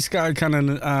Lady Sky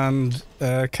Cannon and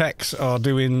Kex are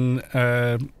doing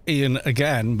Ian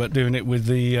again, but doing it with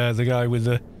the guy with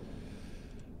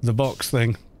the box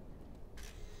thing.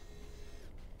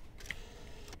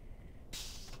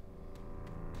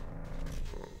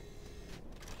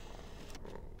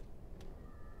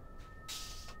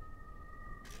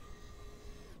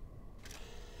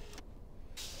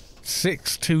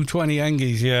 Six 220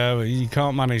 Engies, yeah, you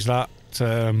can't manage that.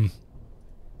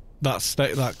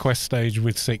 That quest stage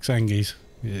with 6 Engies.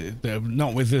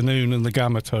 Not with the Noon and the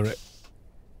Gamma turret.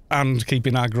 And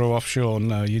keeping aggro offshore,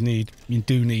 no, you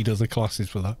do need other classes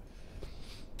for that.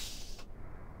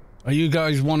 Are you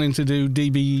guys wanting to do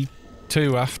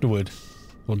DB2 afterward?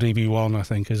 Or DB1, I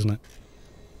think, isn't it?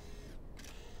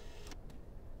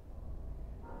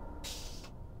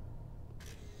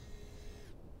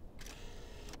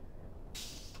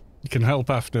 You can help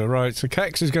after, right, so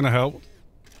Kex is going to help.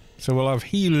 So we'll have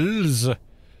heals. So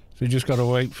we just got to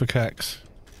wait for Kex.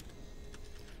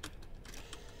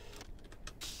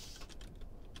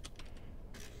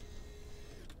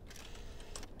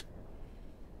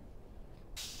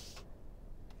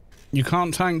 You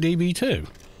can't tank DB2?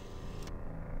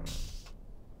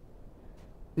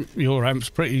 Your amp's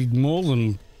pretty more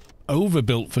than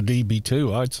overbuilt for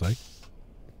DB2, I'd say.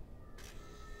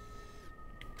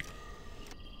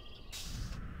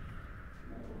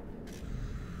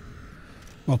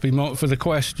 Moppy for the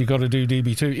quest, you got to do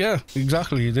DB2. Yeah,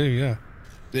 exactly, you do, yeah.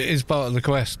 It is part of the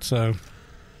quest, so...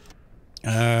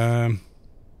 And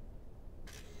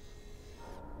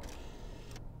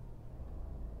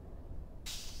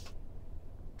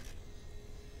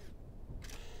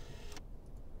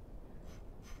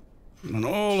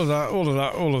all of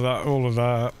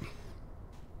that.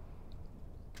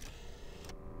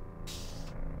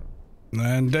 And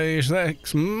then Deus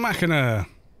Ex Machina.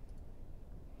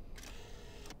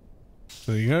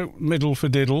 So there you go, middle for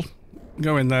diddle.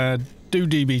 Go in there, do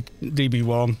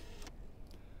DB1.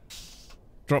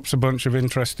 Drops a bunch of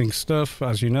interesting stuff,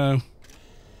 as you know.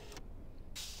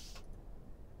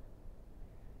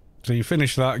 So you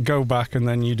finish that, go back, and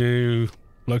then you do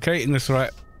locating the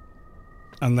threat,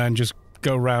 and then just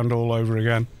go round all over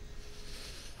again.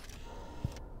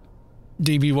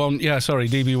 DB1, yeah, sorry,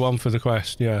 DB1 for the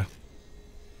quest, yeah.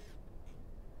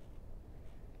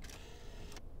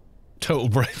 Total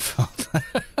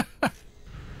Braveheart.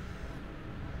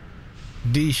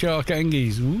 D-Shark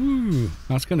Engies. Ooh,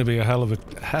 that's going to be a hell of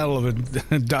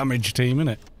a damage team, isn't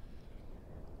it?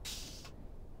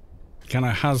 Can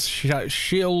I has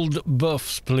shield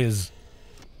buffs, please?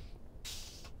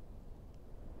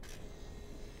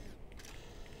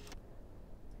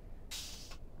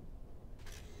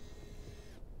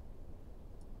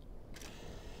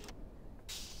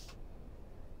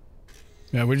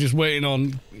 Yeah, we're just waiting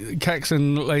on Kex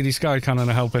and Lady Sky Cannon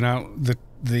are helping out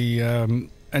the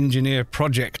engineer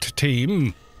project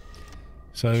team.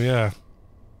 So yeah,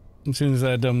 as soon as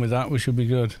they're done with that, we should be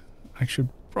good. I should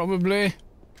probably...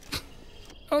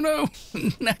 Oh no!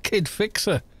 Naked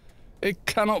fixer! It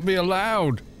cannot be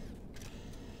allowed!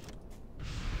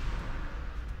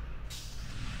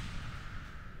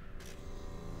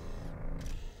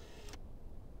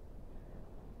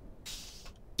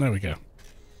 There we go.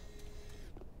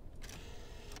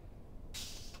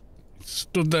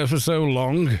 Stood there for so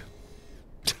long.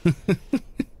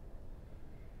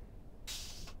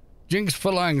 Jinx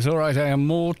Phalanx, alright, I am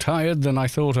more tired than I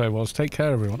thought I was. Take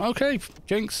care, everyone. Okay,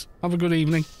 Jinx, have a good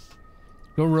evening.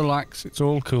 Go relax, it's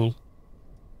all cool.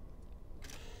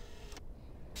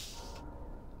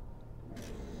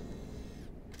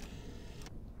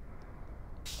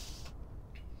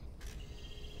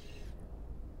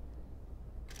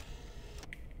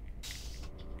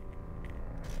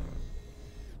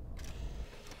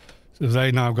 So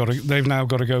they've now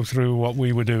got to go through what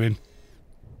we were doing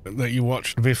that you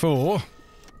watched before.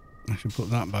 I should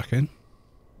put that back in.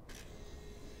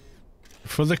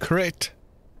 For the crit.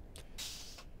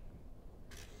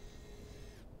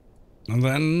 And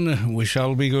then we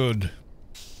shall be good.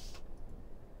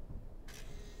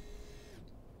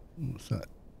 What's that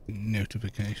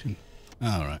notification?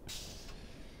 All right.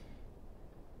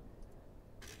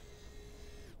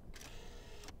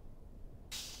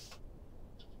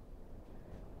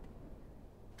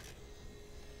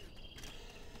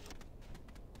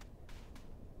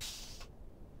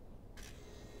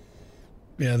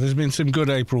 Yeah, there's been some good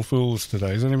April Fools today.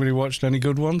 Has anybody watched any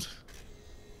good ones?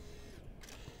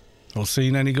 Or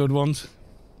seen any good ones?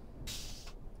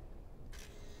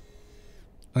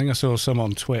 I think I saw some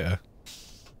on Twitter.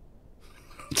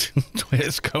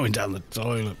 Twitter's going down the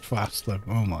toilet faster.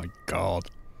 Oh my god.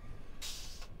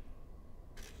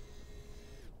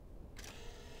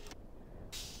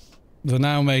 They're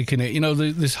now making it, you know,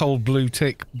 this whole blue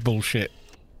tick bullshit.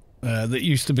 That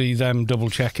used to be them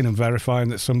double checking and verifying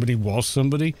that somebody was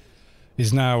somebody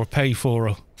is now a pay for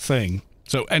a thing.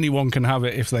 So anyone can have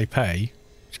it if they pay,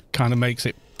 which kind of makes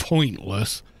it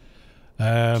pointless.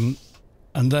 And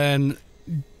then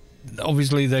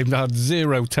obviously they've had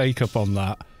zero take up on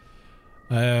that.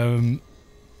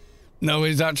 No,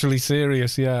 it's actually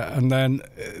serious, yeah. And then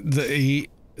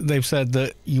they've said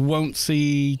that you won't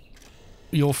see,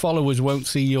 your followers won't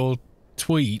see your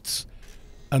tweets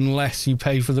unless you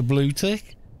pay for the blue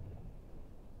tick.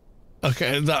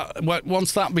 Okay,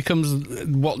 once that becomes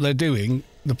what they're doing,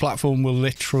 the platform will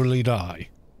literally die.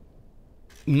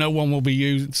 No one will be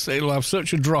used. It'll have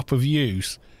such a drop of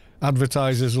use,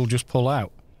 advertisers will just pull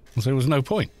out. And so there was no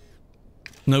point.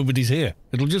 Nobody's here.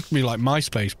 It'll just be like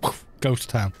MySpace, poof, ghost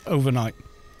town, overnight.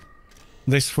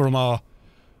 This from our...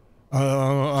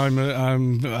 I'm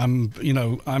you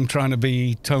know, I'm trying to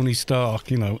be Tony Stark,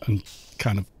 you know, and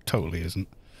kind of totally isn't.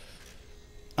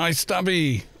 I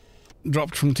Stabby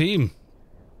dropped from team.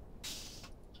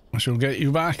 I shall get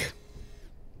you back.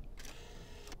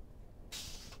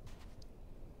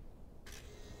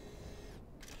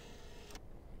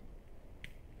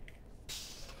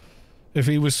 If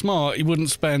he was smart, he wouldn't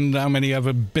spend how many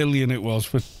ever billion it was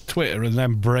for Twitter and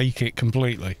then break it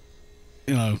completely.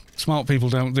 You know, smart people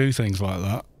don't do things like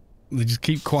that. They just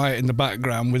keep quiet in the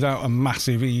background without a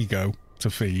massive ego to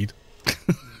feed.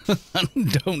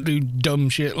 And don't do dumb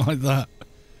shit like that.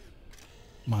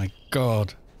 My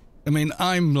God. I mean,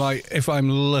 I'm like, if I'm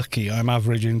lucky, I'm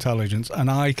average intelligence, and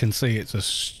I can see it's a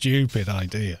stupid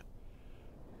idea.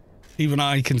 Even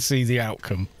I can see the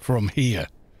outcome from here,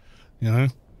 you know?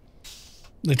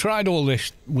 They tried all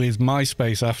this with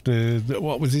MySpace after,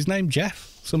 what was his name,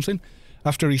 Jeff? Something?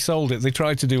 After he sold it, they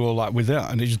tried to do all that with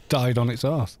that, and it just died on its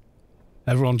arse.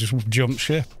 Everyone just jumped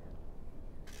ship.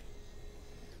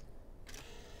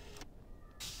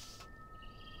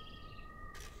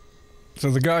 So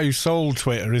the guy who sold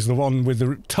Twitter is the one with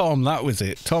the... Tom, that was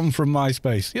it. Tom from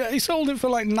MySpace. Yeah, he sold it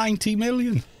for like 90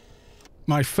 million.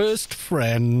 My first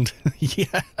friend.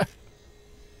 Yeah.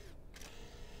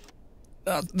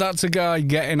 That's a guy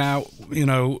getting out, you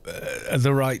know, at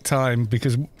the right time,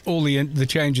 because all the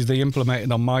changes they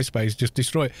implemented on MySpace just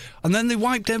destroyed it. And then they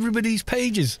wiped everybody's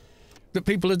pages that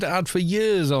people had had for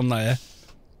years on there.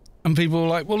 And people were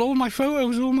like, well, all my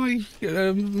photos, all my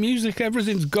music,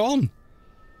 everything's gone.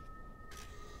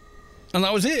 And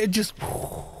that was it. It just...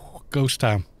 ghost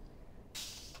town.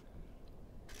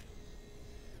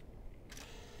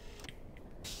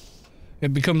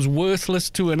 It becomes worthless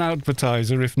to an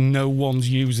advertiser if no one's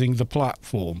using the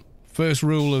platform. First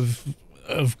rule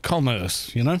of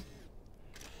commerce, you know?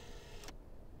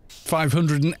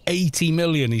 580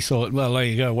 million, he thought. Well, there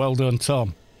you go. Well done,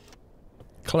 Tom.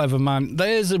 Clever man.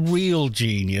 There's a real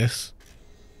genius.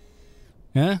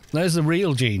 Yeah, there's a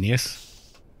real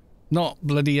genius. Not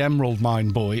bloody Emerald Mine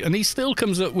Boy. And he still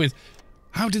comes up with,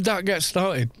 how did that get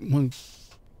started? Well,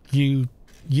 you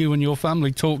and your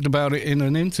family talked about it in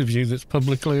an interview that's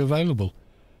publicly available.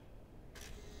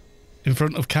 In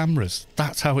front of cameras.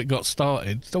 That's how it got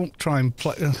started. Don't try and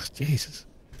play... Oh, Jesus.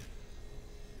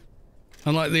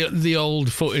 And like the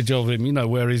old footage of him, you know,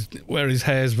 where his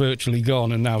hair's virtually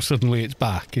gone and now suddenly it's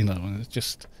back, you know, and it's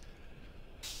just...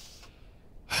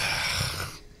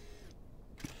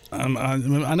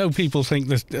 I know people think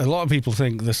this. A lot of people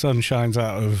think the sun shines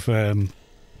out of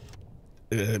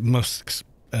Musk's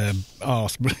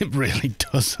arse, but it really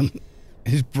doesn't.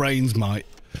 His brains might.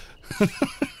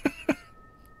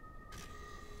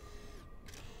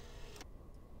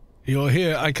 You're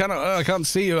here. I can't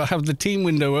see you. I have the team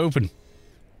window open.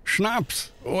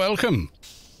 Schnapps, welcome.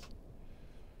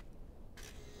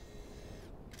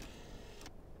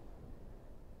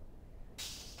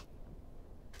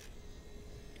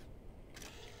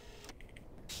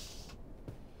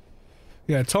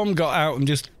 Yeah, Tom got out and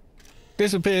just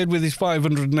disappeared with his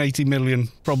 580 million,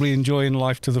 probably enjoying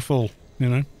life to the full, you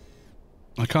know.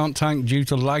 I can't tank due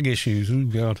to lag issues. Oh,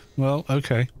 God. Well,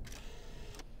 okay.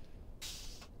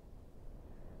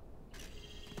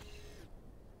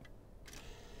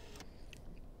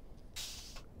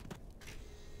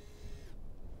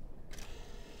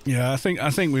 Yeah, I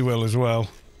think we will as well.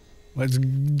 Let's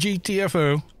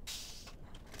GTFO.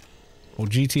 Or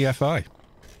GTFI.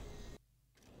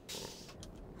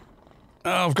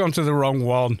 Oh, I've gone to the wrong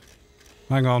one.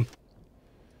 Hang on.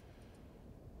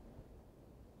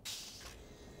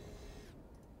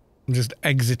 I'm just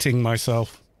exiting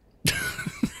myself.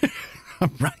 I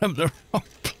ran up the wrong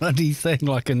bloody thing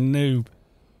like a noob.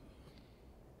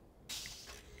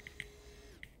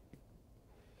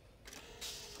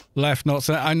 Left, not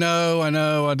set. I know. I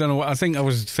don't know what. I think I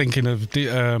was thinking of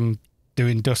doing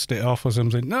dust it off or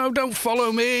something. No, don't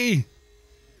follow me.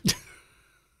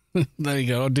 There you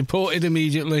go. Deported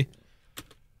immediately.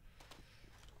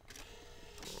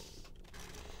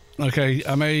 Okay,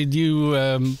 I made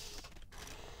you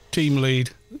team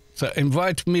lead. So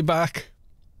invite me back.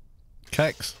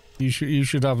 Kex, you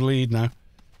should have lead now.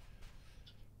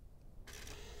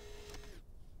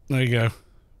 There you go.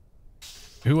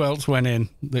 Who else went in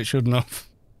that shouldn't have?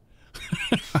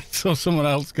 I saw someone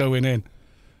else going in.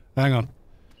 Hang on.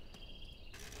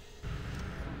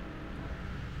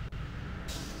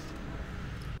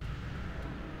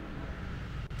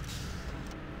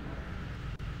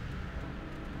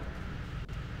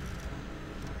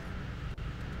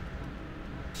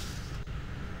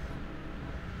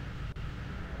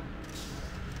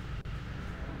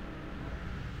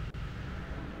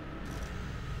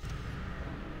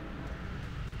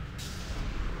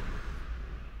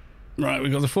 Right, we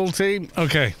got the full team.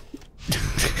 Okay.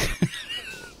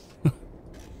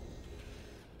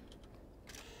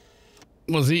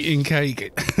 Was eating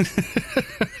cake.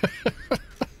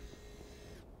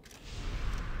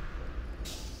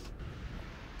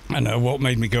 I know what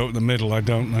made me go up the middle, I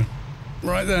don't know.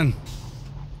 Right then.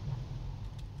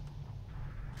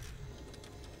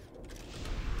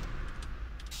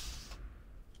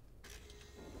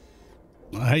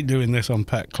 I hate doing this on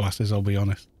pet classes, I'll be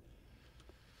honest.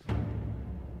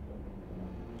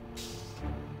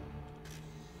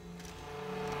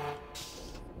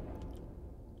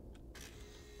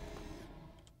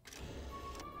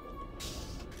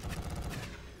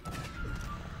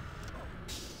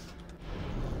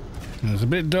 It's a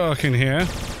bit dark in here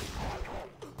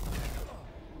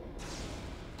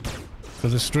for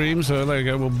the stream, so there you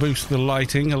go. We'll boost the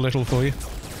lighting a little for you.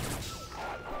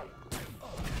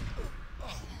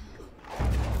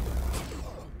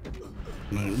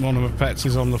 One of the pets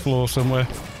is on the floor somewhere.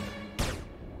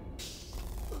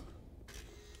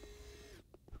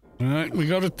 Alright, we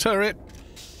got a turret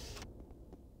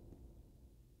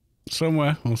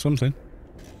somewhere or something.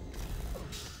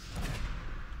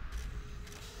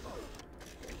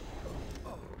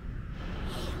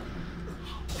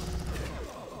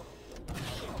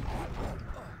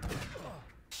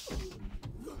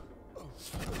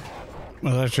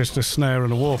 Well, that's just a snare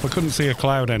and a warp. I couldn't see a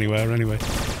cloud anywhere, anyway.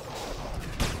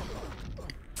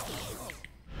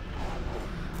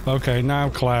 Okay, now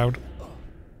cloud.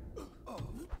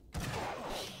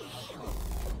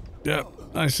 Yep,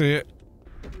 I see it.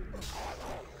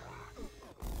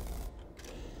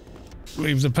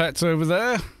 Leave the pets over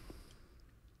there.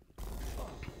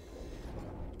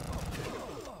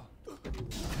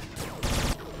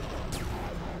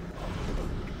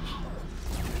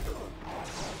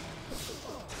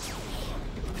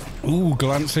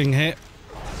 glancing hit.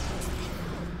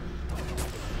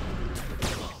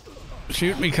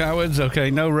 Shoot me, cowards. Okay,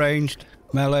 no ranged.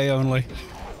 Melee only.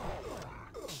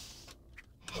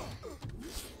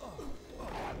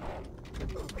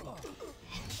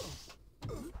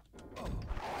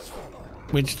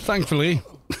 Which, thankfully,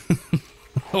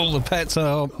 all the pets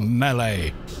are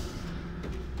melee.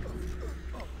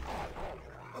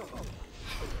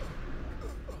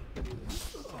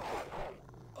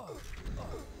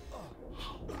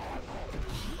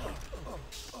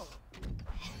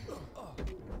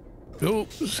 Oh,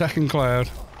 second cloud.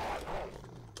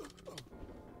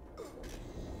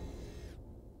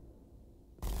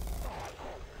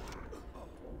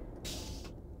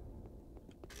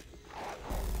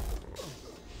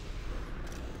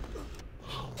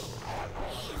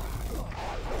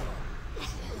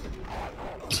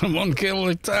 Someone kill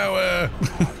the tower!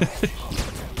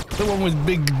 The one with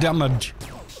big damage.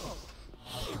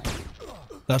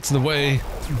 That's the way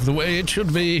it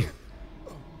should be.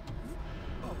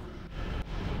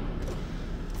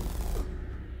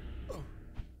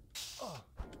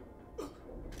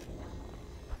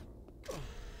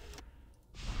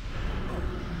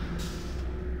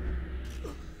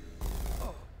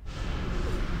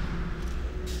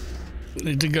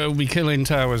 Need to go be killing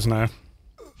towers now.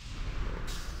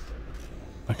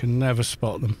 I can never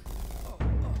spot them.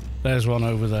 There's one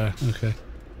over there. Okay.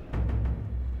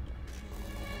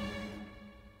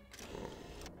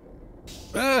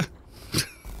 Ah!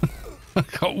 I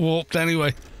got warped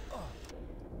anyway.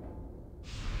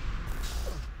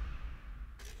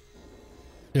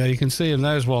 Yeah, you can see him.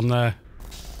 There's one there.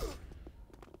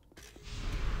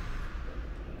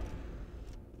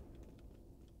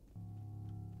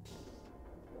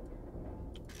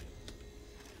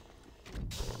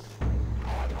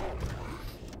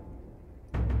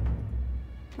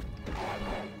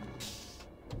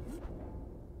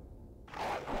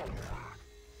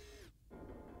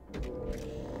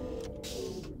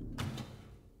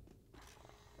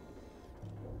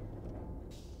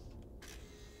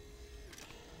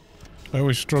 I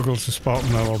always struggle to spot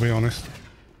them though, I'll be honest.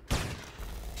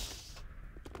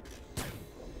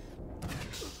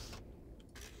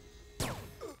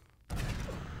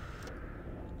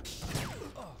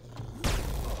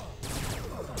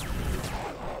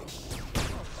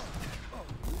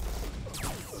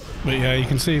 But yeah, you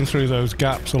can see them through those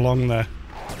gaps along there.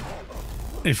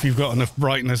 If you've got enough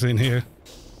brightness in here.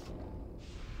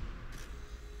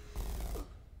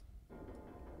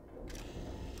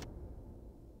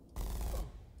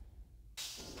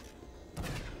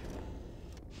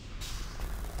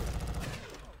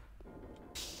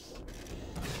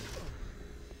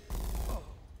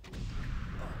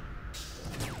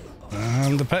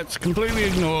 And the pets completely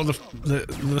ignore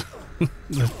the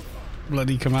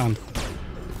bloody command.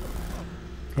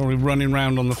 Probably running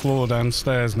around on the floor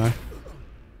downstairs now.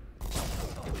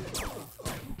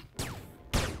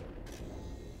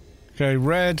 Okay,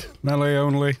 red, melee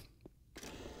only.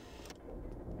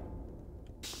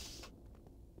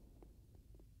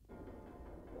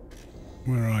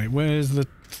 Alright, where's the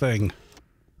thing?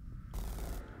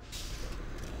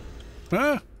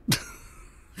 Ah!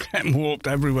 Getting warped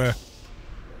everywhere.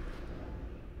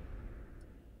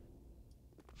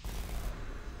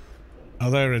 Oh,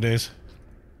 there it is.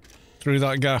 Through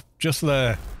that gap, just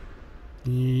there.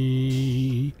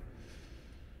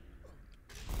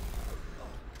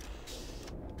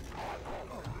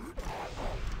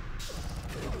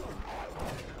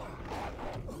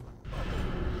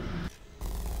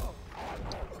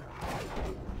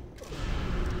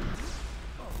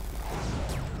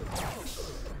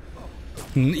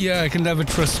 Yeah, I can never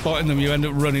trust spotting them. You end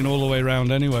up running all the way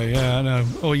around anyway. Yeah, I know.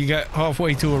 Or you get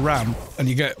halfway to a ramp and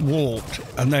you get warped,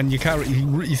 and then you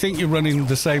think you're running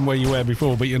the same way you were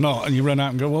before, but you're not, and you run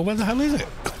out and go, well, where the hell is it?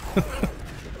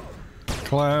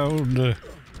 Cloud.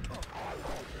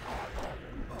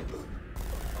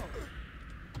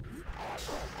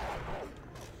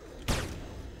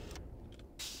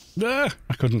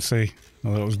 I couldn't see. I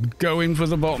was going for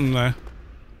the bottom there.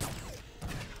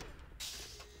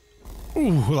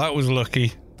 Ooh, that was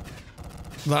lucky.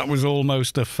 That was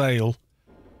almost a fail.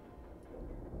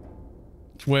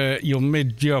 It's where you're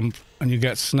mid-jump and you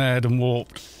get snared and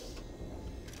warped.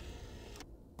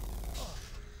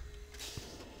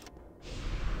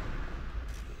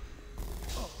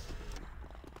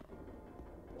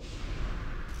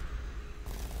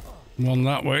 One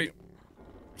that way.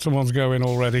 Someone's going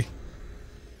already.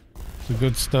 The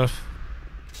good stuff.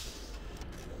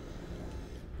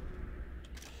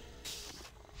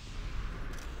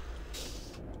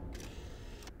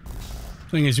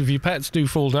 Thing is, if your pets do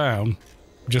fall down,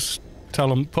 just tell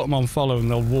them, put them on follow, and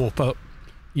they'll warp up.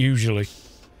 Usually.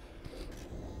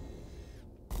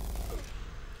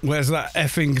 Where's that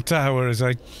effing tower? As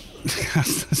I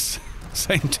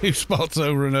same 2 spots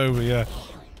over and over. Yeah.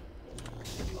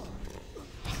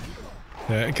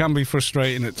 Yeah, it can be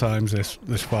frustrating at times.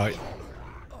 This fight.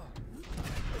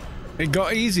 It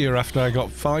got easier after I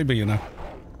got fibre, you know.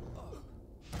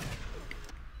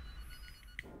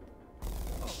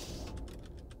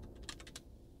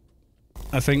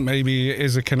 I think maybe it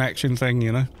is a connection thing,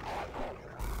 you know.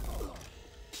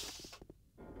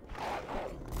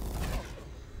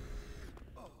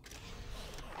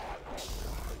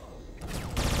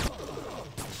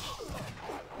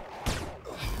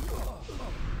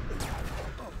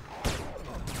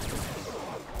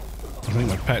 I think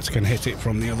my pets can hit it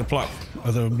from the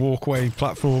other walkway,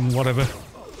 platform, whatever.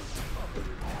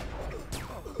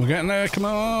 We're getting there, come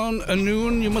on!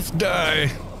 Anoon, you must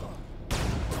die!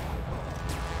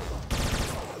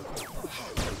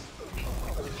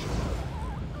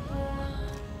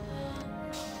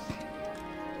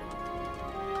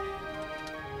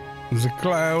 There's a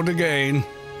cloud again.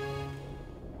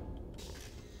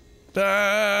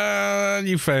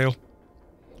 You fail.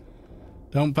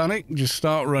 Don't panic, just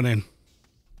start running.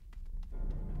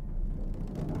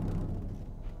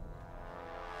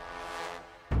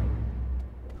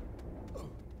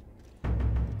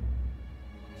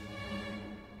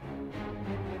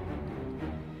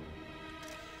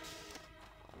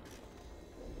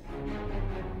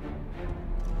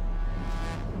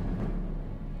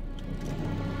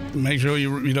 Make sure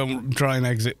you don't try and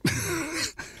exit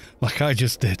like I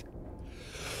just did.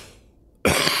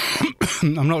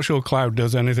 I'm not sure Cloud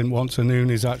does anything once Anoon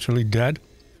is actually dead.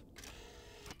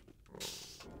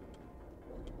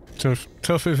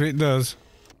 Tough if it does.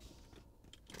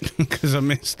 Because I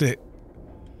missed it.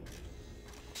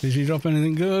 Did she drop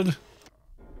anything good?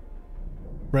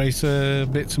 Bracer,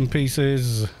 bits and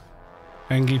pieces.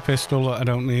 Engie pistol that I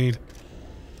don't need.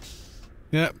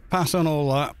 Yeah, pass on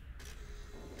all that.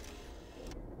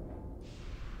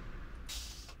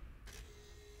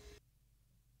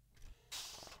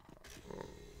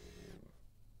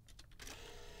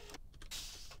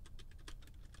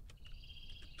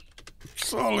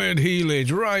 Solid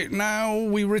healage. Right, now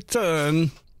we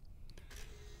return.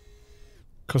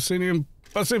 Cosinium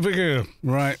Pacifica.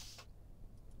 Right.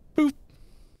 Boop.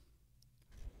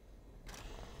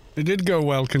 It did go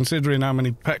well considering how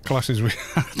many pet classes we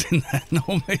had in there.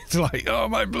 Normally it's like, oh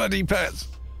my bloody pets.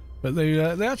 But they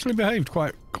actually behaved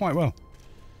quite well.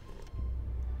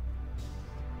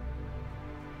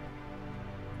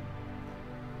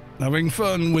 Having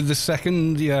fun with the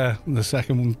second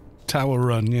tower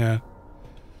run, yeah.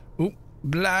 Oop,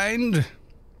 blind.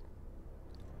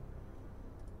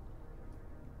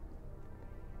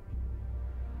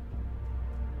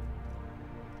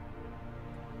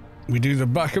 We do the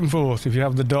back and forth. If you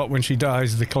have the dot when she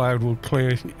dies, the cloud will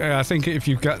clear. I think if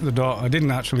you get the dot, I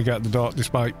didn't actually get the dot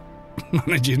despite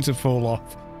managing to fall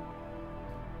off.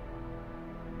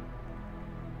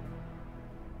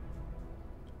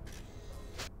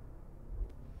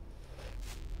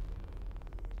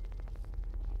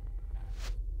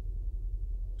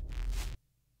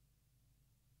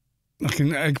 Looking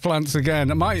eggplants again.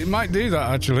 It might do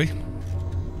that actually.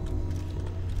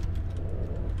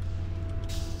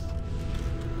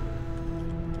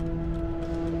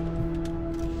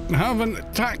 I have a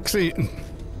taxi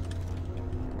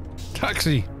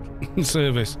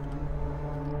service.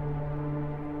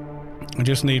 I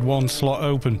just need one slot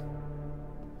open.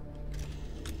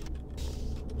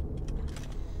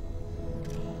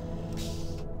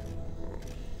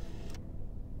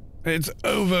 It's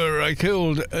over. I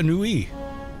killed Anui.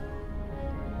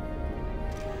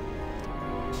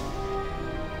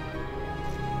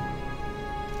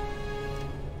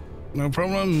 No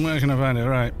problem. Where can I find it?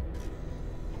 Right.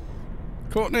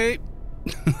 Courtney.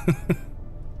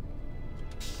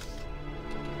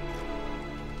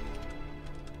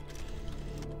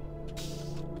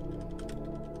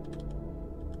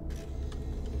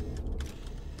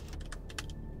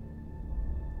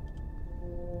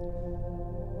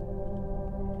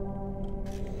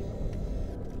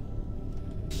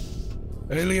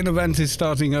 Alien event is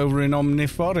starting over in Omni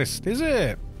Forest, is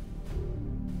it?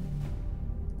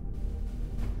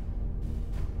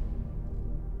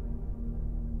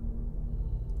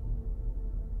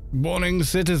 Warning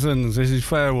citizens, this is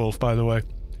Fairwolf, by the way.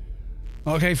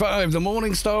 Okay, 5. The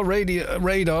Morningstar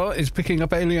radar is picking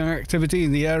up alien activity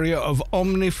in the area of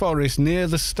Omni Forest near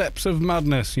the Steps of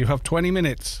Madness. You have 20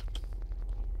 minutes.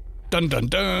 Dun dun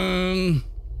dun!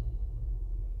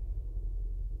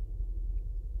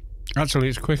 Actually,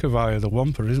 it's quicker via the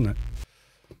Wampa, isn't it?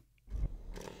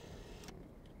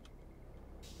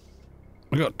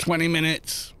 We got 20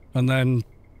 minutes and then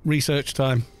research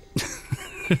time.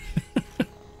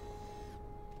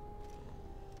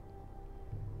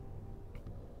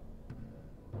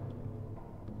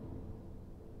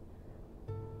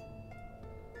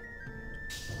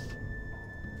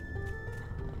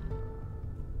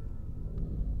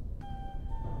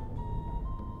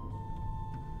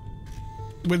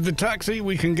 With the taxi,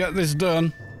 we can get this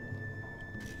done.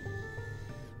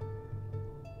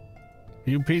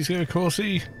 You PC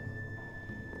Corsi.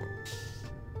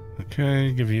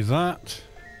 Okay, give you that.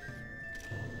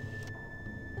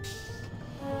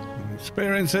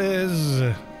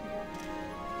 Experiences.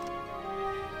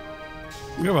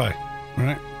 Goodbye. All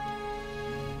right.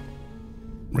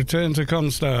 Return to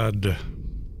Konstad.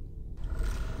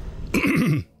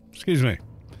 Excuse me.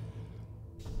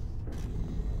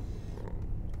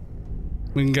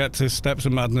 We can get to Steps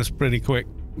of Madness pretty quick,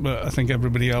 but I think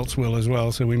everybody else will as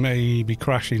well, so we may be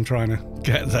crashing trying to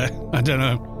get there. I don't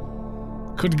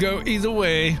know. Could go either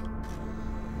way.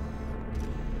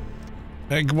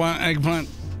 Eggplant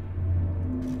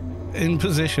in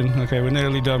position. Okay, we're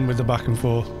nearly done with the back and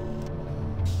forth.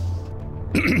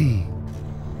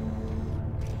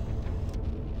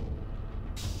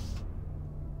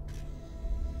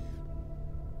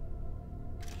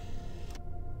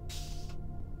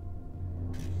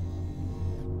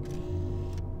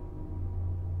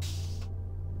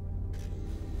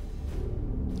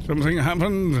 Something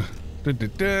happened.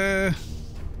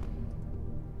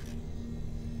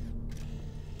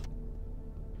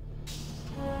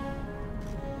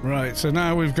 Right, so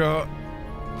now we've got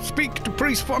speak to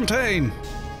Priest Fontaine.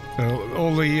 So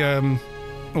all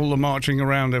the marching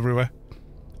around everywhere.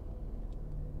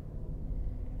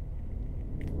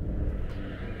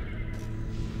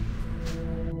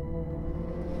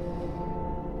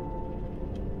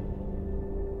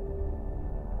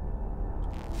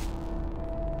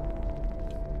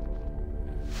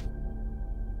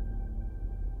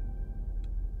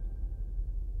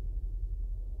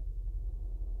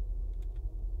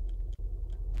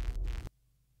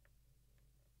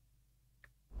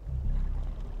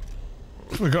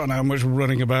 Forgotten how much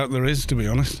running about there is, to be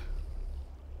honest.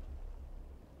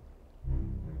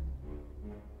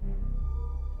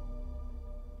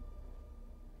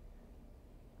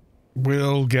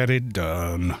 We'll get it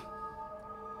done.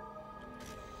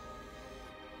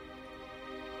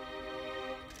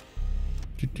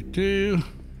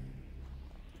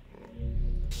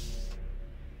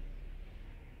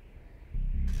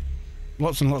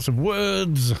 Lots and lots of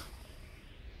words.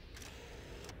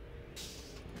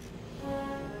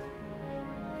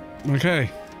 Okay,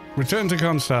 return to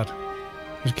Konstad.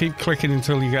 Just keep clicking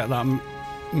until you get that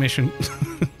mission.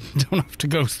 Don't have to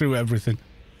go through everything.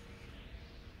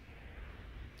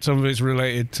 Some of it's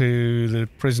related to the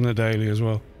prisoner daily as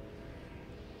well.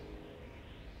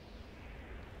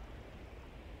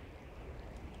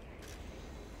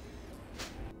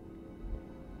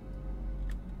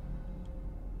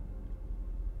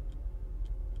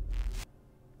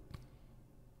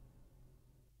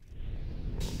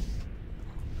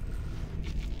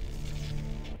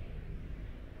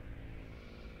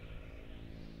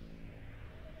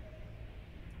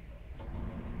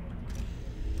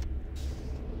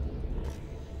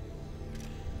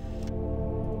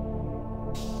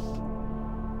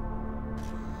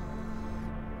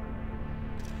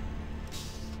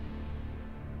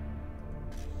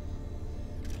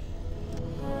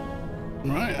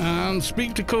 Right, and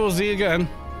speak to Corsi again.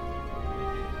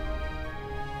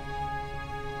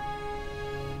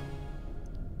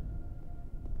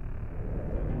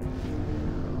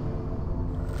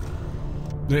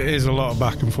 There is a lot of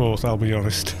back and forth, I'll be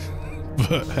honest.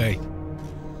 But hey.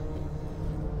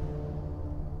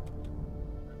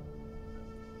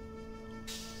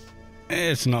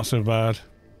 It's not so bad.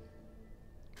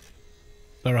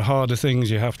 There are harder things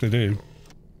you have to do.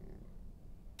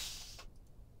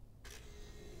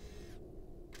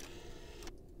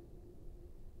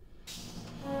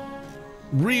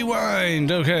 Rewind.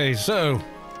 Okay, so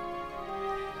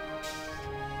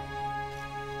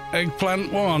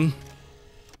Eggplant 1.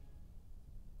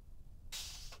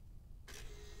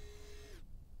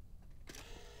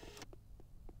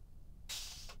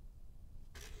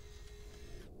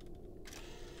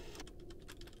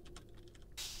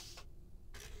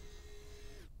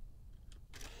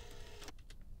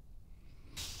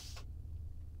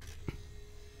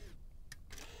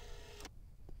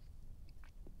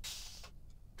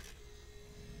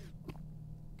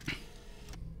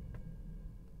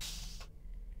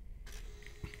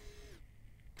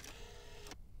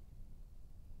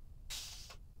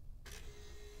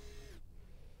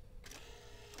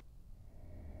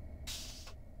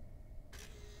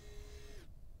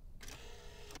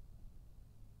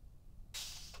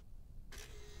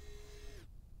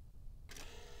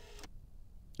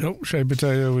 Oh, Shay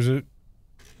Potato was a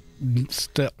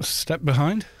step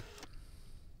behind.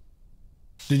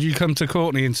 Did you come to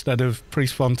Courtney instead of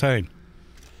Priest Fontaine?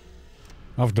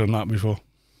 I've done that before.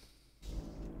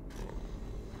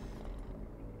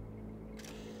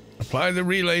 Apply the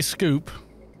relay scoop,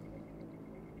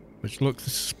 which looks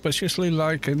suspiciously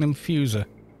like an infuser.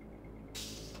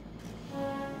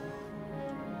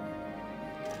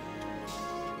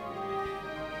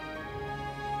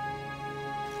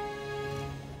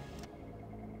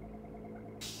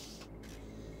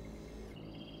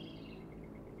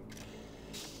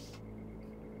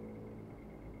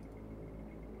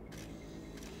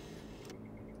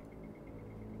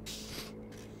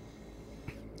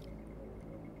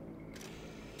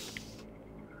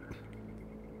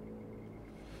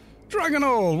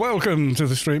 Dragonall, welcome to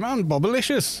the stream, and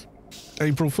Bobalicious.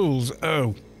 April Fool's.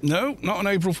 Oh, no, not an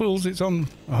April Fool's, it's on...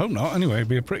 I hope not, anyway, it'd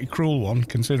be a pretty cruel one,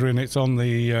 considering it's on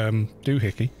the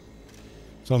doohickey.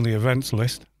 It's on the events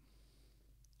list.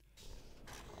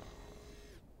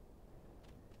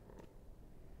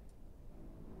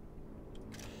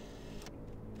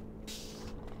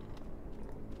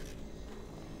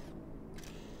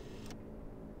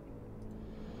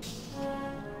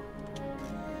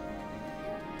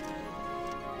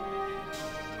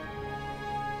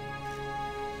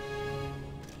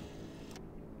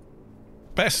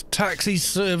 Best taxi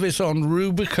service on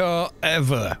Rubicon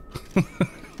ever.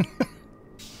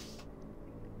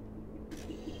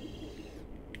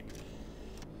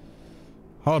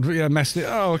 Hard, yeah, messed it.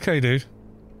 Oh, okay, dude.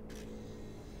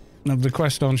 Have the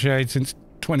quest on Shade since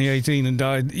 2018 and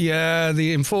died. Yeah,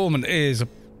 the Informant is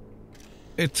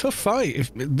a tough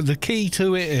fight. The key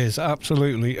to it is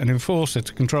absolutely an enforcer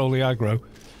to control the aggro,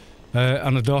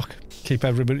 and a dock. Keep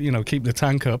everybody, you know, keep the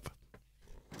tank up.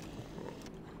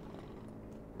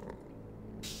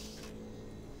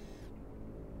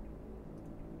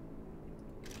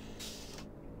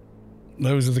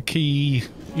 Those are the key,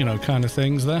 you know, kind of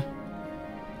things there.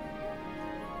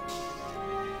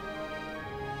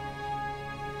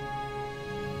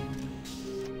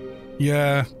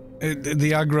 Yeah,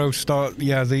 the aggro start.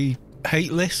 Yeah, the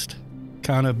hate list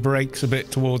kind of breaks a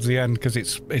bit towards the end because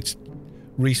it's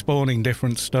respawning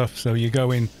different stuff. So you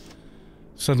go in,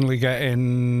 suddenly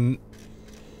getting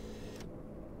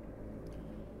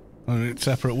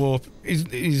separate warp.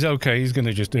 He's okay. He's going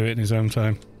to just do it in his own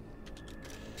time.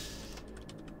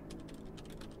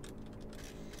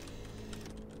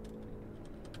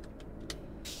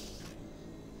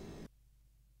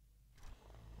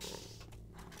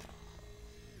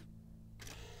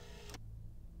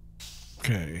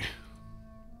 Okay.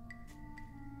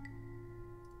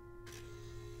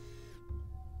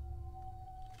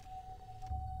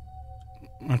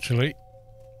 Actually,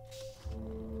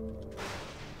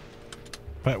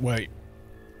 but wait.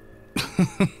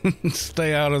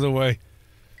 Stay out of the way.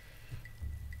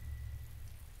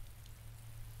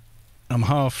 I'm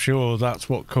half sure that's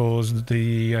what caused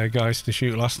the guys to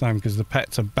shoot last time, because the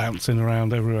pets are bouncing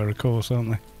around everywhere, of course,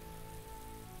 aren't they?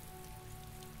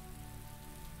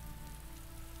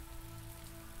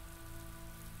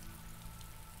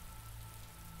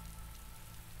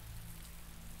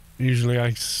 Usually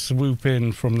I swoop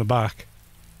in from the back.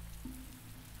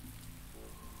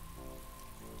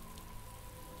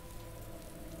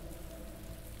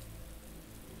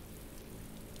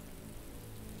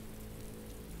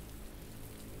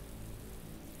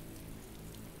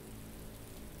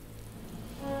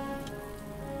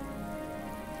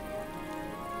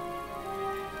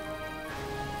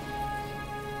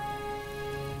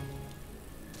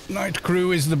 Night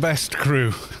crew is the best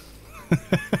crew.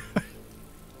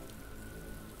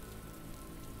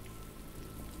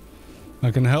 I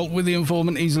can help with the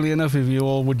Informant easily enough if you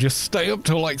all would just stay up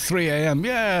till like 3 AM.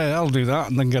 Yeah, I'll do that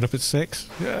and then get up at 6.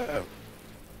 Yeah.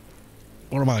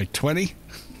 What am I, 20?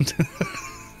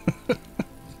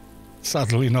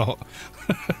 Sadly not.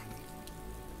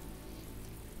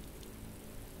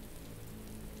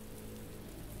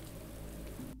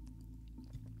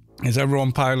 Is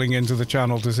everyone piling into the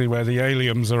channel to see where the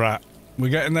aliens are at? We're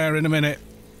getting there in a minute.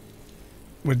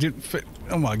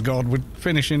 Oh my god, we're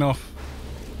finishing off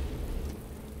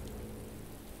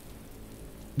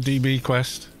DB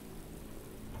quest.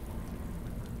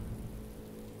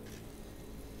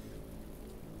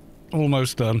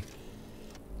 Almost done.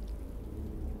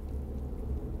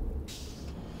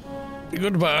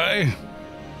 Goodbye.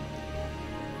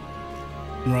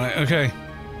 Right, okay.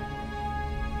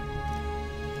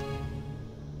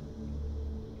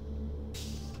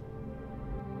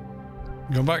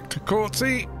 Go back to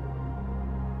Courtsy.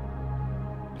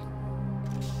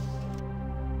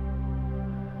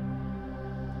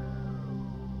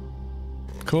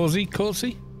 Causey?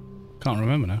 Can't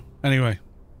remember now. Anyway,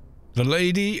 the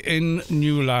lady in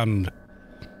Newland.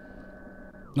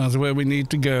 That's where we need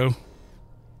to go.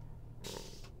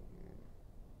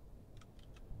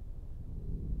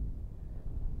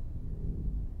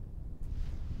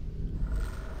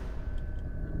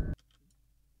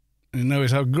 You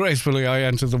notice how gracefully I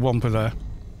entered the Wampa there.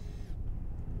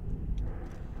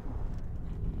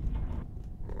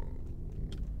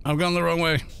 I've gone the wrong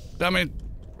way. Damn it.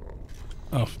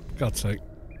 Oh, for God's sake.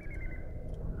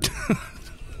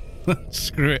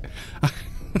 Screw it.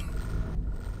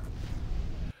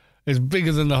 It's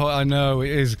bigger than the whole... I know, it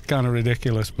is kind of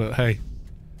ridiculous, but hey.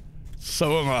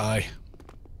 So am I.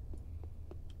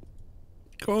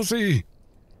 Causey.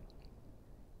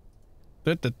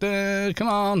 Come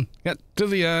on, get to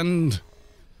the end.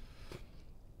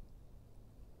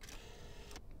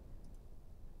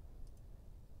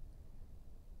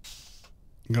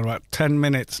 Got about 10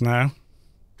 minutes now.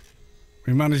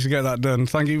 We managed to get that done.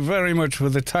 Thank you very much for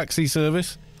the taxi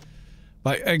service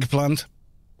by Eggplant.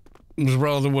 It was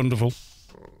rather wonderful.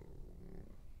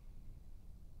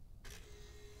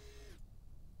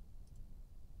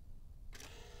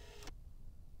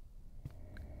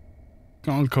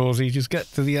 Come on, Causey, just get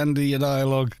to the end of your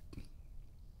dialogue.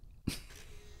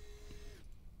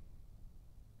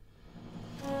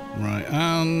 Right,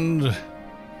 and...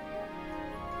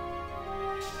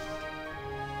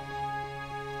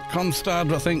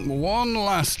 Constad, I think, one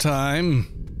last time.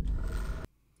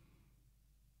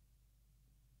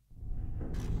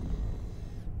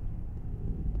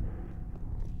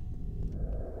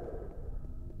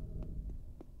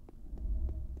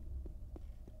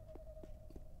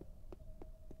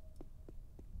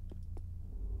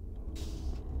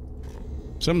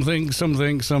 Something.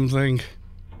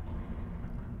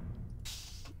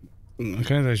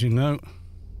 Okay, there's your note.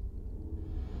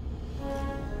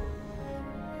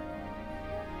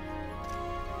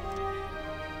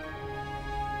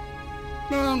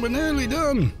 Well, we're nearly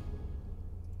done.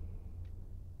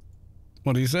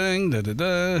 What are you saying?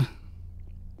 Da-da-da.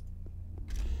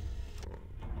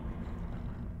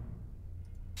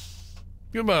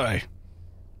 Goodbye.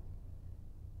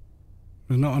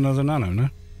 There's not another Nano, no?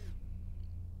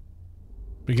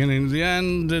 Beginning to the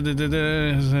end.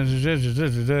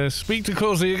 Speak to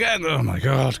Causey again. Oh my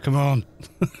God, come on.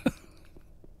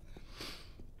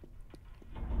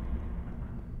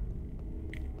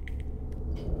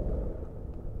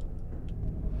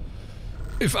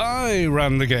 If I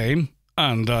ran the game,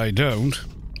 and I don't,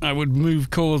 I would move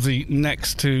Causey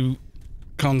next to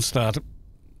Constad.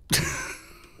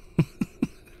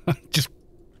 Just,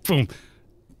 boom,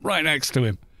 right next to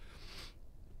him.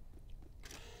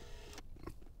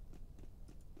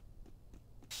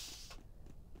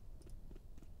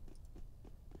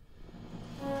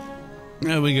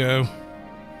 There we go.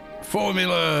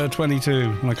 Formula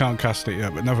 22. I can't cast it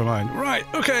yet, but never mind. Right,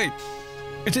 okay.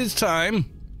 It is time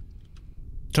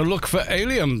to look for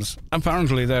aliens.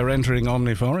 Apparently they're entering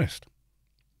Omni Forest.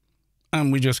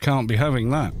 And we just can't be having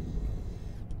that.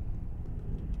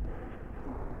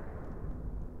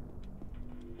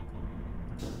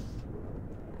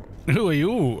 Who are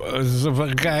you?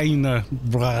 Zavagina.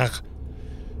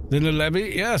 The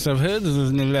Llive? Yes, I've heard of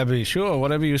the Llive. Sure,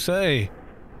 whatever you say.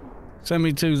 Send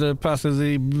me to the path of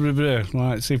the...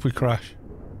 Right, see if we crash.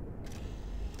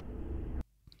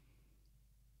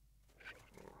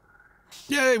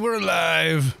 Yay, we're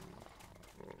alive!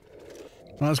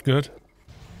 That's good.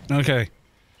 Okay.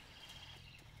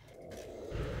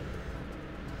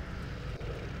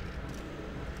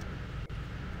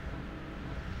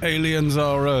 Aliens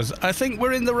are us. I think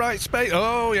we're in the right space.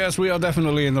 Oh, yes, we are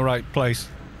definitely in the right place.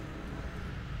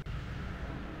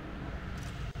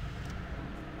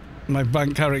 My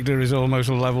bank character is almost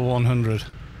a level 100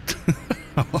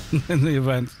 in the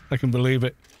event. I can believe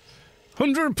it.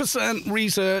 100%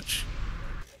 research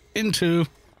into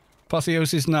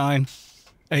Apotheosis 9,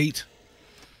 8.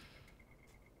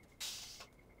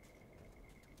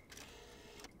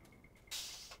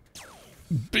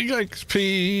 Big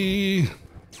XP.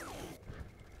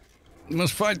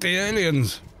 Must fight the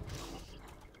aliens.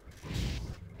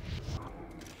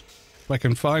 If I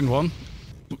can find one.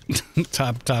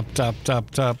 Tap, tap, tap, tap,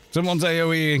 tap. Someone's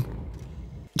AoEing.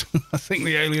 I think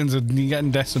the aliens are getting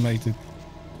decimated.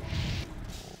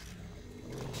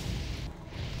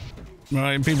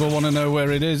 Right, people want to know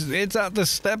where it is. It's at the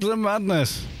Steps of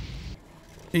Madness.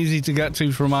 Easy to get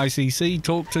to from ICC.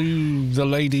 Talk to the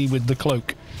lady with the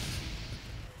cloak.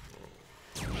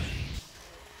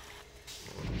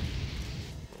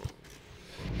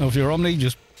 Now, if you're Omni,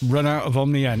 just run out of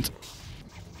Omni Ent.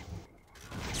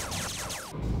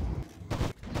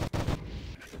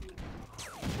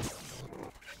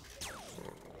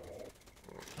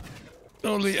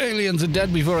 Oh, the aliens are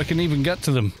dead before I can even get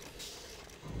to them.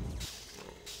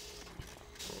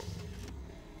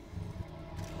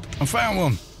 I found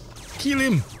one. Kill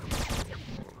him.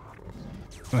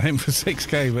 I hit him for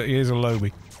 6k, but he is a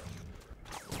lobby.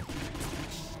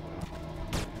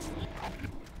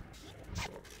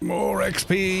 More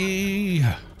XP.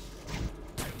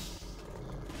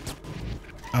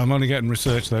 I'm only getting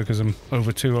research though because I'm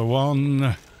over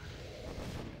 201.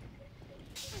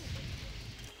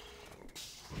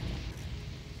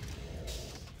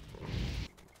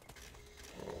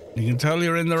 You can tell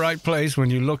you're in the right place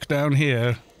when you look down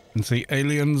here and see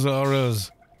aliens are us.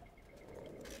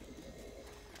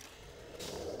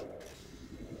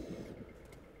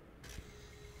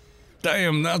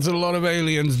 Damn, that's a lot of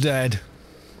aliens dead.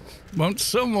 Won't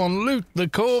someone loot the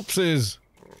corpses?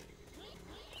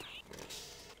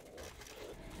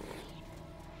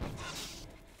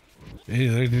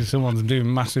 Yeah, someone's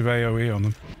doing massive AoE on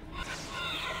them.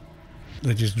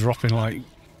 They're just dropping like,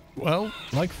 well,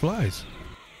 like flies.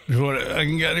 Before I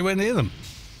can get anywhere near them.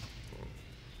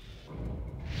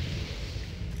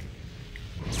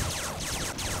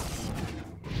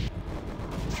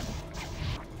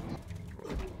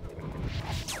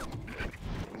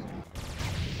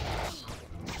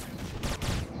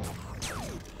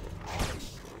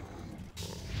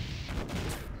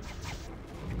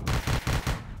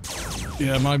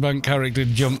 Yeah, my bank character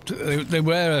jumped. They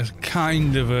were a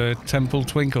kind of a temple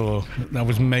twink, or I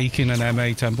was making an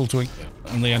MA temple twink,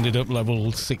 and they ended up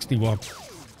level 61.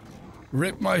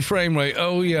 Rip my frame rate.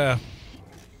 Oh yeah,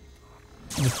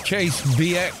 the Chase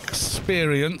BX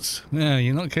experience. Yeah,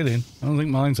 you're not kidding. I don't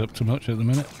think mine's up too much at the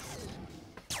minute.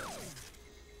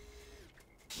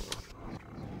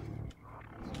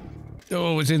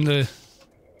 Oh, it's in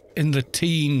the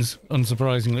teens,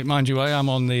 unsurprisingly. Mind you, I am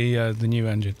on the new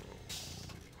engine.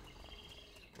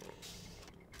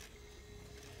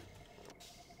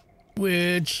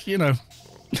 Which, you know,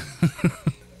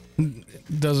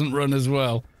 doesn't run as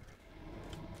well.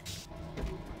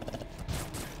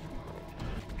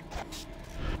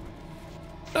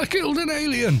 I killed an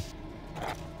alien!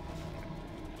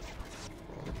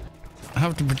 I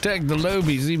have to protect the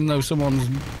lobies even though someone's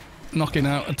knocking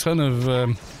out a ton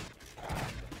of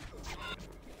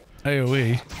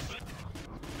AoE.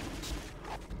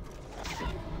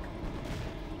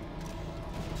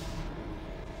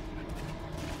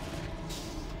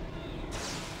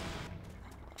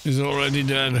 He's already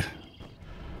dead.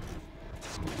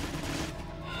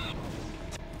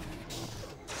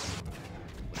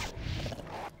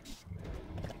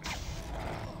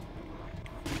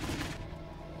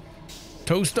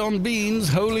 Toast on beans,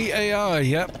 holy AI.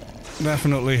 Yep,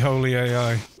 definitely holy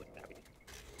AI.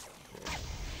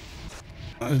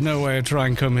 There's no way I try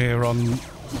and come here on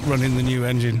running the new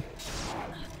engine.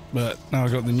 But now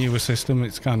I've got the newer system,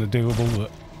 it's kind of doable,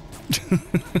 but...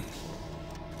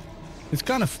 It's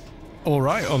kind of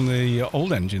alright on the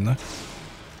old engine, though.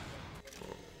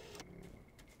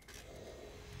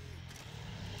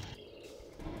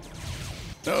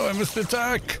 Oh, I must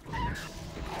attack!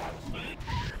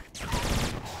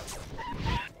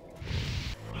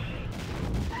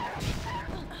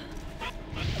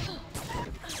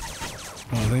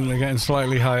 Oh, I think they're getting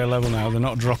slightly higher level now. They're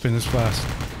not dropping as fast.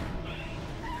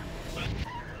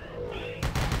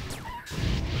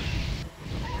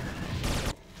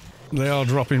 They are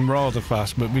dropping rather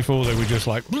fast, but before they were just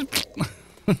like...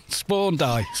 spawn,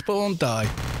 die. Spawn, die.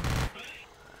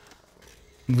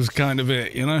 It was kind of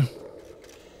it, you know?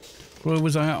 Where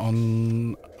was I at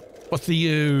on... What's the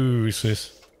use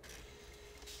this?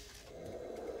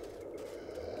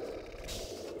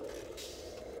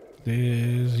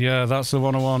 Yeah, that's the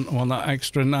one I want. I want that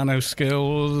extra nano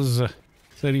skills.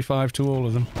 35 to all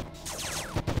of them.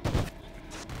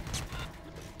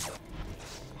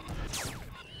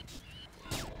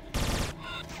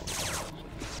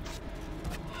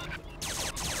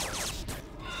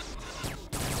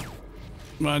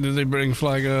 Why did they bring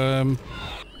flag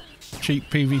cheap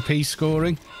PvP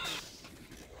scoring?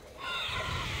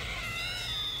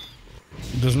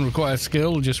 It doesn't require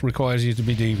skill, just requires you to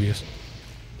be devious.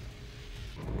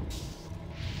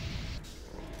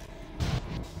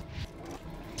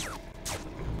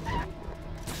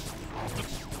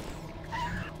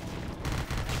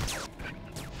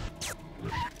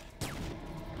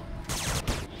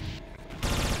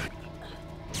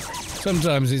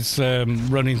 Sometimes it's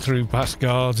running through past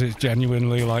guards, it's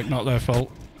genuinely like not their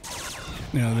fault.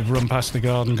 You know, they've run past the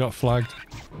guard and got flagged.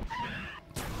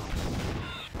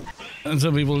 And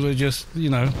some people are just, you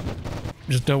know,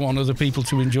 just don't want other people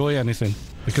to enjoy anything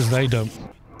because they don't.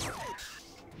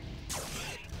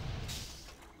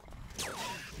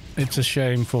 It's a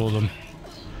shame for them.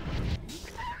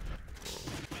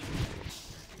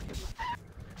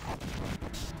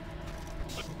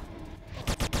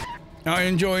 I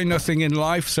enjoy nothing in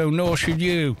life, so nor should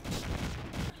you.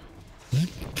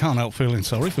 Can't help feeling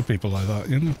sorry for people like that,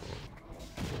 you know.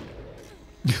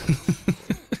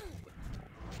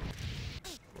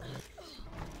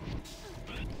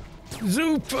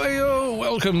 Zoopeo,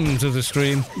 welcome to the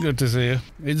stream. Good to see you.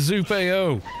 It's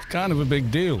Zoopeo. It's kind of a big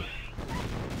deal.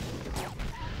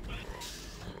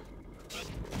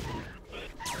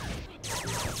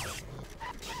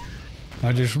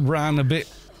 I just ran a bit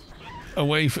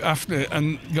away after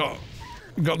and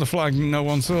got the flag and no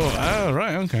one saw. Oh,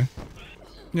 right, okay.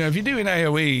 Yeah, if you're doing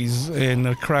AoEs in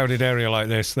a crowded area like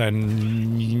this,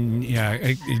 then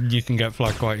yeah, you can get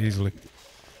flagged quite easily.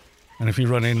 And if you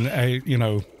run in, you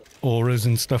know, auras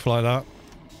and stuff like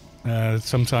that,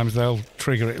 sometimes they'll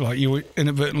trigger it. Like you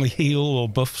inadvertently heal or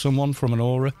buff someone from an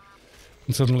aura,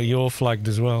 and suddenly you're flagged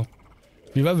as well.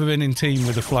 If you've ever been in team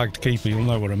with a flagged keeper, you'll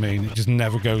know what I mean. It just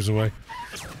never goes away.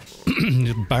 It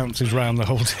just bounces around the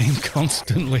whole team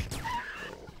constantly.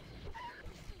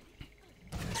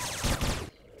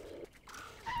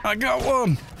 I got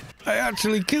one! I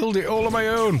actually killed it all on my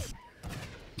own!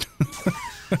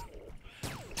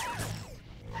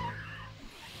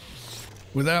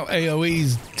 Without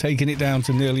AoEs taking it down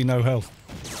to nearly no health.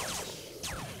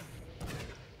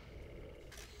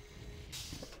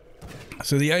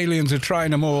 So the aliens are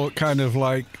trying a more kind of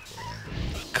like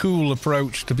cool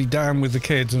approach to be down with the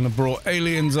kids and have brought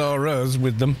Aliens Are Us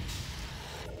with them.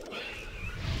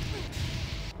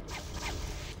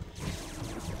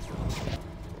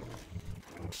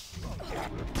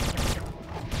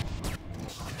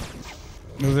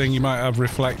 The thing, you might have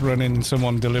Reflect running and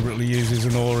someone deliberately uses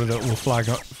an aura that will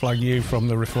flag you from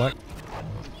the Reflect.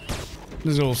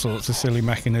 There's all sorts of silly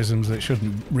mechanisms that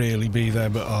shouldn't really be there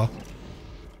but are.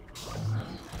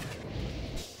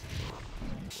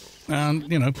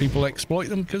 And, you know, people exploit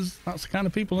them because that's the kind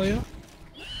of people they are.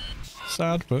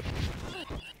 Sad, but...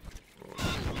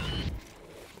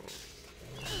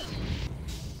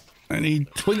 I need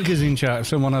twinkers in chat if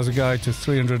someone has a guide to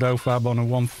 300 OFAB on a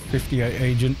 158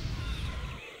 agent.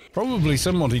 Probably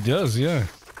somebody does, yeah.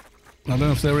 I don't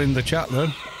know if they're in the chat though.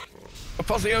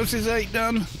 Apotheosis 8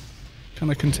 done. Can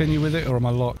I continue with it or am I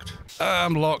locked?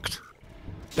 I'm locked.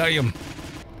 Damn.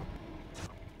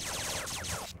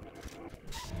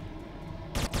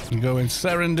 I'm going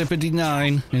Serendipity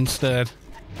 9 instead.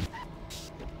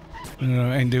 You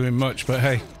know, ain't doing much, but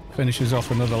hey, finishes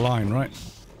off another line, right?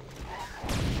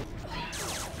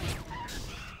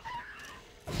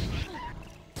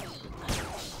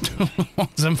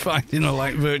 Once I'm fighting are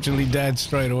like virtually dead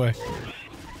straight away.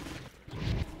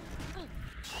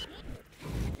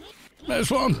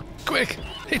 There's one! Quick!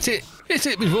 Hit it! Hit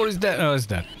it before it's dead! Oh, it's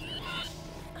dead.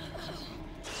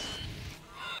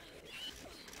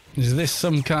 Is this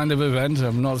some kind of event?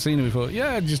 I've not seen it before.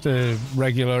 Yeah, just a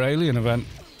regular alien event.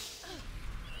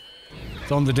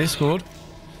 It's on the Discord.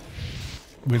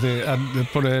 With they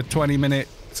put a 20-minute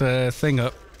thing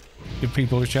up. Give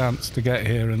people a chance to get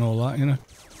here and all that, you know.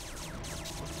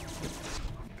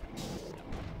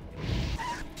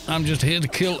 I'm just here to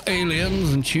kill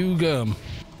aliens and chew gum.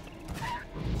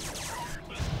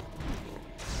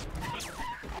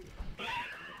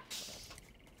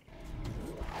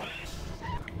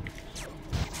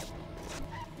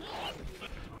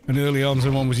 And early on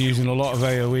someone was using a lot of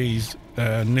AoEs,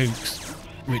 nukes,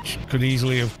 which could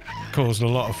easily have caused a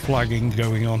lot of flagging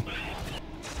going on.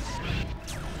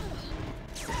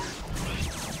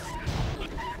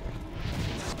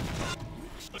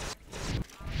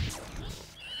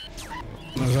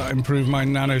 Does that improve my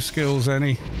nano skills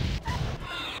any?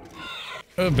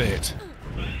 A bit.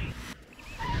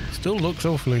 Still looks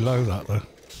awfully low, that though.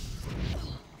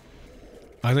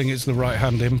 I think it's the right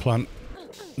hand implant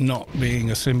not being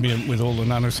a symbiont with all the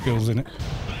nano skills in it.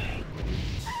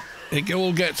 It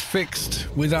all gets fixed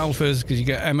with alphas because you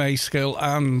get MA skill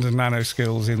and nano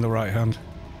skills in the right hand.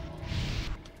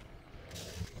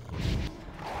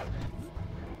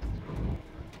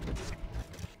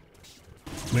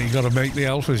 But you got to make the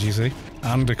alphas, you see,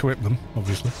 and equip them,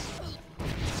 obviously.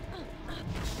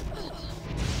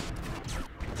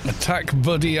 Attack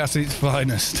buddy at its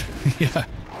finest. Yeah.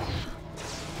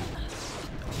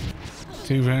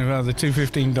 The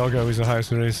 215 doggo is the house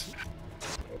there is.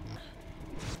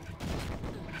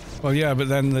 Well, yeah, but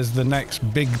then there's the next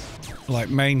big, like,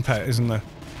 main pet, isn't there,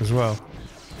 as well?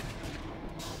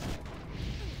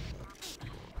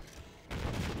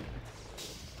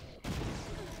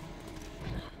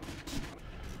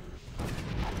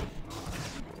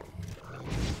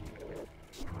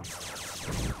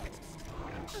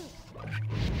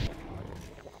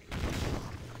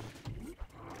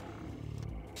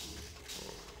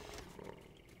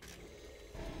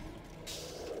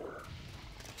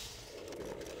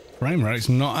 Frame rate's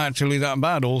not actually that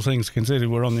bad, all things considered.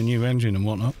 We're on the new engine and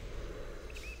whatnot.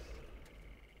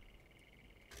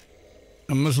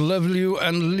 I must level you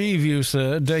and leave you,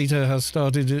 sir. Data has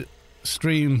started a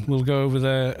stream. We'll go over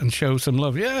there and show some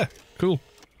love. Yeah, cool.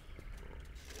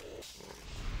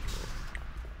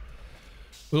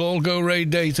 We'll all go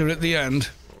raid Data at the end.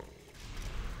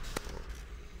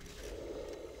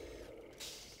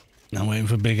 I'm waiting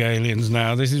for big aliens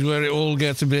now. This is where it all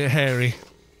gets a bit hairy.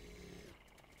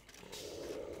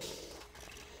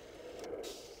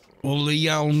 All the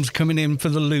yalms coming in for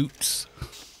the loots.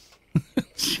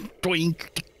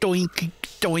 Doink, doink,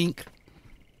 doink.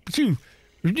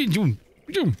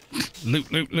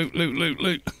 Loot, loot, loot, loot, loot,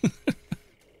 loot.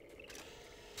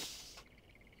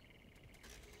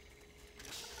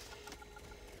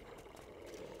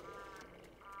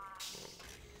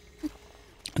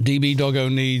 DB Doggo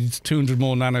needs 200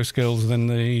 more nano skills than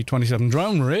the 27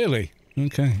 drone, really?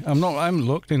 Okay. I haven't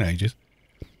looked in ages.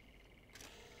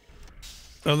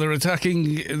 Oh, they're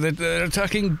attacking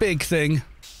big thing.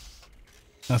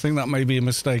 I think that may be a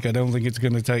mistake. I don't think it's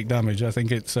going to take damage. I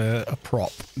think it's a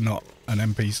prop, not an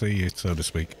NPC, so to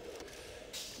speak.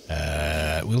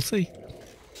 We'll see.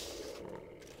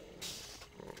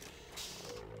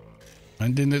 I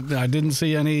didn't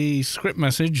see any script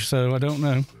message, so I don't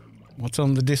know. What's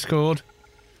on the Discord?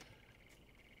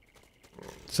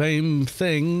 Same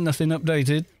thing, nothing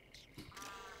updated.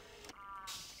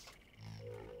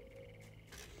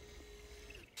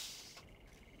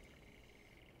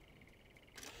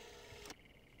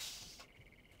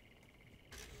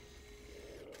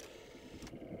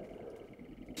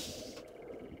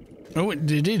 Oh, it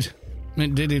did it.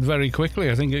 It did it very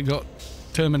quickly. I think it got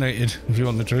terminated, if you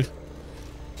want the truth.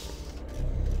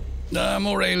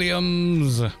 More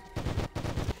aliens. I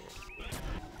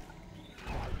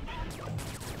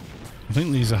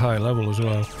think these are high level as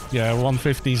well. Yeah,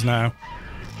 150s now.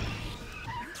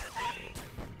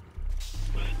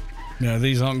 Yeah,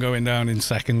 these aren't going down in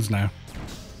seconds now.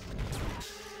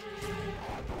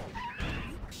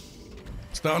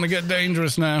 Starting to get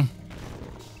dangerous now.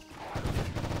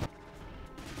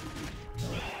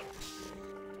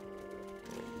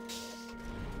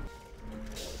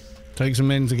 Takes a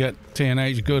minute to get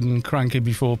TNH good and cranky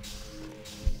before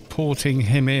porting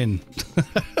him in.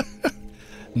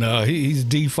 No, his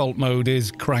default mode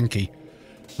is cranky,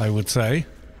 I would say.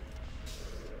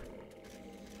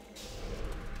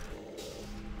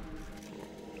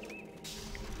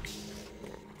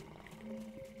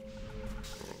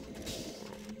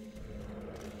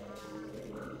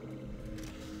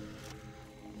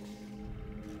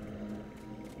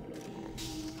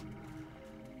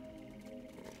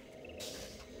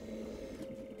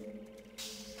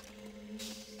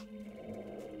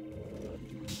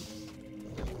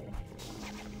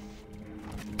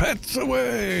 Pets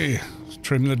away! Let's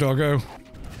trim the doggo.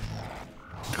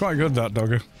 It's quite good, that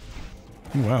doggo.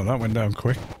 Oh, wow, that went down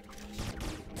quick.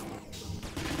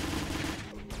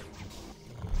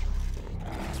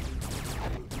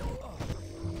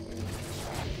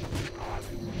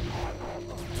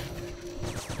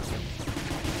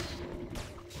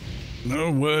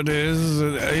 No, word is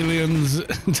that aliens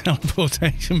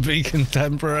teleportation beacon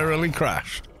temporarily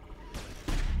crashed.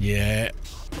 Yeah,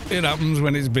 it happens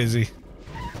when it's busy.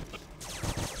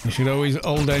 You should always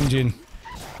old engine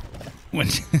when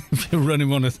if you're running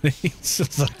one of these,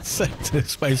 as I said to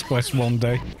Space Quest one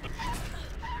day.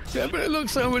 Yeah, but it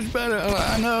looks so much better.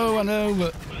 I know,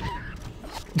 but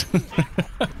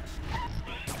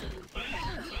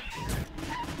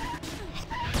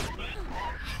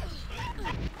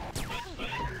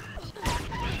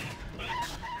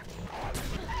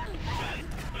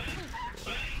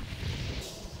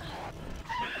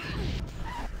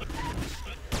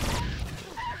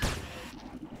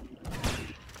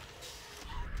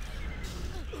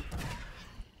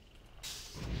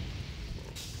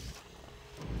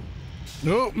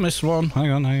oh, missed one.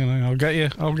 Hang on. I'll get you.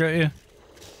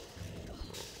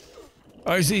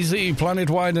 ICC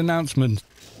planet-wide announcement.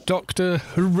 Dr.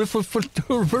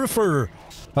 Riffer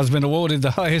has been awarded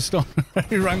the highest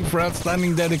honorary rank for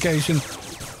outstanding dedication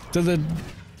to the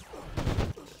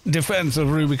defense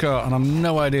of Rubicon, and I've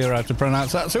no idea how to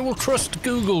pronounce that, so we'll trust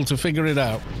Google to figure it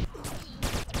out.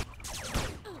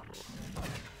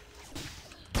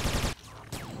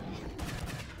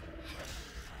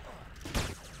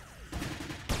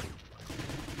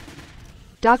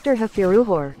 Dr.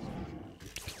 Hafiruhor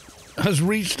has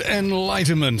reached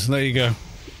enlightenment. There you go.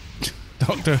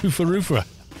 Dr. Hufarufa.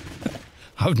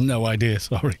 I have no idea,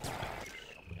 sorry.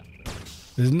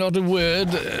 There's not a word,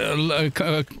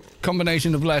 a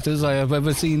combination of letters I have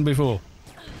ever seen before.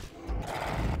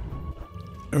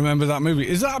 remember that movie.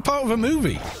 Is that a part of a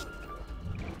movie?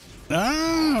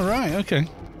 Ah, right, okay.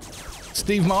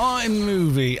 Steve Martin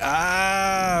movie.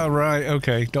 Ah, right,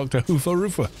 okay. Dr. Hoofer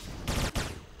Roofer.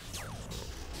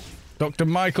 Dr.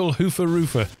 Michael Hoofer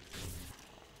Roofer.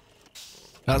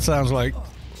 That sounds like,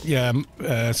 yeah,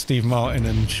 Steve Martin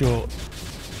in short.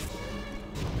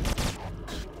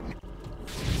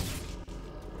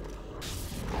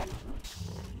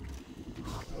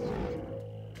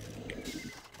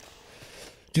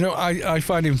 Do you know, I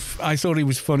find him, I thought he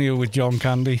was funnier with John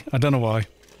Candy. I don't know why.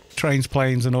 Trains,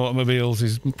 Planes and Automobiles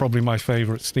is probably my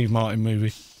favourite Steve Martin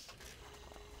movie.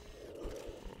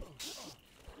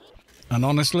 And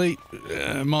honestly,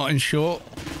 Martin Short,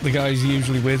 the guy he's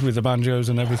usually with the banjos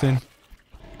and everything,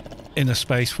 inner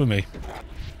space for me.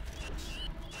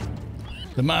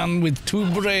 The man with two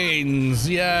brains,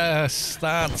 yes,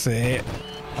 that's it.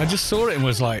 I just saw it and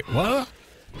was like, what?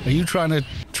 Are you trying to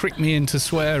trick me into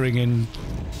swearing in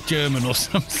German or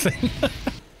something?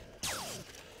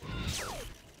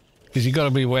 Because you got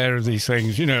to be aware of these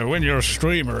things, you know, when you're a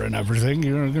streamer and everything,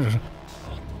 you're gonna...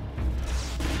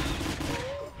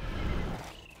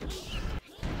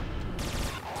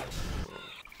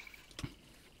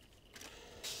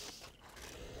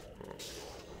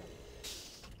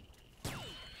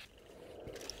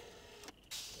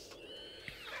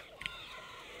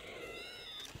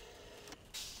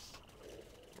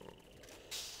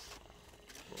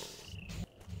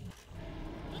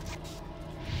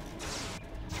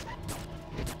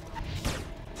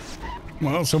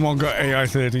 Well, someone got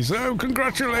AI-30, so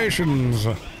congratulations!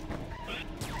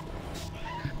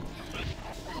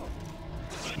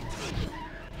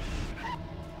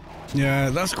 Yeah,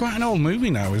 that's quite an old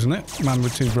movie now, isn't it? Man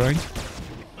with Two Brains.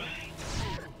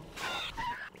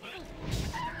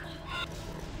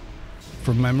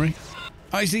 From memory.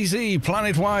 ICC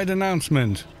planet-wide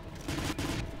announcement.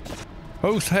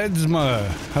 Host Hedsmer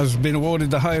has been awarded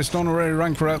the highest honorary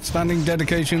rank for outstanding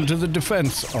dedication to the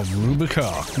defense of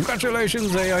Rubicon.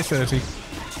 Congratulations, AI-30.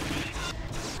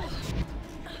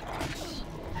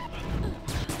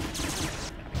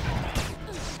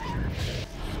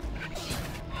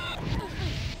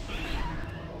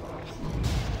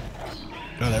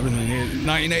 Got everything here.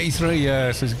 1983, yeah,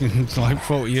 it's like a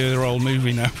 40-year-old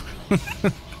movie now.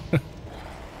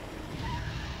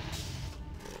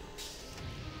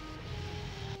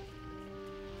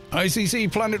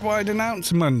 ICC planet-wide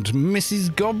announcement.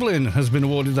 Mrs. Goblin has been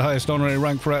awarded the highest honorary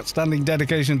rank for outstanding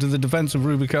dedication to the defense of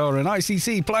Rubicon. And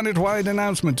ICC planet-wide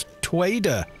announcement.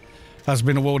 Twader has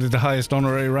been awarded the highest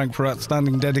honorary rank for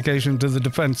outstanding dedication to the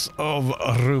defense of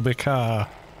Rubicon.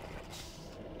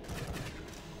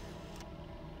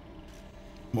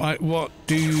 What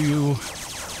do you...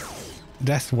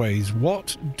 Deathways,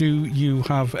 what do you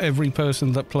have every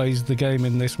person that plays the game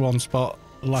in this one spot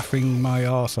laughing my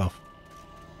arse off?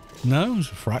 No, it's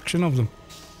a fraction of them.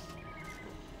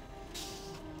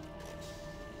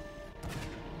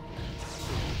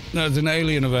 No, it's an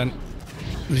alien event.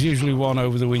 There's usually one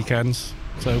over the weekends,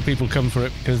 so people come for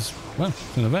it because, well,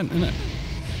 it's an event, isn't it?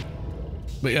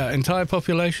 But yeah, entire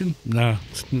population? No,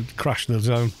 it's crashed the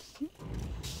zone.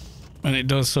 And it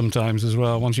does sometimes as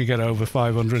well, once you get over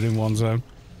 500 in one zone.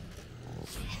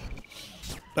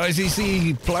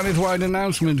 ICC planet-wide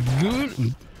announcement.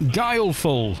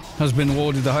 Guileful has been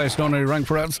awarded the highest honorary rank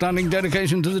for outstanding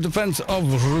dedication to the defense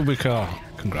of Rubicon.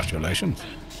 Congratulations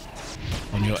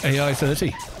on your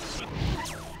AI-30.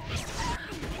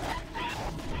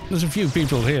 There's a few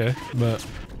people here, but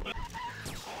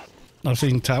I've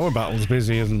seen tower battles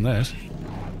busier than this.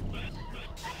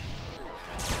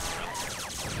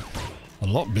 A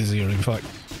lot busier, in fact.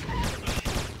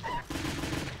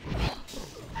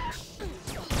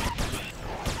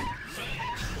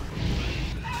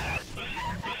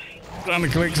 Trying to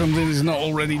click something that's not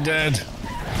already dead.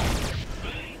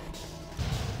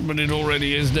 But it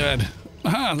already is dead.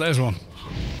 Aha, there's one.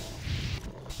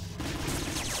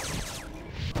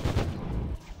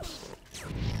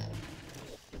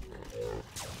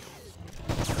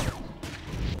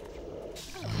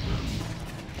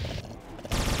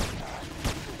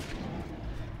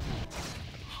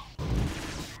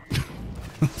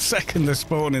 Second they're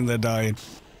spawning, they're dying.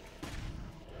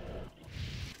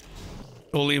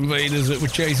 All the invaders that were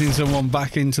chasing someone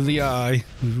back into the eye,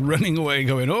 running away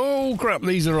going, oh crap,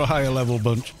 these are a higher level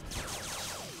bunch.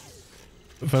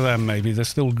 For them maybe, they're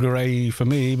still grey for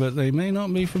me, but they may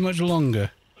not be for much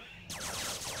longer.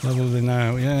 Level they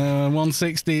now, yeah,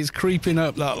 160, it's creeping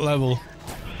up that level.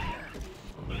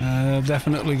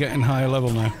 Definitely getting higher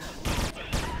level now.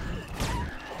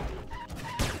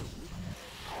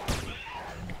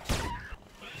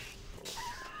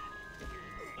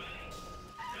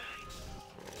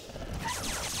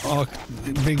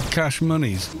 big cash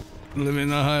monies.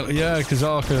 Living a high... Yeah, because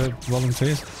ARC are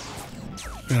volunteers.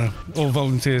 You know, all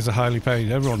volunteers are highly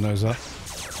paid. Everyone knows that.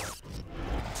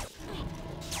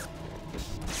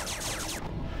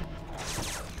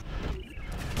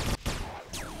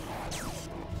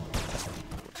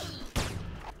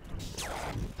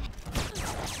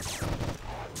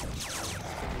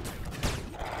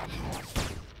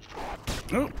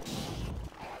 Oh.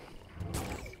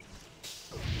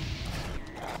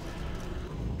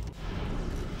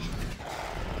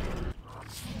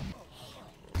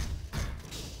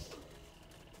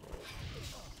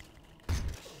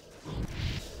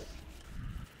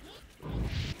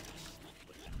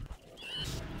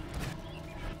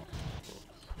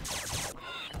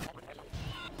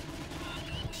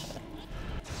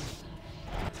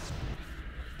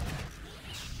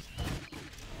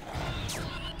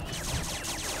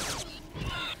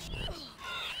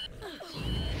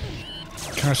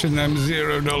 Cashing them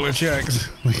 $0 checks.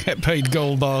 We get paid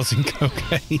gold bars in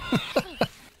cocaine.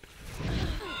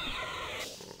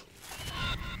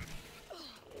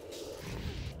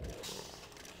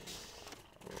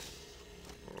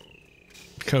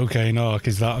 Cocaine Arc,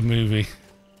 is that a movie?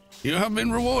 You have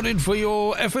been rewarded for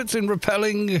your efforts in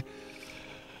repelling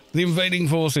the invading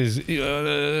forces.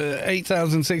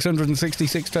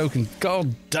 8,666 tokens.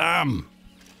 God damn.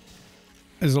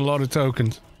 There's a lot of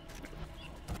tokens.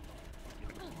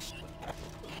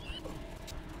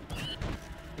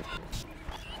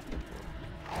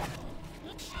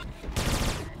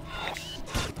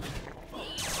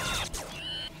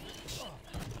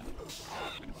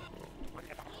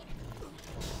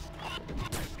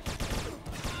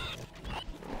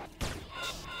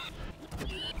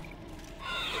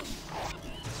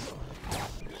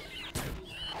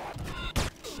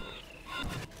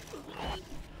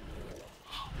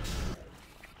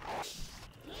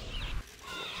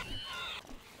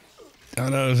 I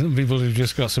know, some people have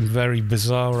just got some very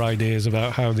bizarre ideas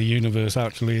about how the universe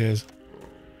actually is.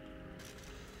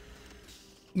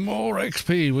 More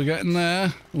XP, we're getting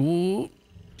there. Ooh.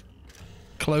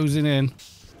 Closing in.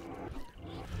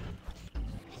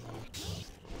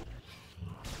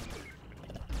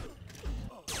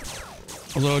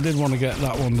 Although I did want to get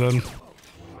that one done,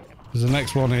 because the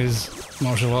next one is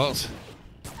martial arts.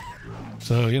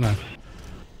 So, you know.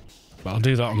 But I'll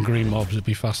do that on green mobs, it'd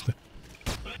be faster.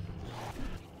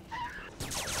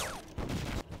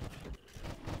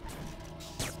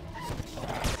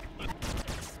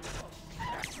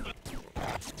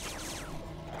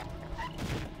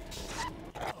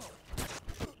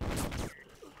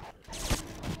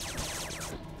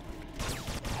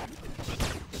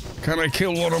 Can I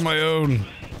kill one on my own?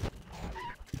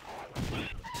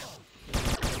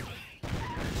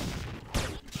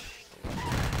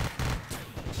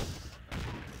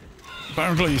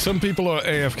 Apparently, some people are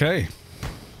AFK.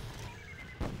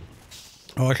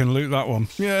 Oh, I can loot that one.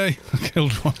 Yay! I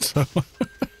killed one, so...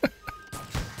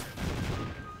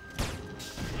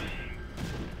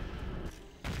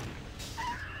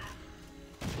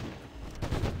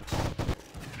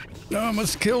 No, I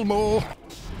must kill more!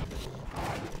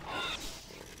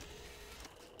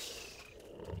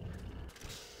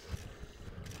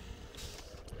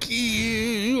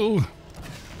 Kill!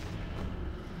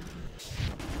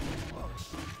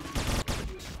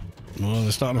 Well,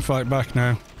 they're starting to fight back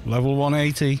now. Level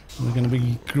 180. They're going to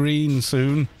be green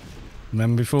soon. And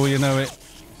then before you know it,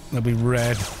 they'll be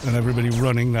red and everybody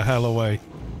running the hell away.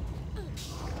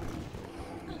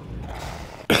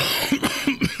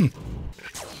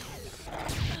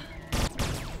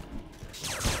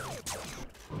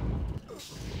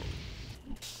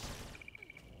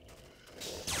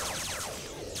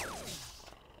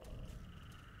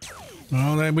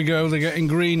 Oh, there we go. They're getting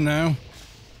green now.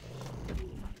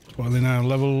 What are they now?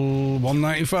 Level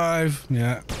 195?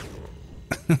 Yeah.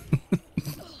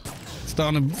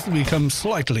 Starting to become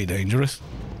slightly dangerous.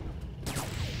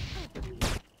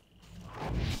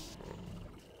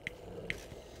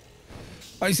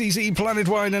 ICC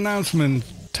planet-wide announcement.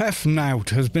 Tefnaut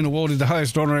has been awarded the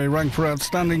highest honorary rank for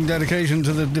outstanding dedication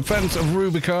to the defense of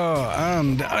Rubicar.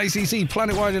 And ICC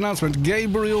planet-wide announcement.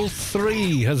 Gabriel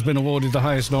 3 has been awarded the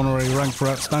highest honorary rank for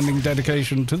outstanding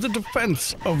dedication to the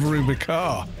defense of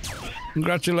Rubicar.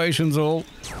 Congratulations all.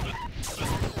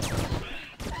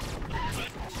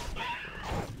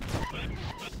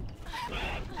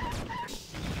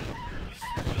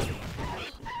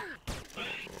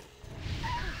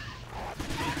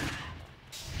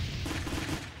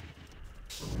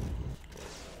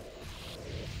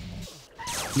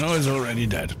 Noah's already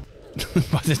dead.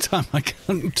 By the time I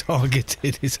got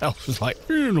targeted, his health was like...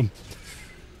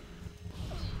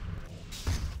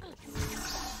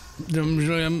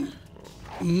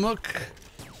 Muck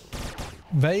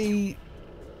Bay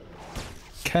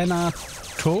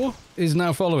Kenator is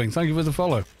now following. Thank you for the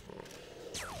follow.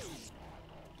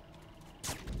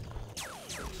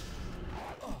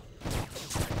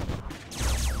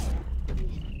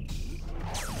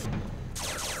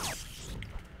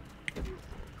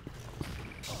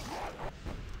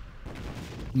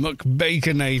 Muck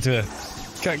Baconator.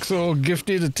 Caxor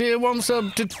gifted a tier 1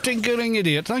 sub to Tinkering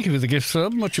Idiot. Thank you for the gift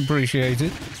sub, much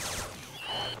appreciated.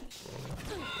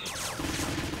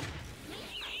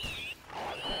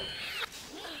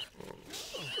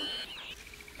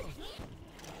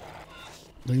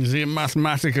 You can see a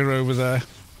Mathematica over there.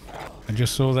 I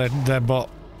just saw their bot.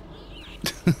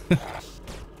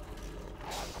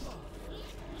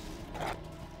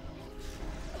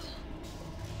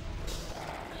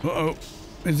 Uh-oh.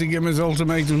 Is he giving his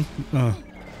ultimatum? Oh.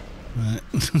 Right.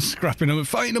 Scrapping them,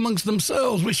 fighting amongst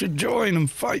themselves. We should join and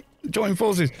fight, join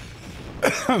forces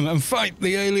and fight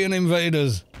the alien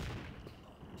invaders.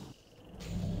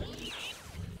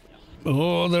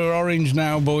 Oh, they're orange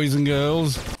now, boys and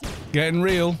girls. Getting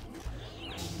real.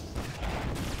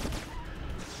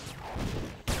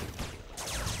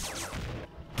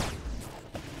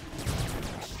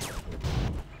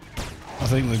 I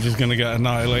think they're just going to get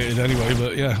annihilated anyway,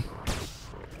 but yeah.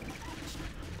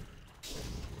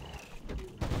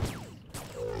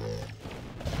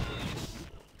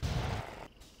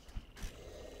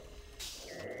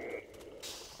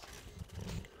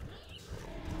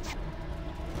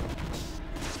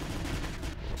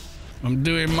 I'm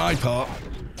doing my part.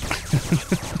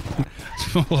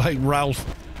 It's more like Ralph.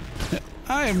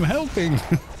 I am helping.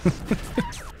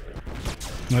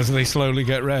 As they slowly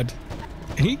get red.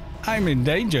 I'm in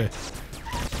danger.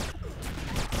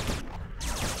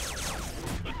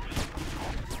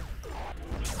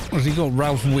 What's he called?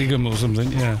 Ralph Wiggum or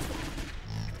something? Yeah.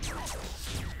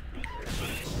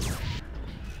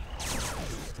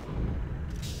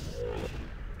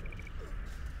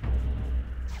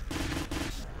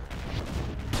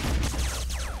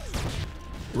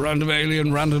 Random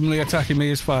alien randomly attacking me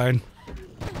is fine.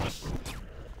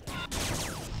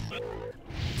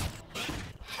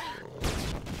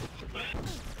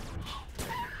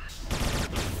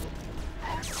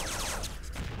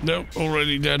 Nope,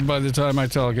 already dead by the time I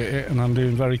target it, and I'm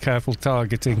doing very careful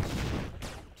targeting.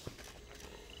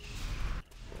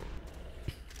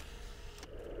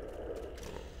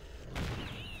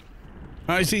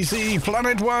 ICC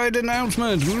planet-wide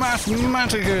announcement.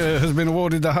 Mathematica has been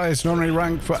awarded the highest honorary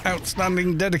rank for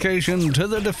outstanding dedication to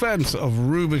the defense of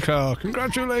Rubicar.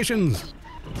 Congratulations.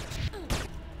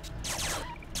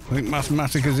 I think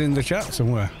Mathematica's in the chat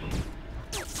somewhere.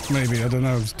 Maybe, I don't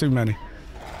know, there's too many.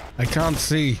 I can't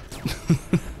see.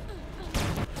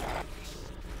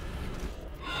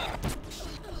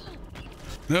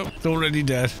 Nope, it's already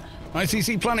dead.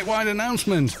 ICC planet-wide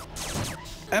announcement.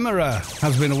 Emira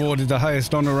has been awarded the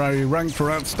highest honorary rank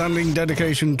for outstanding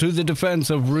dedication to the defense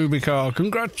of Rubicar.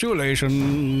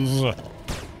 Congratulations!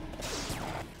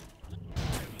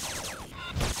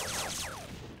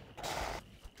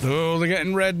 Oh, they're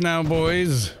getting red now,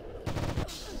 boys.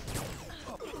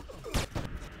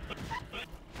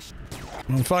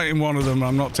 I'm fighting one of them,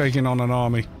 I'm not taking on an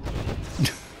army.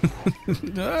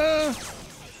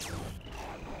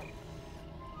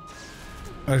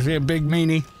 I see a big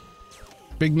meanie.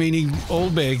 Big meanie, all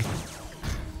big.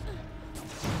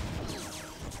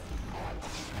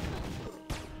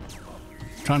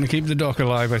 Trying to keep the dock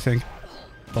alive, I think.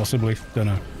 Possibly, don't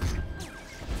know.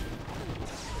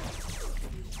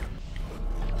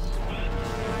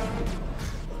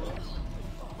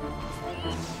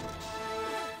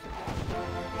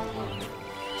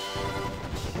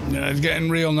 Yeah, it's getting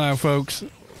real now, folks.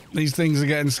 These things are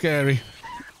getting scary.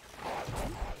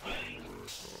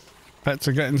 Pets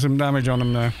are getting some damage on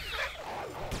them now.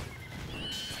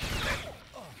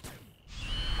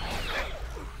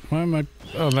 Why am I...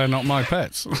 Oh, they're not my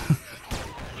pets.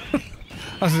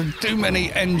 There's too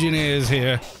many engineers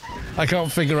here. I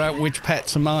can't figure out which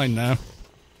pets are mine now.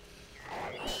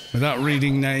 Without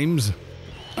reading names.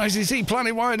 ICC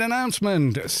planet-wide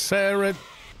announcement. Sarah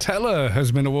Teller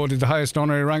has been awarded the highest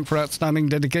honorary rank for outstanding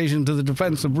dedication to the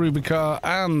defense of Rubicar,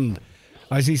 and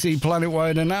ICC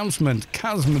planet-wide announcement.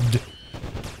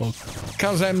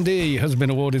 KazMD has been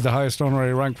awarded the highest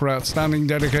honorary rank for outstanding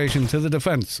dedication to the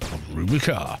defense of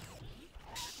Rubicar.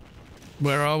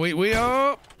 Where are we? We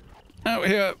are out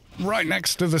here, right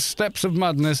next to the Steps of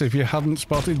Madness, if you hadn't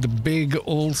spotted the big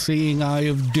all-seeing eye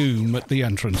of doom at the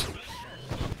entrance.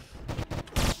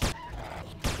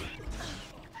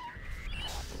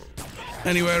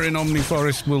 Anywhere in Omni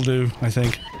Forest will do, I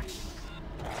think.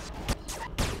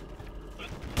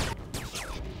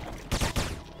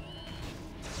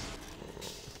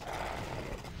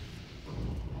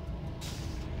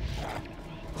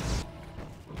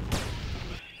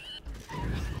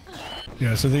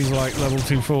 Yeah, so these are like level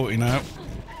 240 now.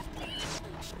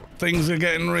 Things are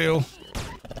getting real.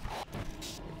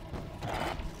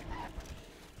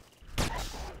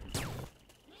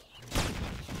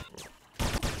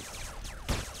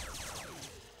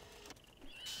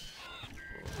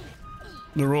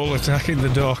 They're all attacking the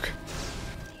dock.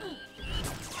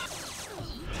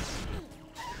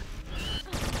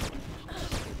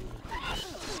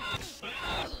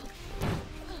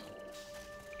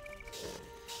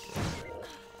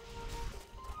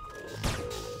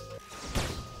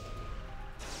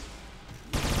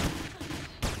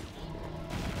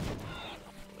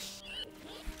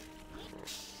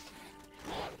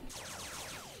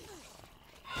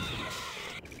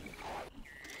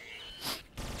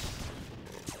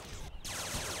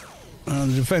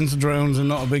 The defense drones are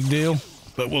not a big deal,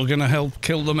 but we're gonna help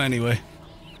kill them anyway.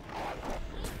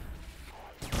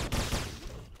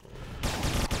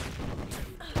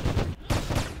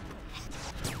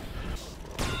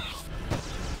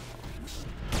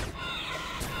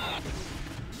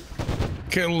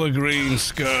 Kill the green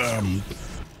scum.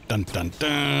 Dun dun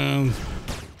dun.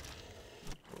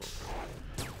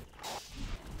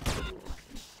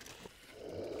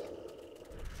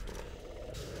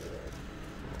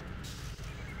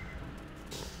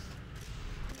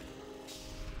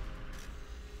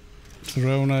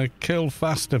 Rona, kill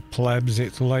faster, plebs.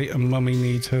 It's late and Mummy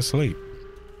needs her sleep.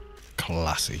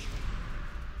 Classy.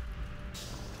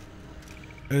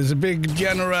 There's a big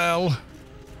general.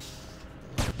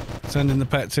 Sending the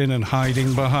pets in and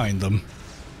hiding behind them.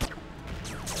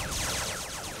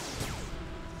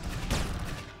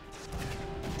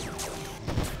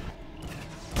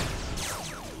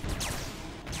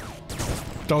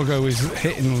 Doggo is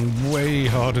hitting way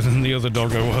harder than the other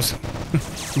doggo was.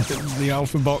 The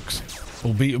alpha box.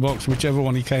 Or beta box, whichever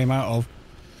one he came out of.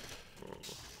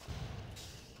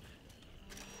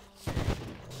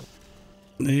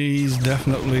 He's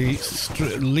definitely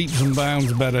leaps and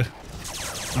bounds better.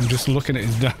 I'm just looking at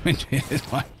his damage here.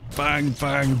 It's like bang,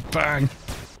 bang, bang.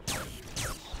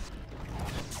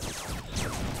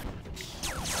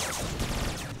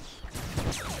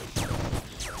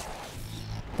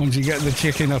 Once you get the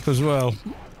chicken up as well.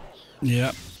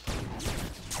 Yep.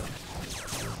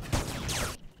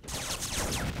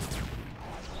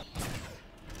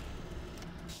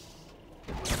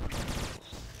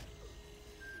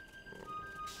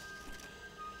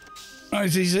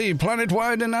 ICC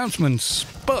planet-wide announcements.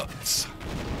 Sputz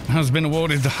has been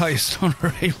awarded the highest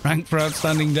honorary rank for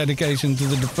outstanding dedication to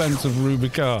the defense of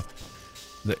Rubicar.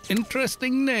 The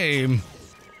interesting name.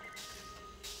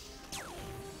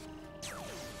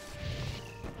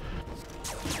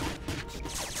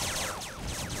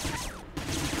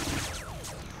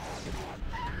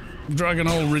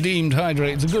 Dragonhole redeemed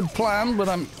hydrate. It's a good plan, but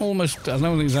I don't think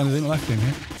there's anything left in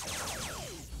here.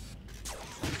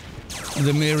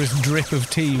 The merest drip of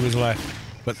tea was left,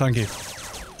 but thank you.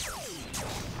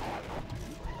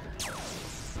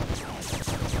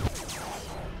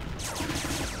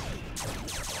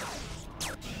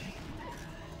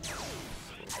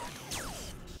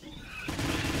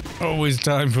 Always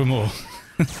time for more.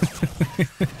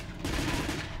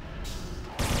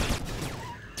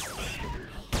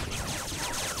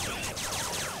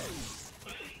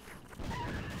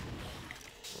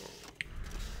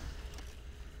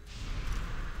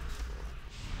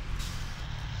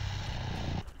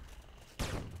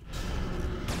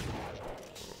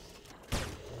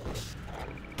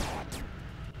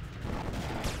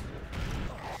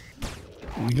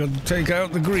 You got to take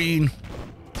out the green.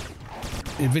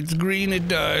 If it's green, it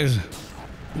dies.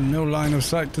 No line of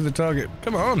sight to the target.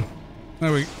 Come on.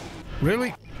 There we...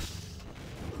 Really?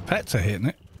 Pets are hitting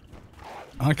it.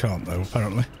 I can't, though,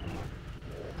 apparently.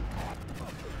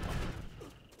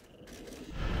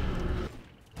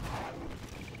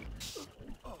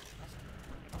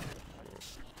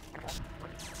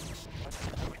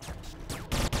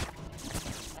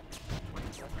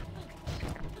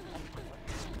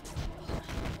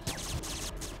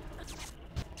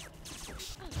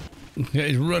 Yeah,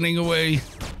 he's running away.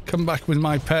 Come back with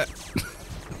my pet.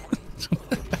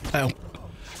 What the hell?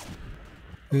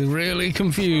 He's really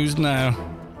confused now.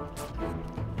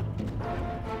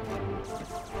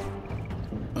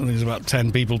 I think there's about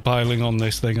 10 people piling on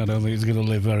this thing. I don't think it's going to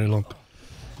live very long.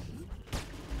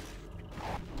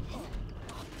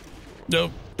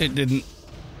 Nope, it didn't.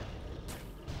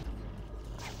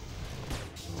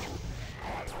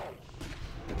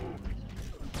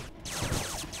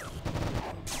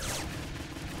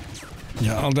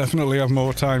 Yeah, I'll definitely have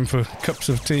more time for cups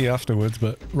of tea afterwards,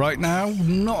 but right now,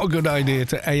 not a good idea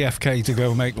to AFK to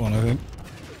go make one, I think.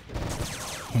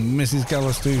 And Mrs.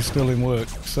 Gallistu's still in work,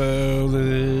 so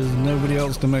there's nobody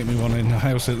else to make me one in the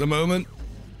house at the moment.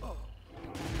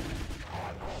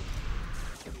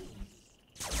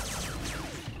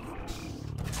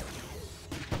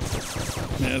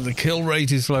 Yeah, the kill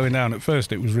rate is slowing down. At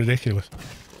first it was ridiculous.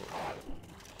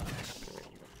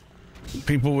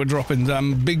 People were dropping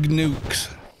damn big nukes.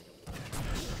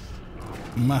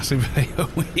 Massive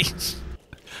AoEs.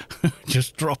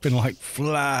 Just dropping like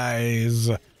flies.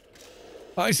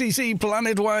 ICC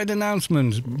planet-wide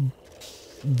announcement.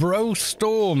 Bro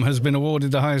Storm has been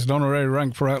awarded the highest honorary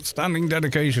rank for outstanding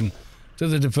dedication to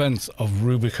the defense of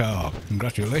Rubicar.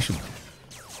 Congratulations.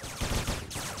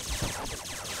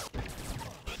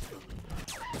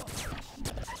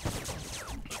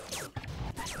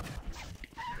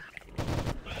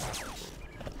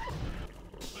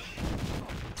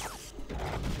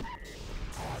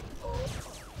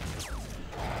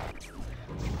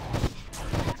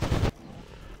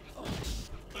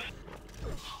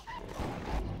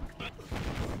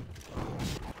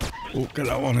 Look at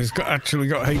that one, it's actually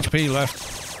got HP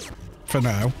left for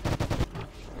now.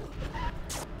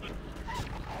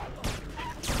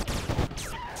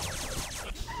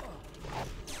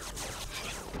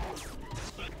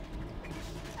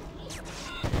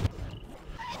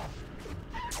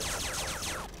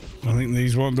 I think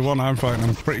the one I'm fighting,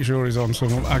 I'm pretty sure he's on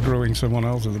aggroing someone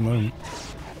else at the moment.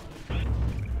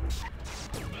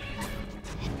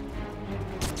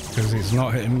 Because it's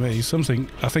not hitting me. I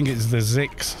think it's the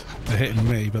Zix that are hitting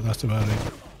me, but that's about it.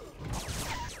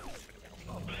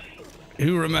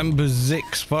 Who remembers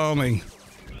Zix farming?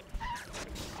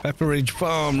 Pepperidge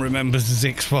Farm remembers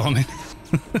Zix farming.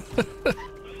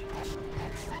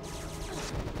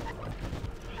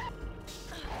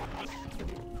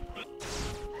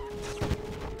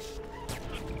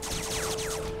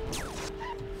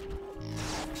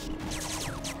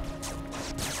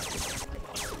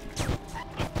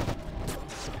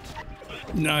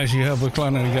 Nice, you help a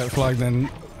clan and you get flagged then.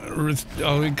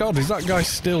 Oh god, is that guy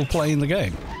still playing the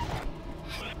game?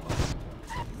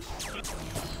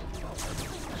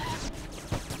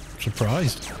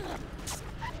 Surprised.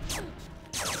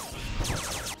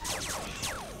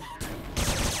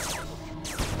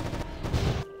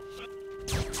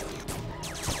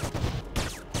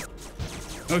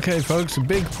 Okay folks, a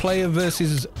big player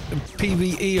versus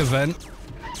PvE event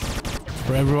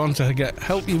for everyone to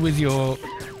help you with your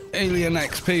alien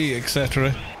XP,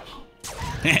 etc.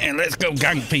 Let's go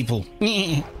gank people.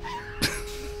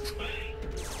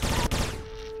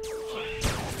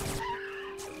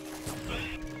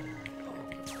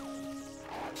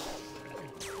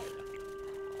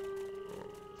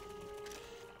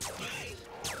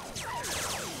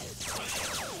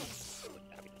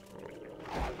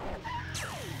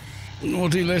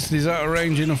 Naughty List is out of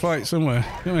range in a fight somewhere.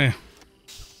 Come here.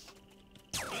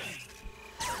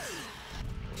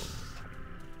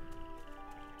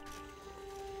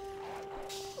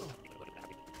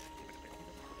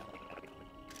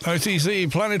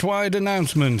 ITC planet-wide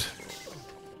announcement.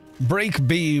 Break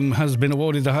Beam has been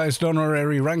awarded the highest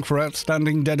honorary rank for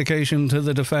outstanding dedication to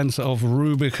the defense of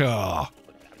Rubicar.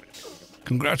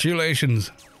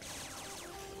 Congratulations.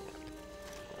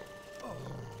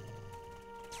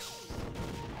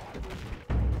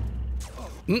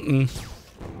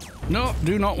 No,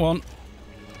 do not want.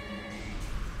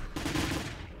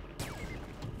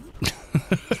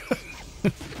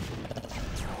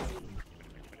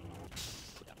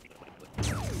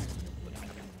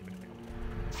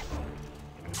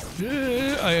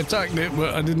 I attacked it,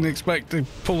 but I didn't expect to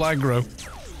pull aggro.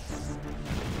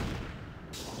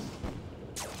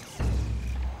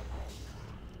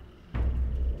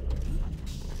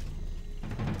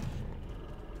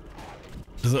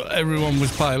 So everyone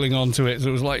was piling onto it, so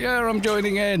it was like, yeah, I'm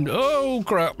joining in. Oh,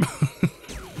 crap.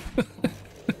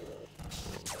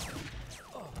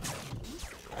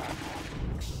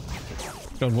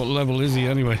 God, what level is he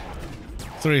anyway?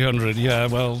 300, yeah,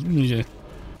 well, yeah.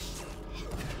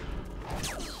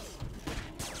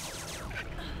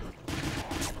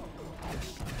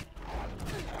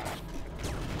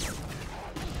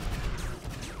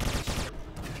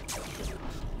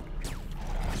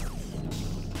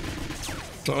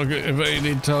 Target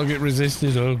evaded, target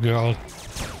resisted, oh god.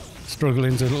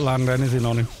 Struggling to land anything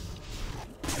on him.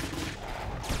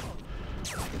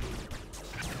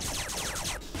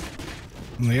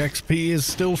 And the XP is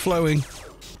still flowing.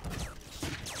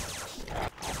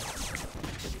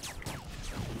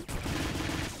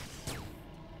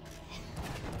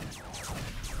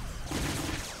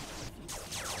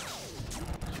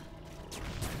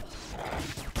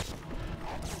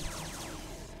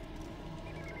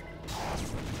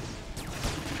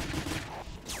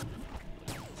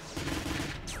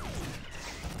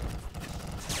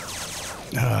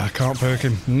 I can't perk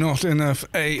him. Not enough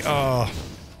AR.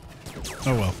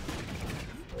 Oh well.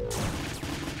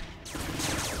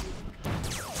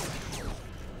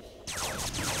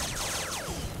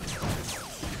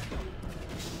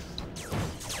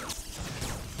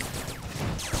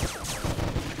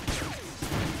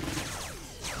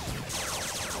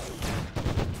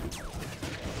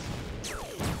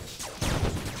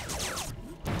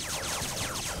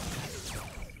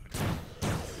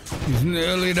 He's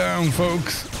nearly down,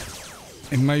 folks.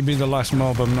 It may be the last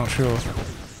mob, I'm not sure.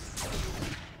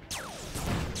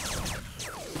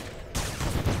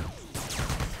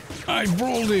 I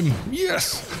brawled him!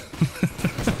 Yes!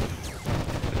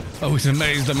 I was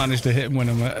amazed I managed to hit him when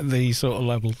I'm at these sort of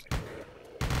levels.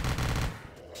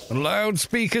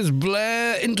 Loudspeakers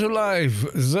blare into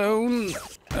Llive. Zone.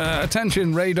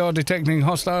 Attention, radar detecting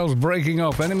hostiles breaking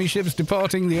off. Enemy ships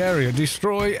departing the area.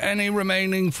 Destroy any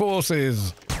remaining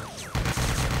forces.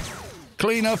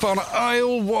 Clean up on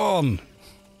aisle 1.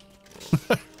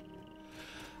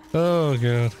 Oh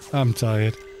god, I'm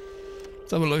tired.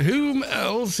 Let's have a look. Whom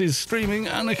else is streaming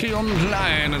Anarchy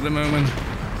online at the moment?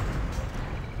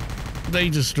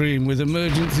 Data stream with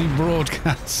emergency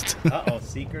broadcast. Uh-oh,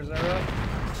 Seekers are up.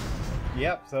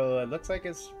 Yep, so it looks like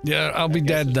it's... Yeah, I'll be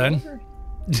dead then.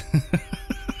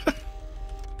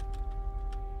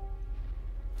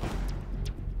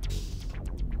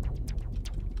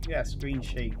 Yeah, screen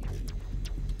shake.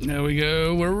 There we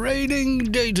go. We're raiding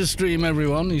data stream,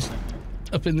 everyone. He's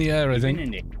up in the air, I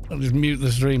think. I'll just mute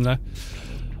the stream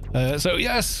there. So,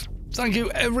 yes, thank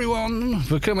you, everyone,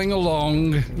 for coming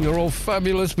along. You're all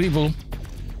fabulous people.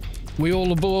 We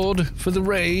all aboard for the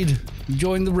raid.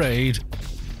 Join the raid.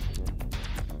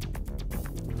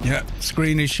 Yeah,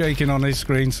 screen is shaking on his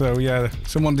screen, so yeah,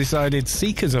 someone decided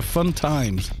Seekers are fun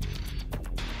times.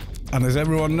 And as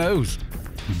everyone knows,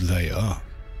 they are.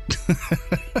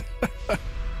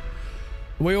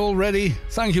 We all ready?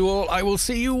 Thank you all. I will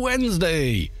see you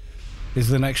Wednesday is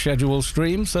the next scheduled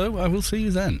stream, so I will see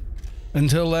you then.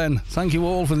 Until then, thank you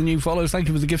all for the new follows, thank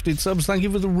you for the gifted subs, thank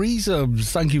you for the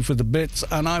resubs, thank you for the bits,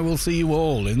 and I will see you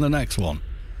all in the next one.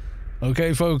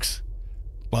 Okay, folks,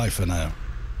 bye for now.